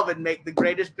 12 and make the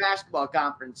greatest basketball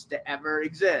conference to ever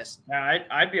exist. Yeah,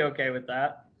 I'd be okay with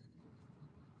that.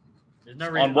 There's no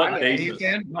reason. On what why.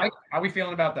 basis? Mike, how are we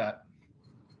feeling about that?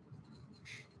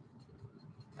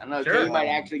 I don't know. Sure. He might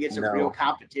actually get some No. real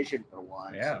competition for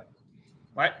once. Yeah.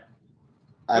 What?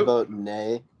 I vote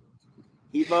nay.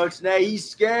 He votes nay. He's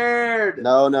scared.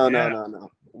 No.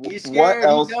 He's What scared.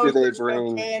 else He do knows they those bring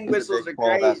cocaine to whistles Big are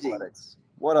 12 crazy. athletics?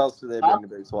 What else do they bring to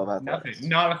Big 12 athletics? Nothing.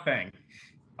 Not a thing.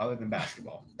 Other than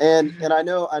basketball. And I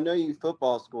know you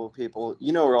football school people,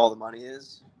 you know where all the money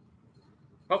is.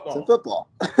 It's in Football.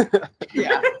 football.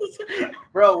 Yeah.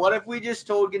 Bro, what if we just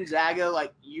told Gonzaga,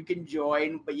 you can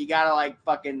join, but you gotta,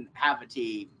 fucking have a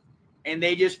team. And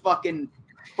they just fucking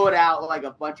put out,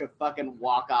 a bunch of fucking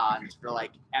walk-ons for,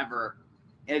 ever.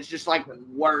 And it's just,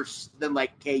 worse than,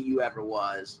 KU ever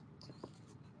was.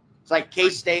 It's like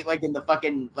K-State, in the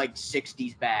fucking,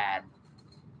 60s bad.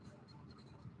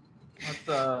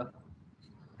 Let's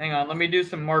hang on. Let me do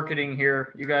some marketing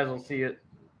here. You guys will see it.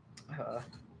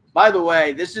 By the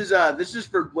way, this is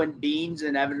for when Beans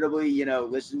inevitably,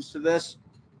 listens to this,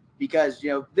 because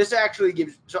this actually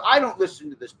gives. So I don't listen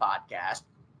to this podcast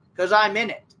because I'm in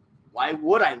it. Why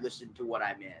would I listen to what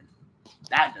I'm in?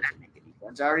 That doesn't make any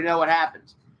sense. I already know what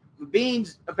happens. But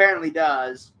Beans apparently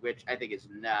does, which I think is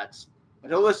nuts.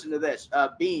 But he'll listen to this.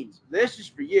 Beans, this is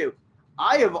for you.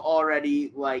 I have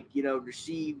already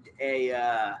received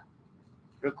a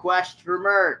request for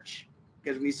merch.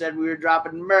 Because we said we were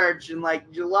dropping merch in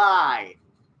July.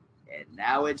 And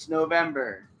now it's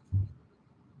November.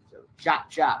 So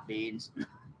chop, Beans.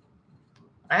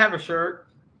 I have a shirt.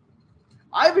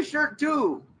 I have a shirt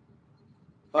too.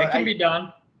 But It can be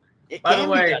done. It By the can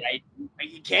way- be done.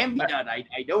 It can be done. I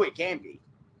know it can be.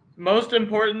 Most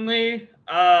importantly,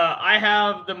 I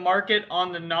have the market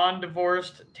on the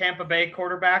non-divorced Tampa Bay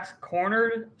quarterbacks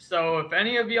cornered. So if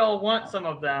any of y'all want some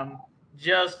of them,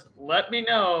 just let me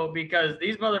know, because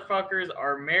these motherfuckers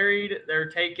are married, they're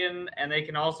taken, and they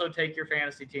can also take your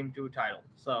fantasy team to a title.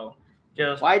 So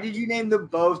just Why did you name them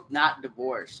both not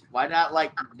divorced? Why not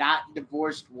not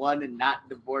divorced 1 and not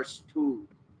divorced 2?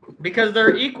 because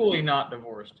they're equally not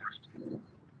divorced.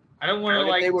 I don't want to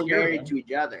What if they were tier married them. to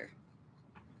each other?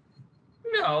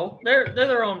 No, they're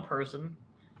their own person.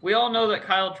 We all know that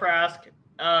Kyle Trask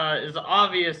is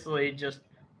obviously just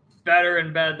better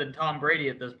in bed than Tom Brady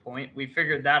at this point. We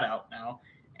figured that out now.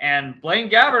 And Blaine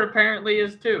Gabbert apparently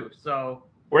is too. So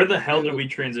Where the hell did we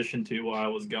transition to while I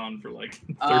was gone for 30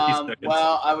 seconds?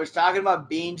 Well, I was talking about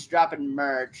Beans dropping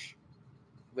merch,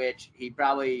 which he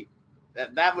probably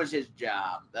that was his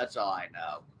job. That's all I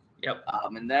know. Yep.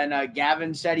 And then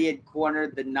Gavin said he had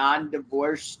cornered the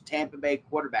non-divorced Tampa Bay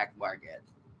quarterback market.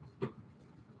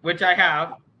 Which I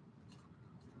have.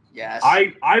 Yes.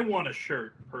 I want a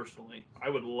shirt personally. I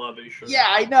would love a shirt. Yeah,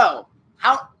 I know.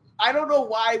 I don't know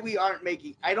why we aren't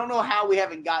making. I don't know how we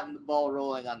haven't gotten the ball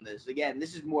rolling on this. Again,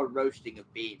 this is more roasting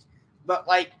of Beans, but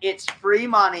it's free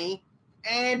money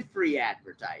and free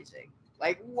advertising.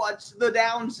 Like, what's the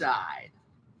downside?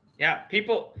 Yeah,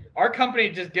 our company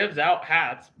just gives out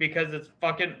hats because it's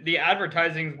fucking the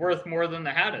advertising's worth more than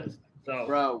the hat is. So,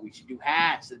 bro, we should do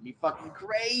hats. That'd be fucking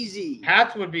crazy.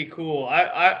 Hats would be cool.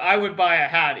 I would buy a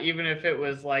hat even if it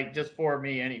was like just for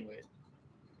me, anyways.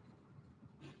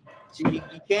 So you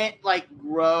can't like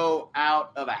grow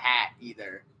out of a hat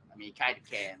either. I mean, you kind of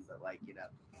can, but like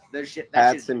there's shit.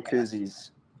 Hats and koozies.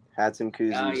 Hats and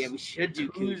koozies. Oh yeah, we should do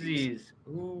koozies.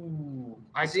 Ooh,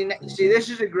 I see. This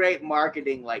is a great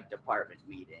marketing department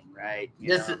meeting, right?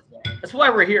 That's why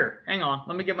we're here. Hang on,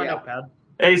 let me get my notepad.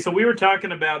 Hey, so we were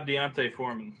talking about Deontay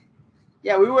Foreman.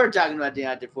 Yeah, we were talking about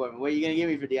Deontay Foreman. What are you gonna give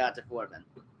me for Deontay Foreman?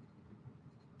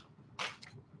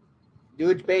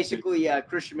 Dude's basically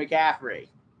Christian McCaffrey.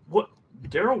 What?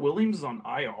 Darrell Williams is on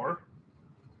IR?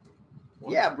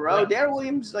 What? Yeah, bro. Darrell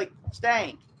Williams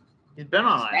stank. He's been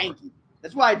on IR.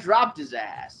 That's why I dropped his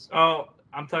ass. Oh,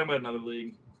 I'm talking about another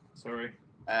league. Sorry.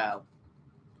 Oh.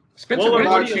 Spencer,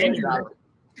 what did you change?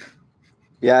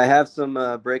 Yeah, I have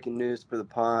some breaking news for the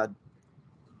pod.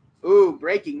 Ooh,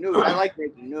 breaking news. I like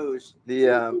breaking news.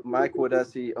 The Mike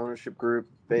Wadesi ownership group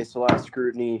faced a lot of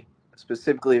scrutiny,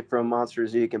 specifically from Monster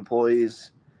Zeke employees.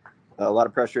 A lot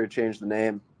of pressure to change the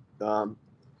name.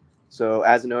 So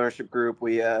as an ownership group,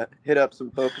 we hit up some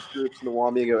focus groups in the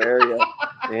Wamego area,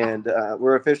 and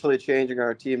we're officially changing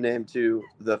our team name to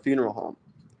the Funeral Home.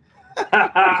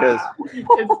 Because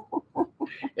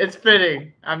it's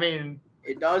fitting. I mean,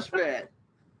 it does fit.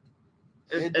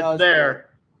 It's there. Fit.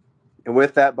 And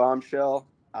with that bombshell,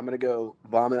 I'm going to go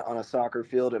vomit on a soccer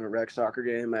field in a rec soccer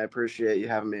game. I appreciate you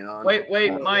having me on.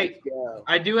 Wait, Mike.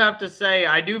 I do have to say,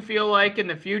 I do feel like in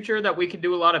the future that we could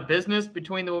do a lot of business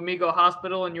between the Wamego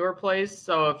Hospital and your place.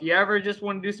 So if you ever just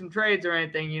want to do some trades or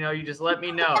anything, you just let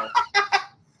me know.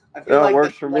 I feel like it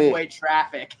works for me.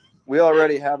 Traffic. We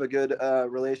already have a good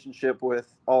relationship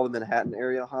with all the Manhattan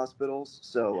area hospitals,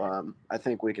 so I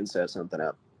think we can set something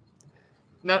up.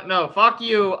 No, fuck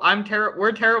you.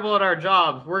 We're terrible at our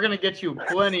jobs. We're gonna get you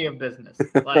plenty of business.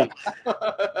 Like,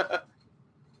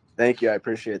 thank you. I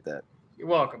appreciate that. You're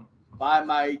welcome. Bye,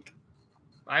 Mike.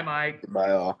 Bye, Mike.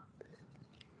 Bye, all.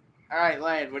 All right,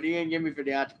 Lane. What are you gonna give me for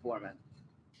Deontay Foreman?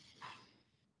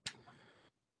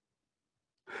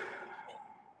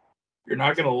 You're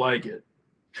not gonna like it.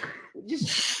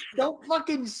 Just don't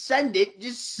fucking send it.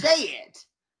 Just say it.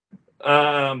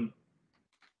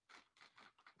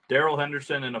 Darrell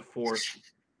Henderson in a fourth.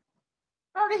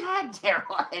 I already had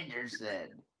Darrell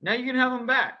Henderson. Now you can have him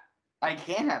back. I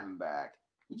can have him back.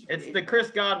 It's the Chris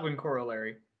Godwin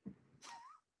corollary.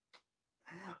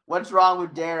 What's wrong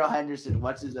with Darrell Henderson?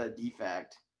 What's his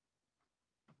defect?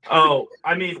 Oh,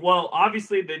 I mean, well,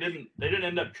 obviously they didn't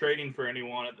end up trading for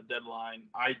anyone at the deadline.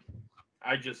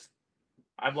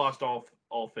 I've lost all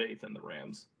faith in the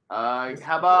Rams.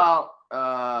 How about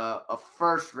a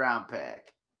first round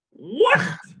pick? What?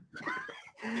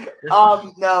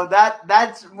 No,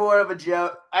 that's more of a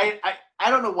joke. I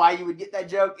don't know why you would get that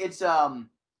joke. It's from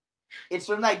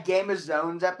that Game of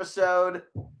Zones episode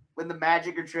when the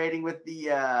Magic are trading with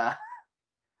the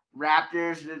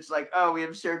Raptors, and it's like, oh, we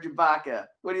have Serge Ibaka.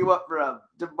 What do you want from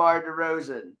DeMar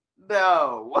DeRozan?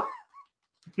 No.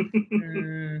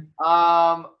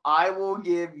 I will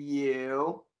give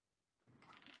you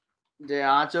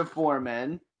Deontay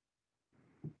Foreman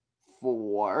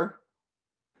for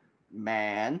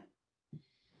man.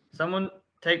 Someone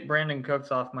take Brandon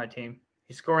Cooks off my team.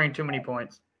 He's scoring too many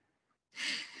points.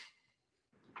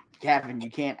 Kevin,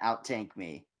 you can't out-tank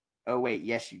me. Oh, wait.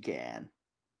 Yes, you can.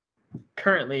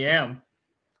 Currently am.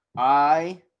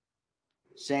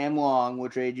 Sam Long, will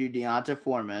trade you Deontay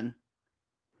Foreman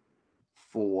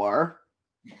for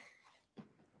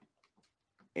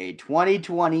a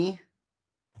 2020.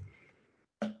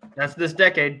 That's this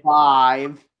decade.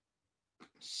 5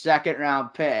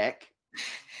 second-round pick.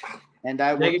 And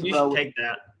I will take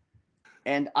that.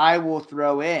 And I will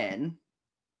throw in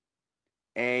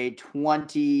a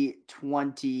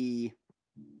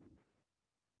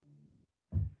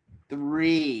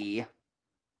 2023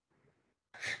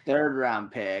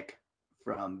 third-round pick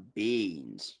from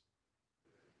Beans.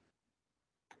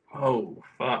 Oh,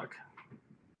 fuck.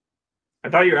 I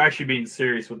thought you were actually being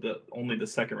serious with only the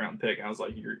second round pick. I was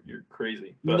like, you're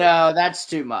crazy. But... No, that's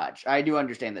too much. I do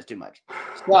understand that's too much.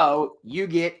 So you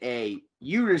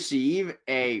receive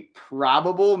a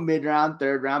probable mid-round,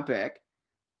 third-round pick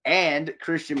and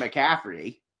Christian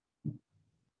McCaffrey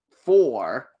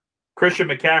for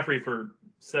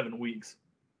 7 weeks.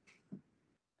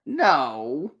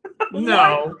 No.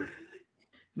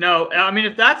 No, I mean,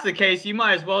 if that's the case, you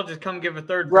might as well just come give a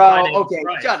third. Bro, okay,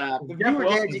 shut up. If Jeff you were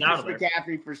Wilson's getting Christian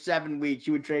McCaffrey for 7 weeks,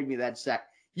 you would trade me that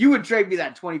You would trade me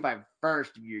that 25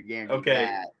 first if you're guaranteed Okay.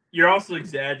 that. You're also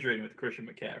exaggerating with Christian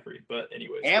McCaffrey, but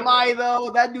anyways. Am I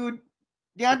though? That dude,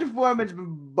 Deontay Foreman's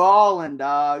been balling,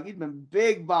 dog. He's been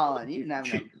big balling. He's been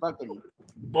having a fucking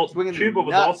swinging the Chuba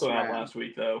was nuts also out around. last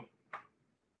week, though.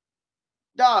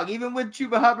 Dog, even with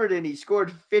Chuba Hubbard in, he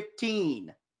scored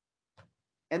 15.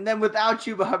 And then without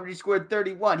Chuba Hubbard, he scored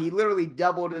 31. He literally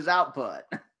doubled his output.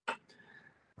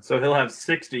 So he'll have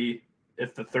 60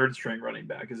 if the third string running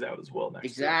back is out as well next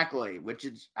Exactly, which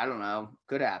is, I don't know,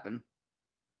 could happen.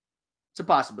 It's a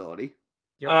possibility.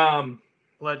 Yep.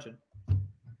 Legend.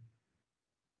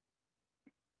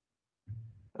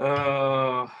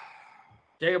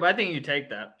 Jacob, I think you take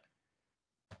that.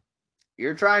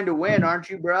 You're trying to win, aren't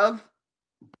you, bruv?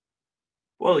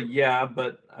 Well, yeah,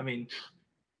 but I mean,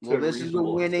 well, this is a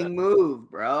winning move,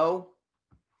 bro.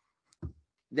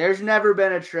 There's never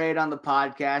been a trade on the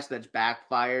podcast that's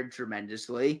backfired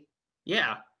tremendously.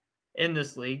 Yeah, in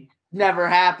this league. Never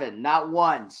happened, not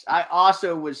once. I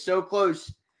also was so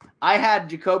close. I had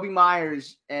Jacoby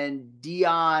Myers and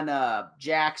Deion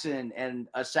Jackson and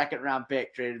a second-round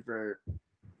pick traded for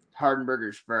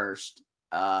Hardenberger's first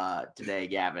today,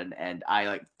 Gavin, and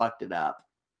I fucked it up.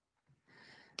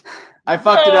 I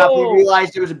fucked it up. He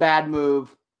realized it was a bad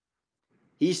move.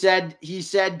 He said,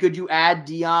 could you add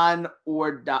Deion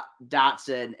or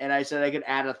Dotson? And I said I could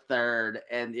add a third,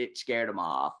 and it scared him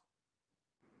off.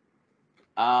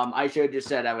 I should have just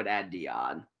said I would add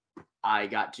Deion. I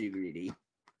got too greedy.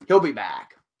 He'll be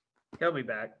back. He'll be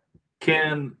back.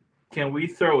 Can we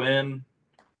throw in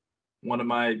one of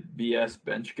my BS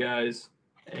bench guys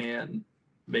and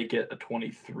make it a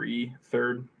 23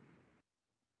 third?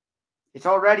 It's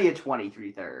already a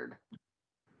 23 third.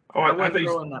 Oh, I wouldn't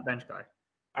throw in that bench guy.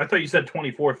 I thought you said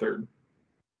 24 third.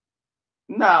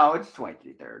 No, it's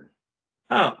 23 third.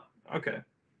 Oh, okay.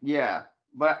 Yeah,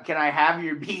 but can I have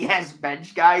your BS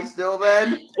bench guy still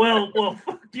then? Well,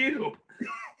 fuck you.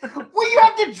 Well, you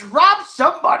have to drop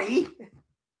somebody.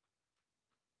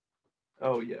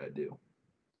 Oh, yeah, I do.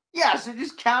 Yeah, so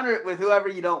just counter it with whoever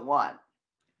you don't want.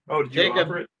 Oh, did you Jacob,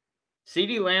 offer it?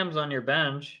 CD Lamb's on your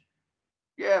bench.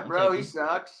 Yeah, bro, he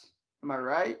sucks. Am I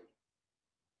right?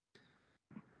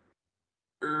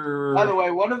 By the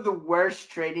way, one of the worst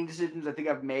trading decisions I think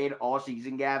I've made all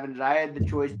season, Gavin, is I had the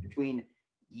choice between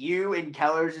you and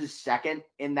Keller's second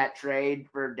in that trade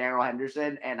for Darrell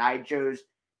Henderson, and I chose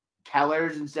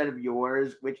Keller's instead of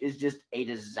yours, which is just a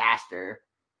disaster.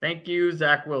 Thank you,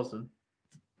 Zach Wilson.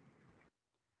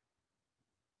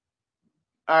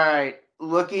 All right,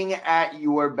 looking at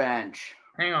your bench.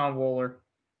 Hang on, Wooler.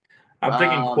 I'm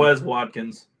thinking Quez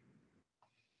Watkins.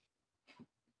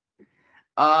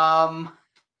 God,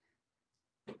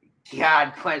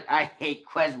 I hate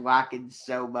Quez Watkins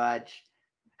so much.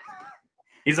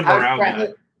 He's a morale guy.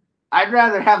 I'd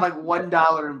rather have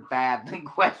 $1 in fab than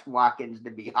Quez Watkins,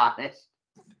 to be honest.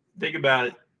 Think about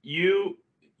it.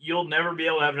 You'll never be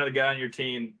able to have another guy on your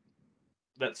team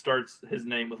that starts his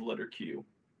name with the letter Q.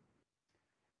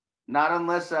 Not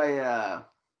unless I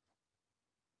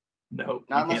No.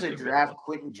 Not unless I draft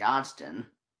Quentin Johnston.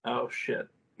 Oh shit.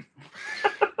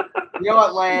 You know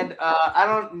what, Land? I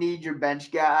don't need your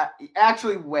bench guy.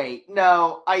 Actually, wait.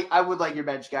 No, I would like your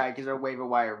bench guy because our waiver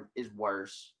wire is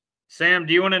worse. Sam,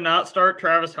 do you want to not start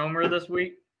Travis Homer this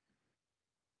week?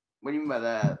 What do you mean by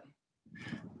that?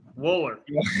 Wooler.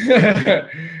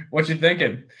 What you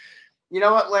thinking? You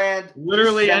know what, Land?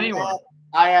 Literally anyone.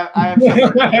 I have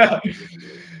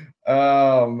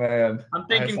Oh man. I'm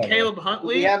thinking Caleb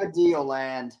Huntley. We have a deal,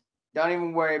 Land. Don't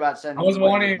even worry about sending. I was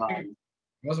wanting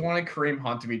Kareem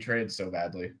Hunt to be traded so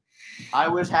badly. I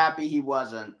was happy he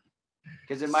wasn't.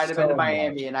 Because it might have been to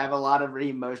Miami, and I have a lot of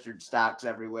Raheem Mostert stocks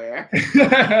everywhere. Go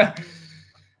ahead.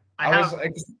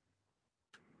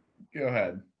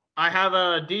 I have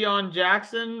a Deion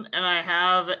Jackson, and I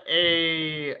have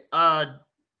a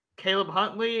Caleb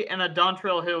Huntley and a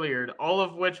Dontrell Hilliard, all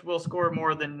of which will score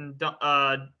more than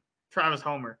Travis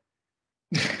Homer.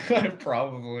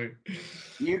 Probably.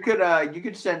 You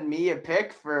could send me a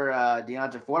pick for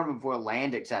Deontay Foreman before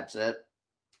Land accepts it.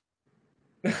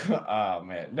 Oh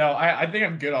man, no, I think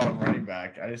I'm good on running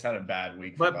back. I just had a bad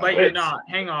week. But you're not.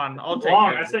 Hang on, I'll take it.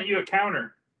 I sent you a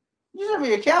counter. You sent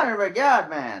me a counter, my God,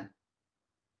 man.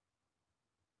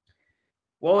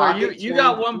 Well, you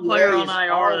got one player on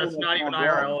IR that's not even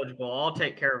IR eligible. I'll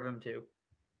take care of him too.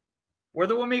 We're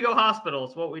the Wamego Hospital.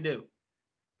 It's what we do.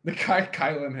 The guy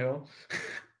Kylan Hill.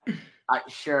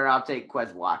 I'll take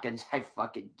Quez Watkins. I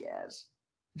fucking guess.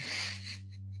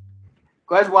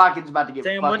 Quez Watkins about to get.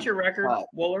 Sam, what's your record,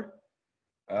 Wooler?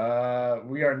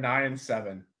 We are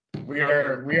 9-7. We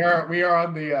are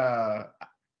on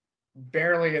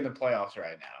barely in the playoffs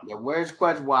right now. Yeah, where's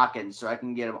Quez Watkins so I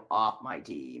can get him off my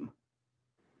team?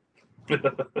 Did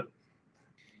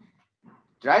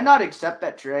I not accept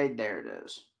that trade? There it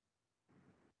is.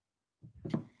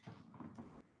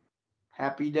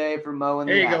 Happy day for Mo and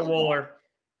There the you go, Alley. Wooler.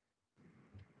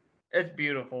 It's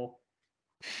beautiful.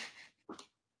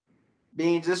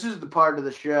 Beans, this is the part of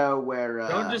the show where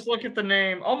Don't just look at the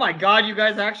name. Oh my God, you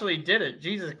guys actually did it.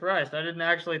 Jesus Christ. I didn't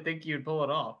actually think you'd pull it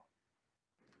off.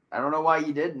 I don't know why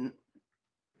you didn't.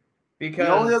 Because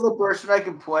The only other person I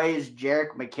can play is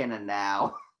Jerick McKinnon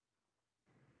now.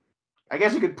 I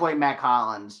guess I could play Mac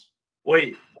Hollins.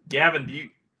 Wait, Gavin, do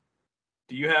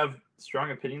you have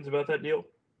strong opinions about that deal?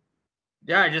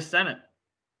 yeah, I just sent it.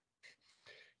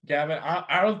 Gavin,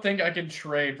 I don't think I can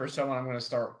trade for someone I'm going to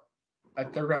start a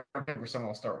third round pick for someone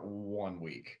will start 1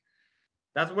 week.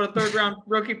 That's what a third round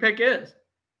rookie pick is.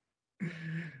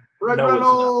 Greg No,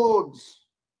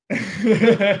 it's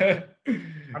Reynolds.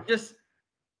 I'm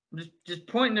just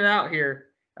pointing it out here.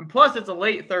 And plus, it's a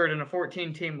late third in a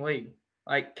 14-team league.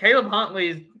 Like, Caleb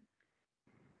Huntley's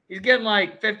he's getting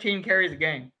like 15 carries a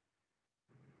game.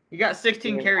 He got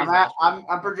 16 carries.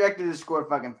 I'm projected to score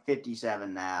fucking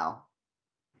 57 now.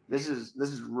 This is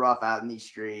rough out in these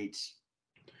streets.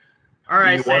 All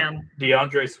right, You Sam. want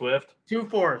DeAndre Swift?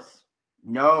 2/4.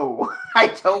 No, I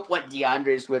don't want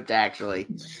DeAndre Swift actually.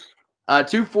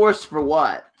 2/4 for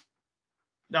what?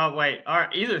 No, wait. All right,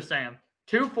 either Sam.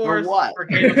 2/4 For what? for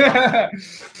Caleb Huntley.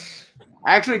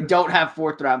 I actually don't have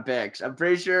 4th round picks. I'm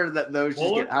pretty sure that those just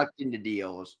Fuller? get hucked into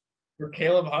deals. For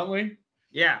Caleb Huntley,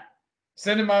 Yeah.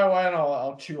 send it my way and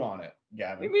I'll chew on it,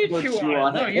 Gavin. What do you mean We'll chew chew on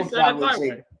on it? No, it. you We'll said it probably my say-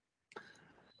 way.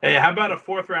 Hey, how about a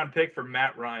 4th round pick for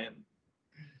Matt Ryan?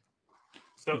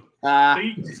 So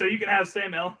you can have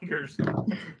Sam Ellinger's.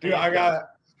 Dude,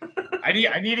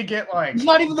 I need to get like. He's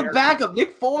not even the backup.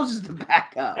 Nick Foles is the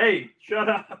backup. Hey, shut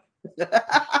up.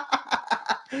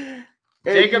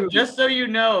 Jacob, just so you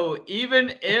know,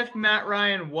 even if Matt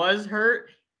Ryan was hurt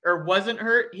or wasn't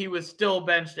hurt, he was still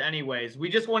benched anyways. We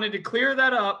just wanted to clear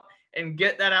that up and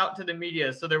get that out to the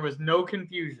media so there was no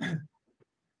confusion.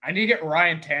 I need to get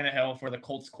Ryan Tannehill for the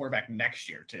Colts quarterback next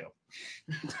year too.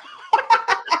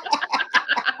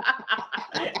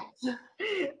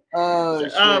 Oh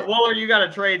shit! Waller, you got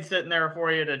a trade sitting there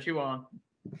for you to chew on.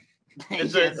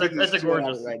 It's Yeah, I a think he's chewing on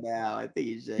gorgeous. it right now. I think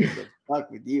he's saying, "The fuck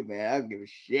with you, man. I don't give a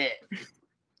shit."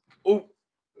 Oh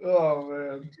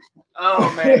man.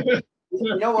 Oh man!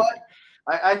 You know what?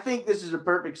 I think this is a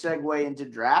perfect segue into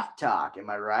draft talk. Am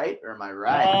I right or am I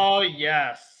right? Oh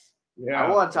yes. Yeah. I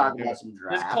want to talk about some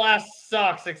draft. This class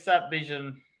sucks except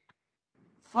Bijan.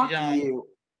 Fuck Bijan. you.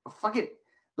 Fucking.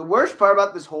 The worst part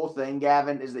about this whole thing,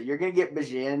 Gavin, is that you're gonna get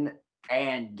Bijan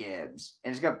and Gibbs,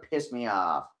 and it's gonna piss me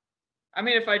off. I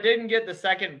mean, if I didn't get the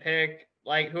second pick,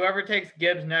 like whoever takes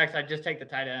Gibbs next, I'd just take the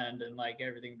tight end and like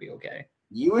everything would be okay.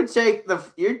 You would take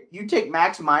you take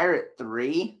Max Meyer at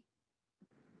 3.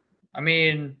 I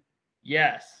mean,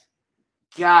 yes.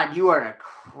 God, you are a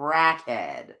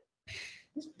crackhead.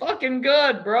 He's fucking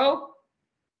good, bro.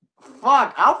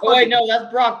 Fuck, I'll fucking. Oh wait, no, that's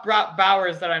Brock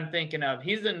Bowers that I'm thinking of.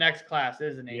 He's the next class,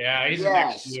 isn't he? Yeah, he's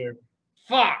Yes. next year.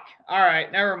 Fuck. All right,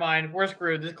 never mind. We're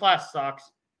screwed. This class sucks.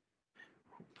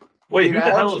 Wait, Dude, who I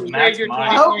the hope hell you is trade Max your I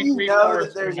Meyer? hope you 2023 know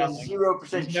forwards that there's for a nothing.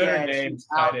 0% He's Notre chance Dame's he's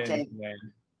tight out end. 10. Man.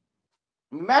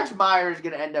 Max Meyer is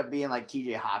gonna end up being like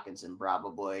TJ Hawkinson,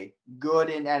 probably. Good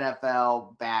in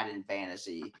NFL, bad in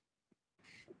fantasy.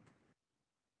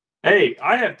 Hey,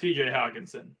 I have TJ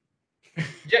Hawkinson. All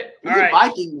He's a right.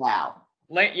 Viking now.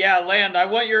 Land, I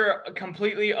want your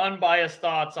completely unbiased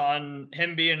thoughts on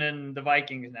him being in the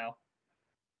Vikings now.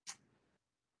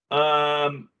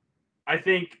 I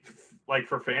think like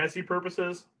for fantasy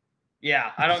purposes,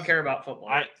 Yeah, I don't care about football.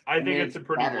 I think mean, it's a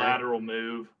pretty better. lateral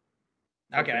move.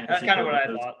 for Okay, that's fantasy kind of what I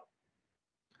purposes. thought.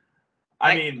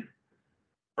 I mean,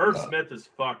 Irv Smith is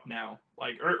fucked now.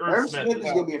 Like Irv Smith is is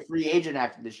gonna be a free agent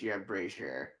after this year, I'm pretty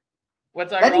sure.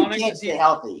 What's That dude ironic can't is stay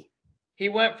healthy. he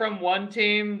went from one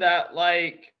team that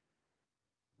like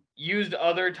used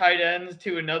other tight ends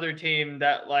to another team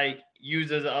that like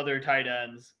uses other tight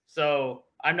ends. So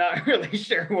I'm not really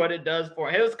sure what it does for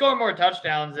him. He'll score more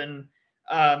touchdowns in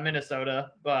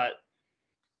Minnesota, but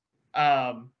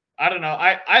I don't know.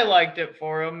 I liked it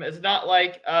for him. It's not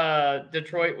like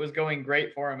Detroit was going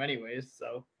great for him anyways.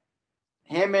 So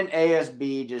Him and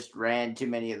ASB just ran too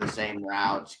many of the same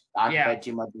routes, occupied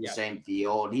too much of the same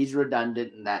field. He's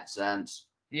redundant in that sense.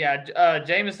 yeah,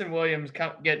 Jamison Williams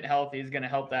getting healthy is going to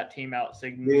help that team out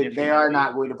significantly. Dude, they are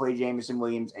not going to play Jamison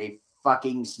Williams a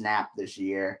fucking snap this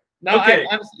year. No, Okay.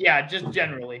 yeah, just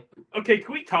generally. Okay,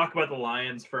 can we talk about the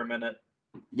Lions for a minute?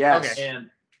 Yes. Okay. And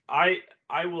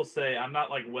I will say I'm not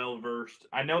like well versed.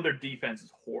 I know their defense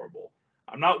is horrible.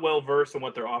 I'm not well versed in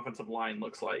what their offensive line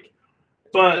looks like.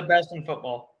 One of the But best in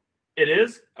football. it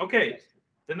is? Okay.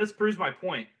 Then this proves my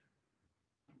point.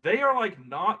 They are like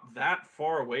not that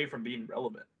far away from being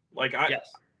relevant. Like Yes.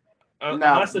 No,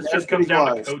 unless it that's just comes pretty down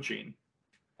to close. coaching.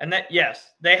 And that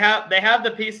yes, they have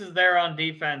the pieces there on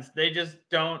defense. They just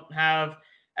don't have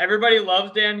everybody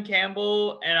loves Dan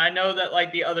Campbell, and I know that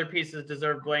like the other pieces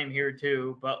deserve blame here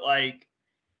too, but like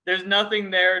there's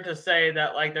nothing there to say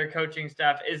that like their coaching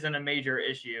staff isn't a major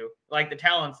issue. Like the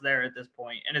talent's there at this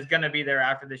point and is going to be there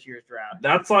after this year's draft.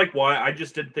 That's like why I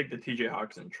just didn't think the TJ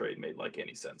Hawkinson trade made like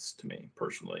any sense to me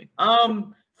personally.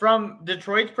 From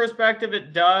Detroit's perspective,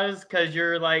 it does because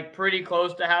you're like pretty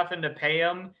close to having to pay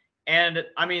him. And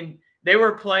I mean, they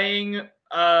were playing,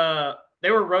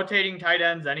 they were rotating tight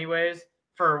ends anyways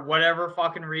for whatever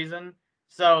fucking reason.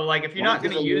 So like, if you're not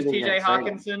going to use TJ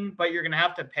Hawkinson, but you're going to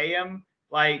have to pay him,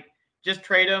 like just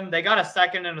trade him. They got a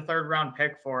second and a third round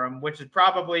pick for him, which is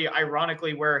probably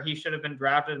ironically where he should have been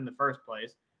drafted in the first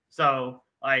place. So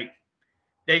like,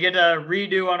 they get a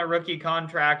redo on a rookie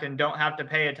contract and don't have to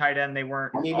pay a tight end they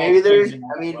weren't. I mean, maybe there's.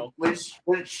 I mean, would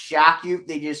it shock you if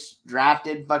they just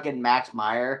drafted fucking Max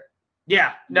Meyer?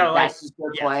 Yeah, no, that's just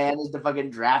their plan is to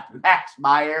fucking draft Max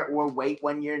Meyer or wait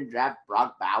 1 year and draft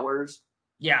Brock Bowers.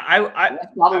 Yeah, if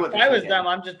I was them,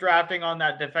 I'm just drafting on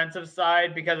that defensive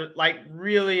side because, like,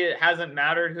 really it hasn't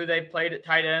mattered who they played at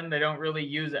tight end. They don't really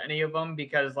use any of them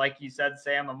because, like you said,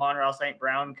 Sam, Amon-Ra St.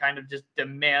 Brown kind of just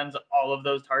demands all of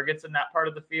those targets in that part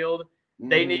of the field.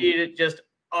 They need just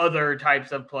other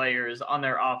types of players on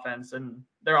their offense, and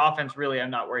their offense really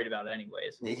I'm not worried about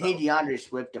anyways. They need DeAndre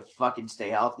Swift to fucking stay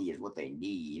healthy is what they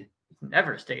need.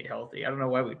 Never stayed healthy. I don't know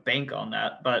why we bank on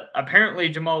that, but apparently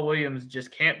Jamal Williams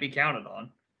just can't be counted on.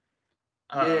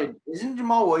 Dude, isn't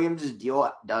Jamal Williams'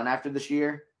 deal done after this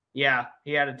year? Yeah,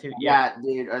 he had a 2. Yeah,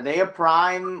 dude. Are they a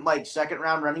prime like second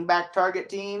round running back target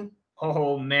team?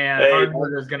 Oh man, hey,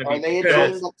 Hardwood is going to be. Are they a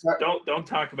pissed. team don't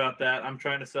talk about that. I'm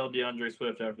trying to sell DeAndre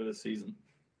Swift after this season.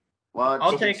 Well,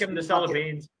 I'll take him to sell the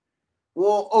beans.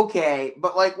 Well, okay,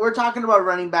 but like we're talking about a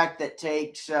running back that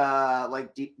takes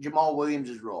Jamal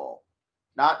Williams' role,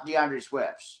 not DeAndre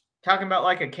Swift's. Talking about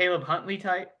like a Caleb Huntley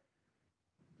type.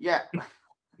 Yeah,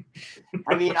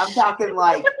 I mean, I'm talking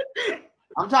like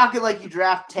you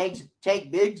draft Tank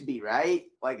Bigsby, right?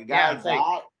 Like a guy like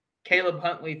that. Caleb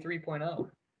Huntley 3.0.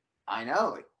 I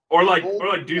know. Or like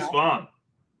Deuce Vaughn.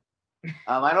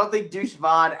 I don't think Deuce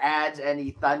Vaughn adds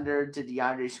any thunder to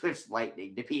DeAndre Swift's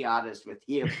lightning, to be honest with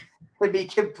you. To be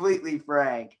completely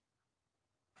frank.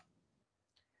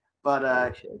 But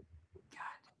God,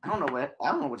 I don't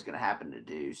know what's gonna happen to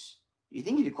Deuce. Do you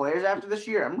think he declares after this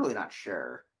year? I'm really not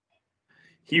sure.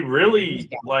 He really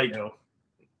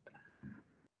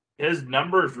his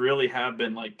numbers really have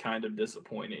been like kind of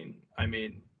disappointing. I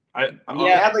mean,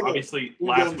 obviously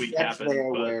last week happened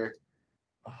there where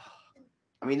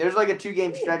I mean, there's like a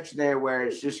 2-game stretch there where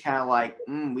it's just kind of like,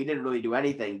 we didn't really do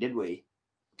anything, did we?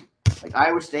 Like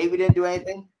Iowa State, we didn't do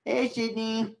anything. Hey,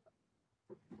 Sydney.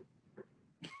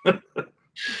 Are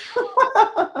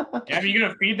you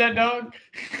gonna feed that dog?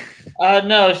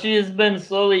 No, she has been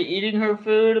slowly eating her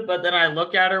food, but then I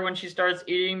look at her when she starts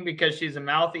eating because she's a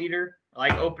mouth eater,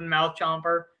 like open mouth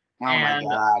chomper. Oh my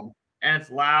God. And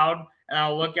it's loud. And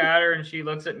I'll look at her and she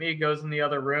looks at me, goes in the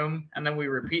other room, and then we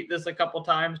repeat this a couple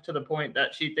times to the point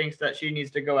that she thinks that she needs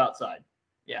to go outside.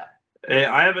 Yeah. Hey,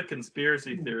 I have a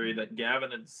conspiracy theory that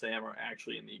Gavin and Sam are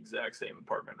actually in the exact same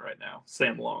apartment right now.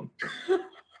 Sam Long.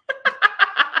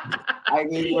 I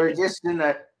mean, we're just in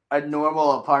a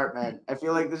normal apartment. I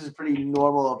feel like this is a pretty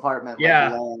normal apartment.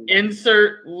 Yeah.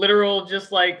 Insert literal,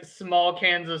 just like small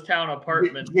Kansas town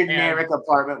apartment. Generic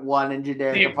apartment 1 and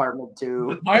generic apartment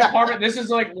 2. My apartment. This is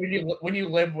like when you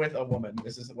live with a woman.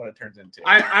 This is what it turns into.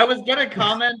 I was gonna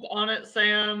comment on it,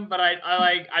 Sam, but I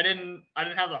didn't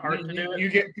have the heart to do it. You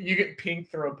get pink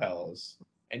throw pillows,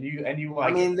 and you like.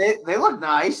 I mean, they look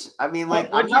nice. I mean, like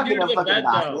I'm not gonna fucking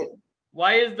knock it.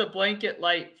 Why is the blanket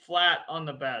light flat on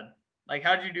the bed? Like,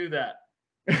 how'd you do that?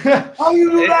 How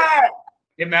you do that?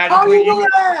 Imagine how you do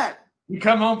that? You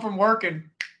come home from work and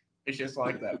it's just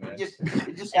like that, man.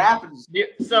 It just happens.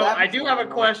 So I do have a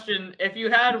question. If you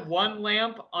had one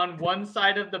lamp on one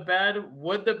side of the bed,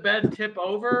 would the bed tip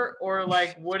over, or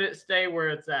like would it stay where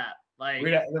it's at? Like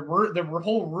the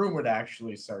whole room would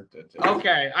actually start to.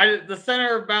 Okay, the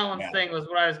center of balance thing was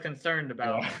what I was concerned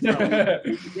about. Yeah. So.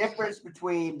 The difference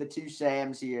between the two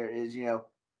Sams here is,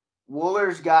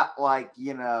 Wooler's got like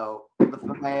the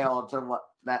mail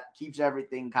that keeps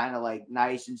everything kind of like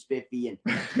nice and spiffy, and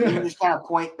he can just kind of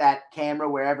point that camera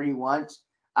wherever he wants.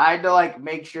 I had to like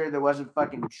make sure there wasn't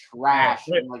fucking trash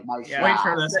Wait, in like my yeah. Wait shot.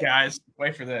 for this, guys.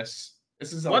 Wait for this.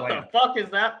 This is a What the layup. fuck is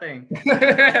that thing? The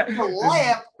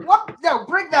layup? What? No,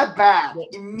 bring that back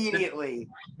immediately.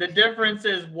 The difference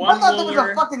is I one thought that was a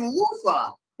Wooler. fucking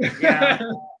loofah. Yeah.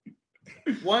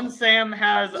 One Sam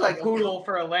has Like a a- poodle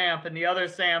for a lamp, and the other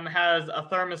Sam has a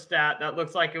thermostat that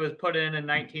looks like it was put in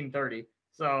 1930.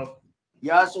 So He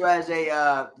also has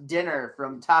a dinner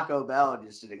from Taco Bell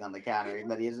just sitting on the counter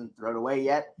that he hasn't thrown away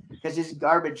yet because his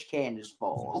garbage can is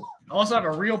full. I also have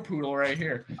a real poodle right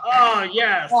here. oh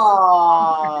yes.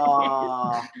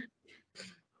 Aww.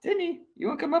 Sydney, you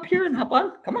want to come up here and hop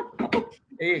on? Come on.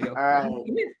 There you go. All right.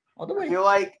 Come here. All the I way. feel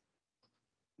like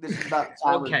this is about the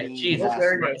time Okay, where Beans Jesus. asks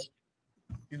There he some- goes.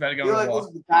 He's about to I go feel on like a this walk.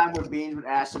 is the time where Beans would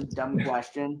ask some dumb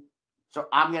question. So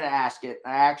I'm gonna ask it.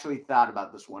 I actually thought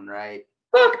about this one, right?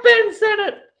 Fuck Ben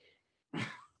Sennett.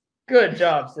 Good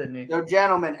job, Sydney. So,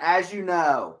 gentlemen, as you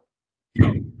know,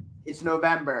 it's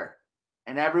November,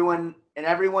 and everyone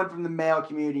from the male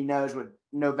community knows what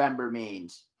November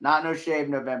means. Not no shave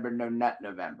November, no nut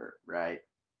November, right?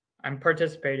 I'm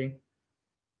participating.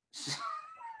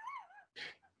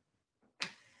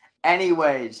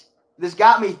 Anyways, this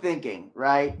got me thinking,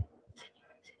 right?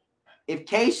 If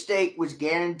K-State was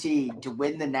guaranteed to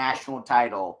win the national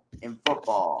title in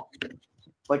football,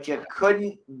 but you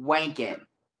couldn't wank it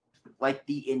like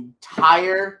the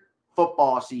entire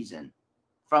football season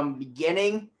from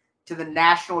beginning to the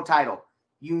national title,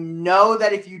 you know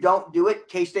that if you don't do it,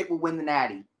 K-State will win the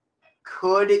Natty.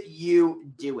 Could you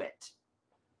do it?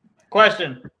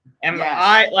 Question. Am Yes.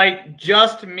 I like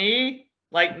just me?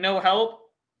 Like no help?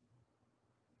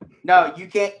 No, you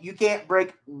can't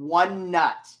break one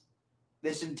nut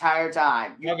this entire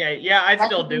time. Okay, yeah, I'd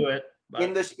still do it. But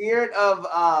In the spirit of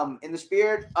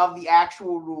the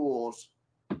actual rules,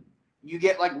 you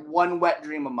get like one wet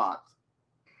dream a month.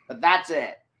 But that's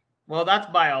it. well, that's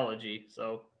biology,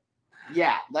 so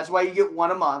Yeah, that's why you get one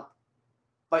a month.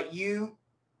 But you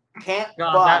can't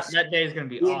God, bust that day is gonna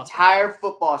be the awesome. entire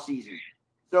football season.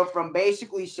 So from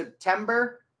basically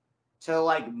September to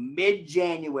like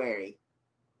mid-January,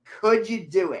 could you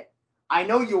do it? I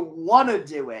know you want to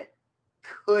do it.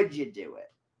 Could you do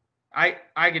it? I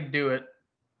could do it.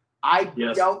 I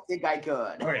Yes. don't think I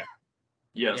could. Oh yeah.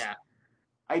 Yes. Yeah.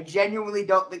 I genuinely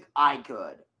don't think I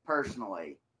could,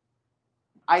 personally.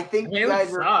 I think I mean, you it would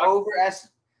guys are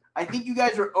suck. I think you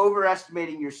guys are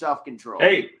overestimating your self-control.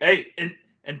 Hey,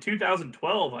 in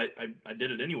 2012, I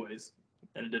did it anyways,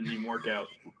 and it didn't even work out.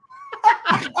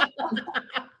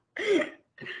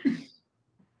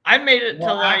 I made it to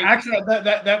Well, like actually,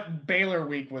 that Baylor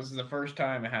week was the first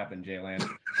time it happened, Jalen.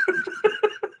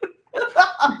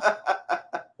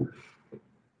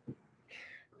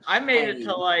 I made it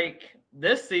to like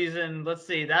this season. Let's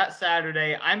see, that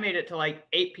Saturday, I made it to like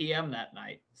 8 p.m. that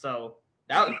night. So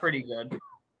that was pretty good.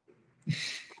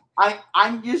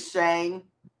 I'm just saying,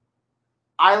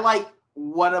 I like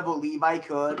want to believe I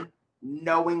could,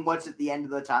 knowing what's at the end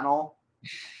of the tunnel.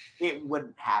 It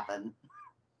wouldn't happen.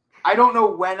 I don't know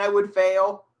when I would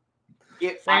fail.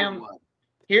 I Sam, would.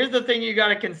 here's the thing you got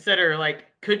to consider. Like,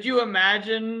 could you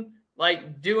imagine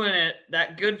like doing it,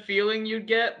 that good feeling you'd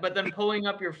get, but then pulling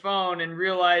up your phone and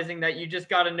realizing that you just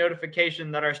got a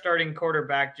notification that our starting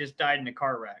quarterback just died in a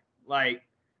car wreck? Like,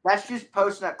 That's just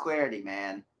post-nut clarity,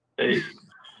 man. Hey,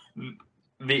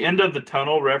 the end of the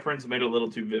tunnel reference made it a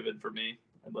little too vivid for me,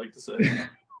 I'd like to say.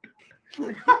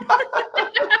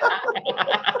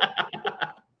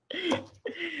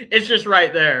 it's just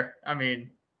right there. I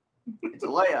mean, It's a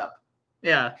layup.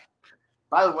 yeah.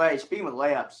 By the way, speaking of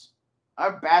layups,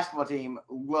 our basketball team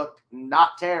looked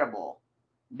not terrible.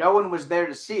 No one was there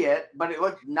to see it, but it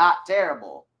looked not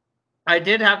terrible. I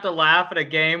did have to laugh at a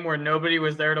game where nobody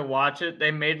was there to watch it. They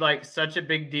made like such a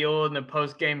big deal in the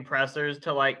post-game pressers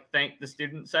to like thank the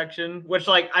student section, which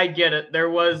like I get it. There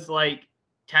was like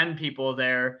 10 people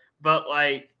there, but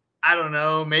like I don't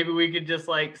know, maybe we could just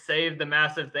like save the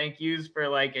massive thank yous for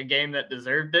like a game that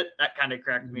deserved it. That kind of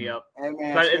cracked me up. And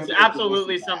man, But gonna it's be a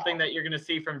absolutely division something battle. that you're going to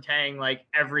see from Tang like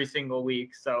every single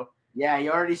week. So, Yeah,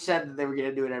 you already said that they were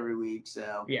gonna do it every week,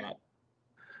 so yeah.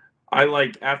 I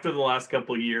like after the last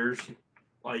couple of years,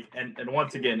 like and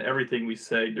once again, everything we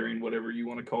say during whatever you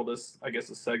want to call this, I guess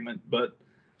a segment, but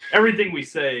everything we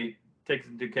say takes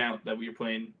into account that we are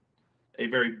playing a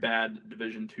very bad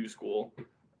Division II school.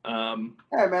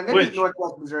 Hey man, they Which- beat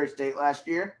Northwest Missouri State last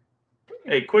year.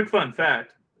 Hey, quick fun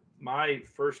fact: my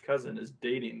first cousin is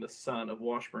dating the son of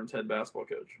Washburn's head basketball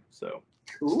coach. So,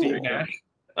 Cool. Steve Nash.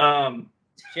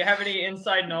 Do you have any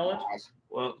inside knowledge?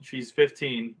 well, she's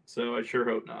 15, so I sure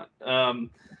hope not.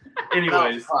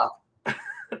 Anyways, Oh,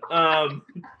 fuck.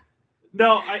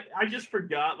 No, I just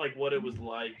forgot like what it was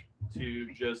like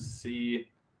to just see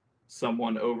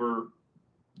someone over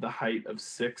the height of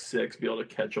 6'6" be able to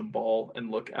catch a ball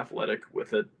and look athletic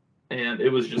with it. And it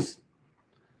was just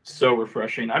so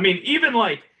refreshing. I mean, even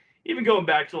going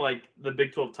back to like the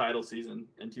Big 12 title season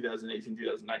in 2018,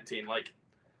 2019, like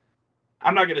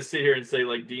I'm not gonna sit here and say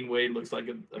like Dean Wade looks like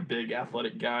a big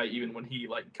athletic guy even when he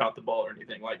like caught the ball or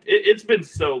anything. Like it's been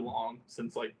so long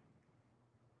since like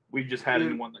we've just had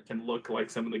anyone that can look like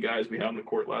some of the guys we had on the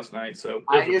court last night. So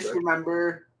I just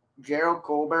remember Gerald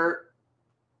Colbert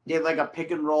did like a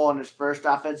pick and roll on his first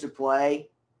offensive play,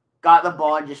 got the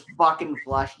ball and just fucking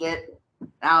flushed it. And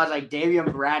I was like,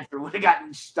 Davion Bradford would have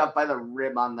gotten stuck by the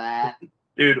rim on that.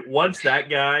 Dude, once that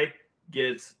guy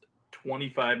gets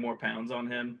 25 more pounds on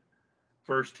him,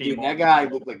 first team. Dude, that guy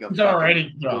looked like a He's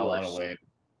already got a lot of weight,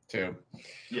 too.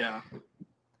 Yeah.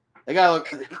 That guy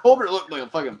Colbert looked like a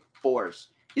fucking force.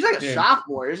 He's like a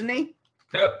sophomore, isn't he?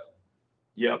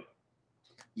 Yep.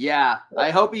 Yeah. I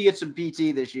hope he gets some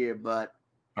PT this year, but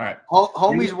all right.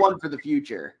 Homie's one for the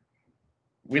future.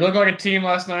 We look like a team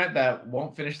last night that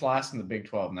won't finish last in the Big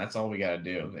 12, and that's all we got to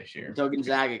do this year. Until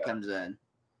Gonzaga comes in.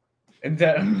 And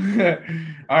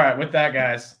all right, with that,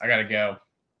 guys, I got to go.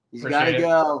 He's got to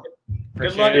go.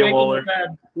 Good luck making the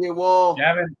bed. Yeah, well,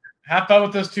 Gavin, have fun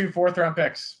with those 2 4th-round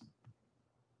picks.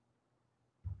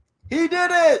 He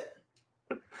did it.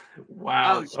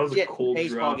 Wow. That was a cold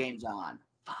baseball drop. game's on.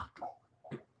 Fuck.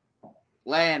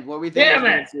 Land, what we think of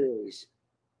the series?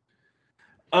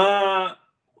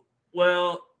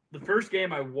 Well, the first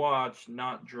game I watched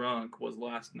not drunk was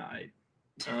last night.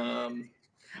 Well,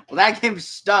 that game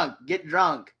stunk. Get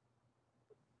drunk.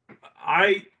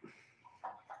 I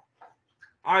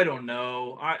don't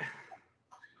know.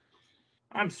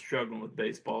 I'm struggling with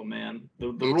baseball, man.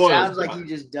 The Royals sounds like he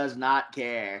just does not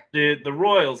care. Dude, the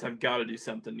Royals have got to do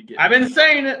something to get. I've been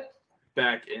saying it.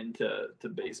 Back into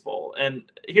baseball. And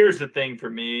here's the thing for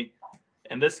me,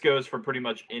 and this goes for pretty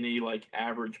much any like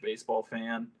average baseball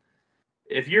fan.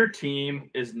 If your team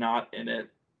is not in it,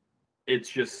 it's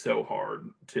just so hard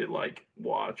to like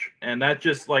watch. And that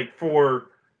just like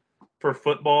for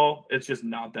football, it's just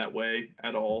not that way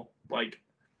at all. Like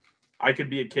I could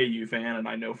be a KU fan and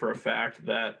I know for a fact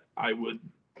that I would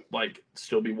like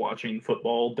still be watching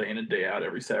football day in and day out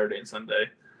every Saturday and Sunday.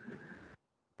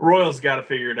 Royals got to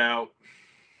figure it out.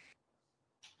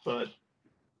 But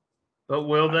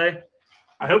will they?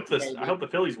 I hope the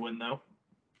Phillies win though.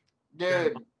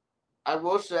 Dude, I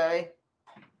will say,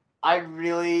 I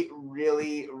really,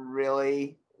 really,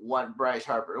 really want Bryce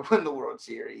Harper to win the World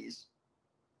Series.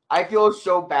 I feel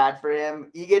so bad for him.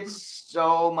 He gets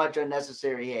so much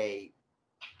unnecessary hate.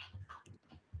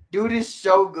 Dude is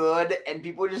so good, and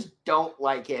people just don't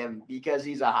like him because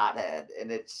he's a hothead,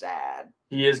 and it's sad.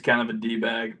 He is kind of a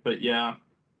D-bag, but yeah.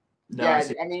 No, yeah,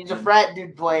 I mean, he's a frat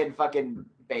dude playing fucking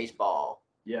baseball.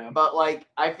 Yeah. But, like,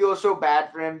 I feel so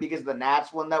bad for him because the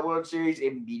Nats won that World Series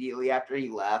immediately after he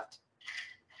left.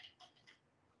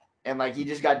 And, like, he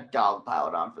just got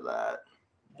dogpiled on for that.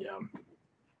 Yeah.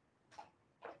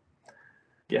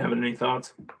 Do you have any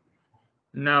thoughts?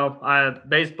 No.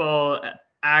 Baseball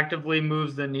actively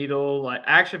moves the needle. Like,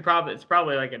 actually, it's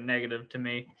probably like a negative to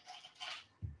me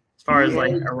as far as,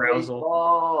 like, arousal.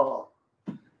 Baseball.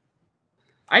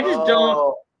 I just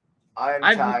don't.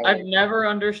 I've never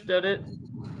understood it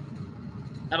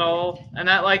at all, and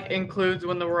that like includes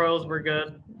when the Royals were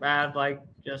good, bad. Like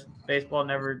just baseball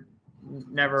never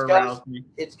aroused me.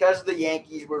 It's because the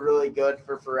Yankees were really good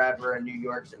for forever, and New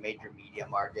York's a major media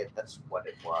market. That's what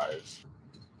it was.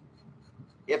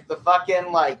 If the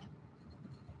fucking like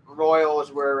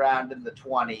Royals were around in the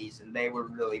 20s and they were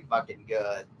really fucking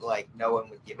good, like no one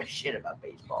would give a shit about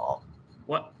baseball.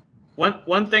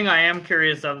 One thing I am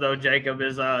curious of though, Jacob,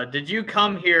 is did you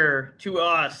come here to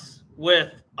us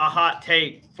with a hot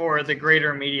take for the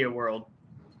greater media world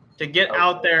to get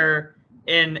out there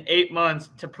in 8 months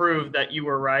to prove that you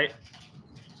were right?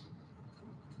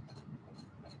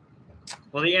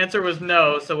 Well, the answer was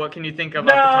no. So what can you think of?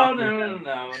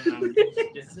 No.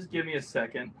 Just give me a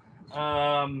second.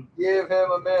 Give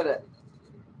him a minute.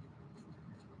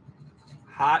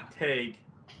 Hot take.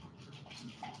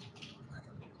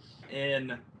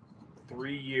 In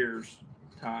 3 years'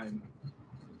 time.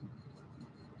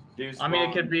 Deuce Vaughn,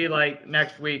 it could be like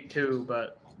next week too,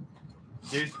 but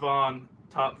Deuce Vaughn,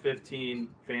 top 15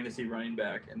 fantasy running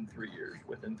back in 3 years,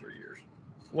 within 3 years.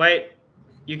 Wait,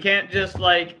 you can't just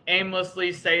like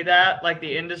aimlessly say that like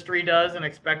the industry does and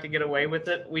expect to get away with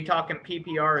it. We talking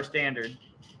PPR or standard?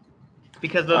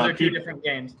 Because those are two different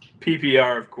games.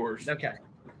 PPR, of course. Okay.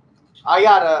 I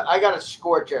got a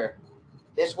scorcher.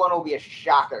 This one will be a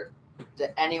shocker.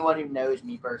 to anyone who knows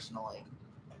me personally.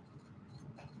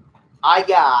 I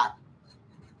got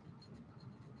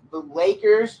the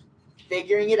Lakers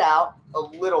figuring it out a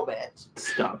little bit,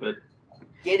 Stop it.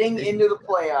 getting into the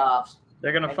playoffs.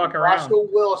 They're gonna and fuck around.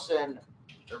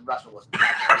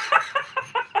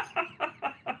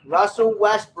 Russell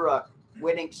Westbrook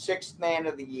winning Sixth Man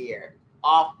of the Year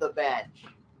off the bench.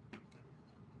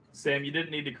 Sam, you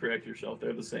didn't need to correct yourself.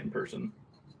 They're the same person.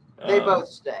 They both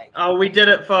stay. Oh, we did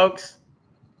it, folks.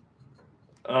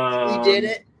 We did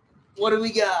it. What do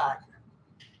we got?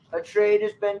 A trade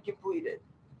has been completed.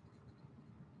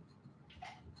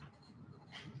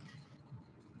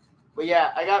 But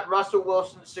yeah, I got Russell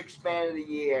Wilson Sixth Man of the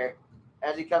Year.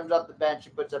 As he comes off the bench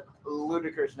and puts up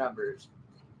ludicrous numbers.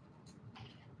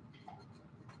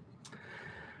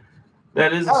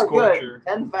 That is a scorcher. Good.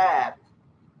 10 fab.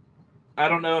 I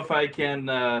don't know if I can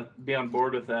be on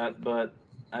board with that, but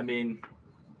I mean,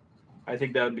 I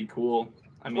think that would be cool.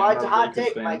 I mean, Well, I'm it's a not hot Lakers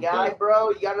take, fan, my guy, but bro.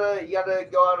 You gotta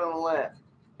go out on a limb.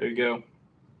 there you go.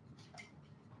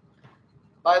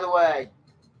 By the way,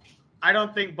 I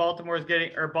don't think Baltimore is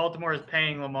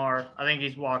paying Lamar. I think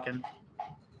he's walking.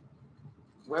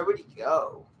 where would he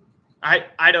go?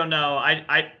 I don't know.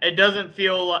 It doesn't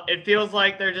feel. It feels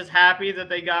like they're just happy that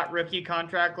they got rookie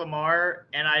contract Lamar,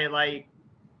 and I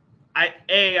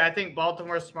think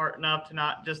Baltimore's smart enough to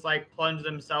not just like plunge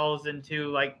themselves into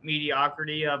like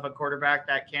mediocrity of a quarterback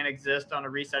that can't exist on a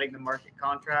resetting the market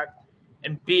contract.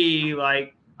 And B,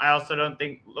 like, I also don't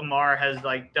think Lamar has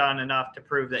like done enough to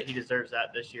prove that he deserves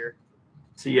that this year.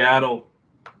 Seattle.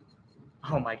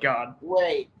 Oh my God.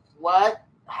 Wait, what?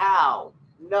 How?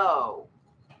 No.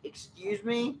 Excuse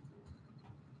me?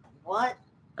 What?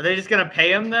 Are they just gonna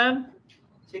pay him then?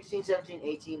 16, 17,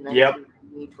 18, 19, Yep.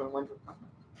 20, 21.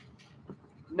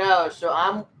 No, so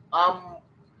I'm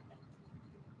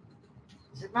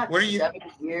is it not What are you- 7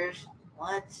 years?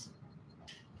 What?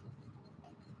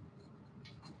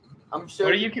 I'm so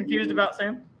What are you confused about,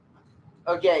 Sam?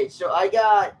 Okay, so I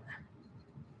got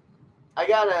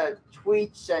a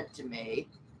tweet sent to me.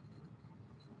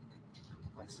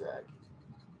 One sec.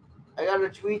 I got a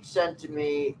tweet sent to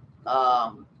me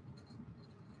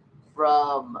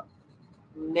from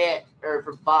Nick or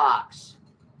from Fox.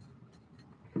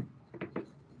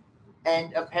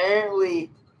 And apparently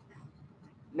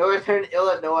Northern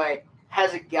Illinois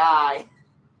has a guy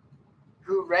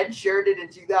who redshirted in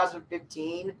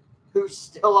 2015 who's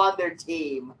still on their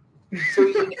team. So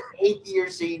he's an 8th-year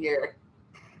senior.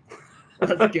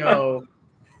 Let's go.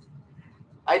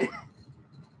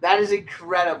 That is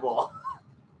incredible.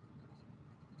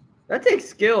 That takes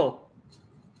skill.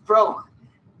 Bro,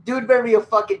 dude better be a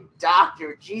fucking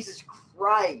doctor. Jesus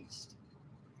Christ.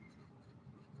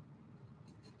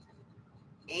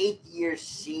 8th-year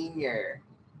senior.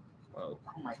 Whoa.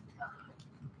 Oh my God.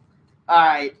 All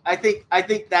right. I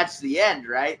think that's the end,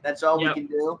 right? That's all Yep. we can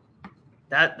do.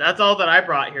 That's all that I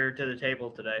brought here to the table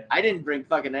today. I didn't bring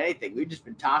fucking anything. We've just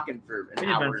been talking for an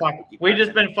hour. We've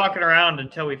just been fucking around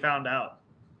until we found out.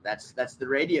 That's the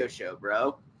radio show,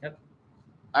 bro. Yep.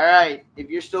 All right. If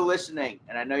you're still listening,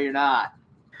 and I know you're not,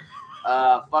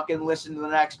 fucking listen to the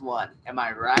next one. Am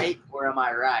I right or am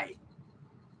I right?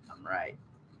 I'm right.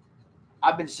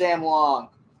 I've been Sam Long.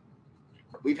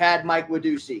 We've had Mike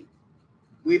Wadusi.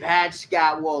 We've had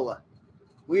Scott Wola.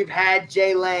 We've had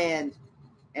Jay Land.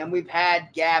 And we've had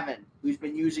Gavin, who's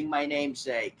been using my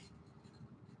namesake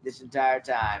this entire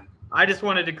time. I just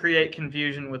wanted to create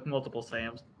confusion with multiple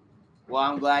Sams. Well,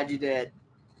 I'm glad you did.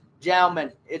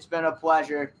 Gentlemen, it's been a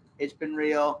pleasure. It's been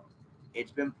real.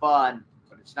 It's been fun,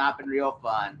 but it's not been real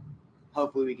fun.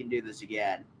 Hopefully we can do this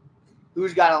again.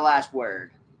 Who's got a last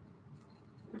word?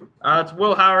 It's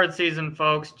Will Howard season,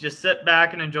 folks. Just sit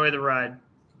back and enjoy the ride.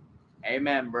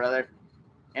 Amen, brother.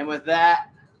 And with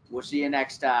that, we'll see you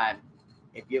next time.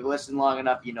 If you've listened long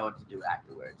enough, you know what to do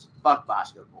afterwards. Fuck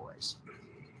Bosco boys.